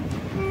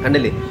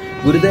 കണ്ടില്ലേ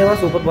Gurudeva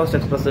super fast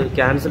express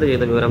cancel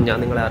ചെയ്ത വിവരം ഞാൻ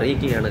നിങ്ങളെ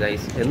അറിയിക്കുകയാണ്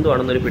ഗൈസ്.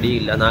 എന്തുവാണെന്നൊരു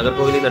പിടിയില്ല.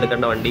 നാഗർകോവിലിൽ നിന്ന്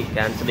എടുക്കേണ്ട വണ്ടി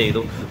ക്യാൻസൽ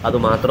ചെയ്തു.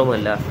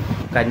 അതുമാത്രമല്ല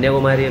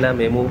കന്യാകുമാരിയിലെ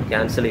മെമു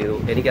ക്യാൻസൽ ചെയ്തു.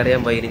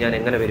 എനിക്കറിയാൻ ഇനി ഞാൻ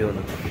എങ്ങനെ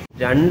വരുമെന്ന്.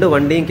 2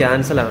 വണ്ടിയും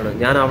ക്യാൻസലാണ്.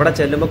 ഞാൻ അവിടെ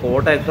ചെല്ലുമ്പോൾ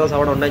കോട്ട എക്സ്പ്രസ്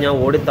അവിടെ ഉണ്ടെങ്കിൽ ഞാൻ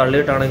ഓടി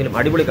തള്ളിയിട്ടാണെങ്കിലും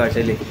അടിപൊളി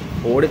കാഴ്ചയില്ലേ,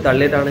 ഓടി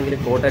തള്ളിയിട്ടാണെങ്കിലും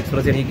കോട്ട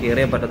എക്സ്പ്രസ് എനിക്ക്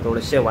കയറിയേ പറ്റത്തുള്ളൂ.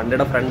 പക്ഷേ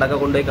വണ്ടിയുടെ ഫ്രണ്ടൊക്കെ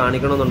കൊണ്ടുപോയി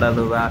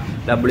കാണിക്കണമെന്നുണ്ടായിരുന്നു.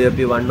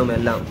 WP1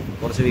 എല്ലാം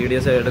കുറച്ച്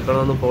വീഡിയോസ്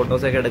എടുക്കണമെന്നും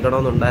ഫോട്ടോസൊക്കെ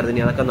എടുക്കണമെന്നുണ്ടായിരുന്നു.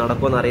 ഇനി അതൊക്കെ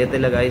നടക്കുമെന്ന്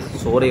അറിയത്തില്ല ഗൈസ്,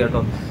 സോറി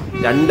കേട്ടോ.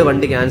 2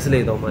 വണ്ടി ക്യാൻസൽ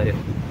ചെയ്തോമാർ.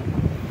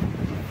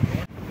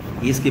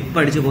 ഈ സ്കിപ്പ്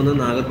അടിച്ച് പോകുന്നത്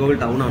നാഗർകോവിൽ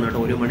ടൗൺ ആണ് കേട്ടോ.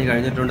 1 മണി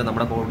കഴിഞ്ഞിട്ടുണ്ട്.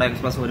 നമ്മുടെ കോട്ട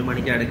എക്സ്പ്രസ് 1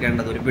 മണിക്ക്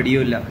എടുക്കേണ്ടത്. ഒരു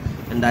പിടിയുമില്ല.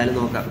 എന്തായാലും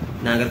നോക്കാം.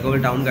 നാഗർകോവിൽ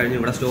ടൗൺ കഴിഞ്ഞ്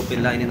ഇവിടെ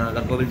സ്റ്റോപ്പില്ല. ഇനി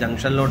നാഗർകോവിൽ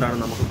ജംഗ്ഷനിലോട്ടാണ്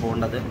നമുക്ക്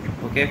പോകേണ്ടത്.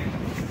 ഓക്കെ,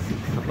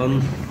 അപ്പം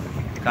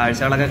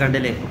കാഴ്ചകളൊക്കെ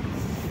കണ്ടില്ലേ.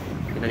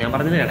 പിന്നെ ഞാൻ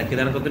പറഞ്ഞില്ലേ ഇടയ്ക്ക്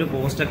ഇതിനകത്തൊരു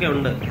പോസ്റ്റൊക്കെ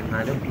ഉണ്ട്.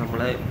 എന്നാലും നമ്മൾ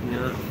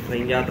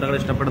ട്രെയിൻ യാത്രകൾ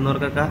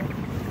ഇഷ്ടപ്പെടുന്നവർക്കൊക്കെ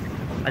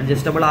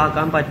അഡ്ജസ്റ്റബിൾ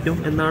ആക്കാൻ പറ്റും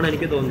എന്നാണ്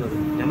എനിക്ക് തോന്നുന്നത്.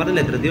 ഞാൻ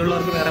പറഞ്ഞില്ലേ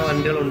ധൃതിയുള്ളവർക്ക് വേറെ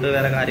വണ്ടികളുണ്ട്,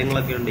 വേറെ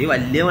കാര്യങ്ങളൊക്കെ ഉണ്ട്. ഈ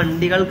വലിയ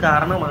വണ്ടികൾ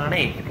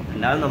കാരണമാണേ,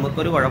 അല്ലാതെ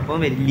നമുക്കൊരു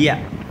കുഴപ്പവും വലിയ,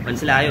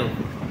 മനസ്സിലായോ.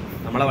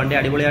 നമ്മളെ വണ്ടി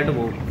അടിപൊളിയായിട്ട്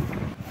പോകും.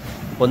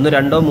 1,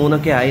 2,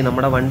 3 ആയി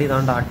നമ്മുടെ വണ്ടി.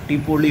 താണ്ട്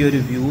അടിപൊളി ഒരു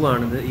വ്യൂ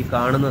ആണിത്. ഈ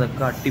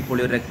കാണുന്നതൊക്കെ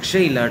അടിപൊളി, ഒരു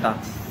രക്ഷയില്ല കേട്ടാ.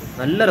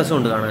 നല്ല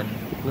രസമുണ്ട് കാണാൻ.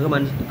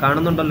 നിങ്ങൾക്ക്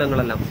കാണുന്നുണ്ടല്ലോ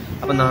നിങ്ങളെല്ലാം.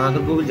 അപ്പം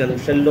നാഗർകോവിൽ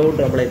ജംഗ്ഷനിലോട്ട്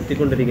നമ്മൾ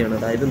എത്തിക്കൊണ്ടിരിക്കുകയാണ്.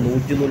 അതായത്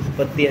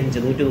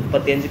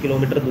 135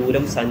 കിലോമീറ്റർ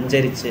ദൂരം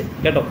സഞ്ചരിച്ച്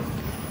കേട്ടോ.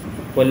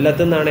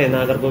 കൊല്ലത്തു നിന്നാണ്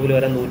നാഗർകോവിൽ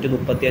വരെ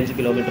 135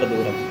 കിലോമീറ്റർ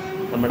ദൂരം.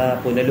 നമ്മുടെ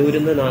പുനലൂരിൽ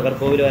നിന്ന്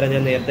നാഗർകോവിൽ വരെ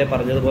ഞാൻ നേരത്തെ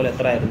പറഞ്ഞതുപോലെ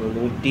എത്ര ആയിരുന്നു,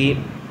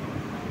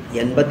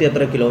 180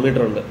 എത്ര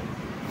കിലോമീറ്റർ ഉണ്ട്.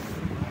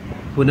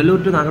 Punalur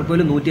to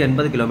Nagercoil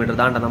 180 kilometre.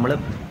 താണ്ട നമ്മൾ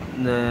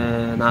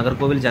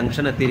നാഗർകോവിൽ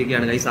ജംഗ്ഷൻ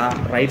എത്തിയിരിക്കുകയാണ് ഗൈസ്. ആ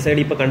റൈറ്റ്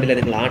സൈഡിൽ ഇപ്പോൾ കണ്ടില്ലേ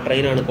നിങ്ങൾ, ആ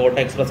ട്രെയിനാണ്. കോട്ട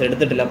എക്സ്പ്രസ്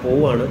എടുത്തിട്ടില്ല,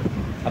 പോവുകയാണ്.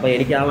 അപ്പോൾ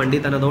എനിക്ക് ആ വണ്ടി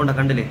തന്നെ അതുകൊണ്ട്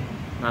കണ്ടില്ലേ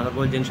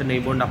നാഗർകോവിൽ ജംഗ്ഷൻ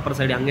നെയ്ബോണ്ട് അപ്പർ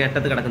സൈഡ് അങ്ങേ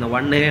അറ്റത്ത് കിടക്കുന്ന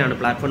 1A ആണ്.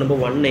 പ്ലാറ്റ്ഫോം നമ്പർ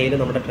 1A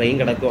നമ്മുടെ ട്രെയിൻ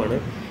കിടക്കുവാണ്.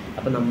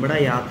 അപ്പം നമ്മുടെ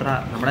യാത്ര,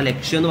 നമ്മുടെ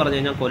ലക്ഷ്യം എന്ന് പറഞ്ഞു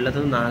കഴിഞ്ഞാൽ കൊല്ലത്ത്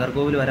നിന്ന്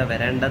നാഗർകോവിൽ വരെ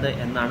വരേണ്ടത്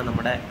എന്നാണ്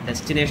നമ്മുടെ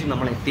ഡെസ്റ്റിനേഷൻ.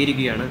 നമ്മൾ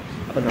എത്തിയിരിക്കുകയാണ്.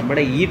 അപ്പം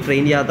നമ്മുടെ ഈ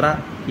ട്രെയിൻ യാത്ര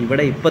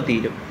ഇവിടെ ഇപ്പോൾ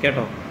തീരും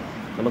കേട്ടോ.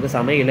 നമുക്ക്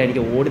സമയമില്ല,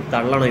 എനിക്ക്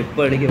ഓടിത്തള്ളണം.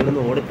 ഇപ്പോൾ എനിക്ക്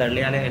ഇവിടുന്ന്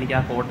ഓടിത്തള്ളിയാലേ എനിക്ക്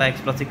ആ കോട്ട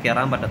എക്സ്പ്രസ്സിൽ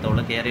കയറാൻ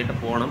പറ്റത്തുള്ളൂ, കയറിയിട്ട്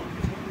പോകണം.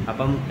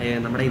 അപ്പം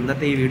നമ്മുടെ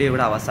ഇന്നത്തെ ഈ വീഡിയോ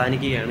ഇവിടെ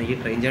അവസാനിക്കുകയാണ്. ഈ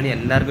ട്രെയിൻ ജേണി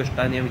എല്ലാവർക്കും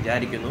ഇഷ്ടമാണെന്ന് ഞാൻ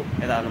വിചാരിക്കുന്നു.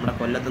 നമ്മുടെ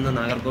കൊല്ലത്ത് നിന്ന്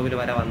നാഗർകോവിൽ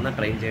വരെ വന്ന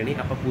ട്രെയിൻ ജേണി.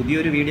 അപ്പോൾ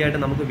പുതിയൊരു വീഡിയോ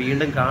ആയിട്ട് നമുക്ക്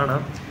വീണ്ടും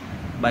കാണാം.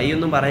 ബൈ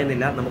ഒന്നും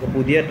പറയുന്നില്ല. നമുക്ക്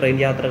പുതിയ ട്രെയിൻ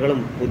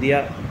യാത്രകളും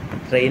പുതിയ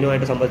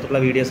ട്രെയിനുമായിട്ട് സംബന്ധിച്ചുള്ള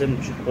വീഡിയോസും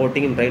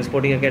ട്രെയിൻ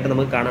സ്പോട്ടിങ്ങും ഒക്കെ ആയിട്ട്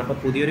നമുക്ക് കാണാം. അപ്പോൾ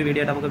പുതിയൊരു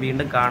വീഡിയോ ആയിട്ട് നമുക്ക്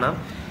വീണ്ടും കാണാം.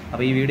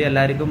 അപ്പോൾ ഈ വീഡിയോ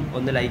എല്ലാവർക്കും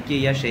ഒന്ന് ലൈക്ക്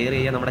ചെയ്യുക, ഷെയർ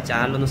ചെയ്യുക, നമ്മുടെ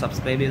ചാനലൊന്ന്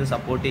സബ്സ്ക്രൈബ് ചെയ്ത്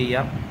സപ്പോർട്ട്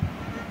ചെയ്യുക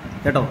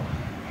കേട്ടോ.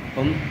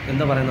 അപ്പം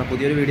എന്താ പറയുന്നത്,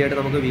 പുതിയൊരു വീഡിയോ ആയിട്ട്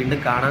നമുക്ക് വീണ്ടും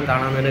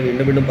കാണാൻ തന്നെ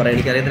വീണ്ടും പറയാം.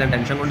 എനിക്കറിയത്തില്ല,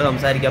 ടെൻഷൻ കൊണ്ട്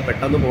സംസാരിക്കാം.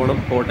 പെട്ടെന്ന് പോകണം.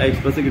 കോട്ട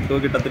എക്സ്പ്രസ് കിട്ടുമോ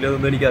കിട്ടത്തില്ലോ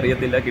എന്നൊന്നും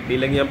എനിക്കറിയത്തില്ല.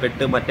 കിട്ടിയില്ലെങ്കിൽ ഞാൻ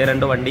മറ്റേ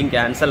 2 വണ്ടിയും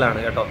ക്യാൻസലാണ്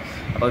കേട്ടോ.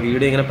 അപ്പോൾ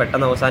വീഡിയോ ഇങ്ങനെ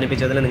പെട്ടെന്ന്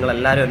അവസാനിപ്പിച്ചതിൽ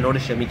നിങ്ങളെല്ലാവരും എന്നോട്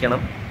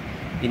ക്ഷമിക്കണം.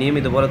 ഇനിയും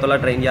ഇതുപോലത്തുള്ള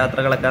ട്രെയിൻ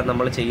യാത്രകളൊക്കെ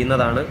നമ്മൾ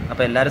ചെയ്യുന്നതാണ്.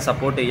 അപ്പോൾ എല്ലാവരും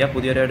സപ്പോർട്ട് ചെയ്യുക.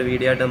 പുതിയൊരു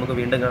വീഡിയോ ആയിട്ട് നമുക്ക്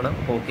വീണ്ടും കാണാം.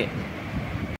 ഓക്കെ.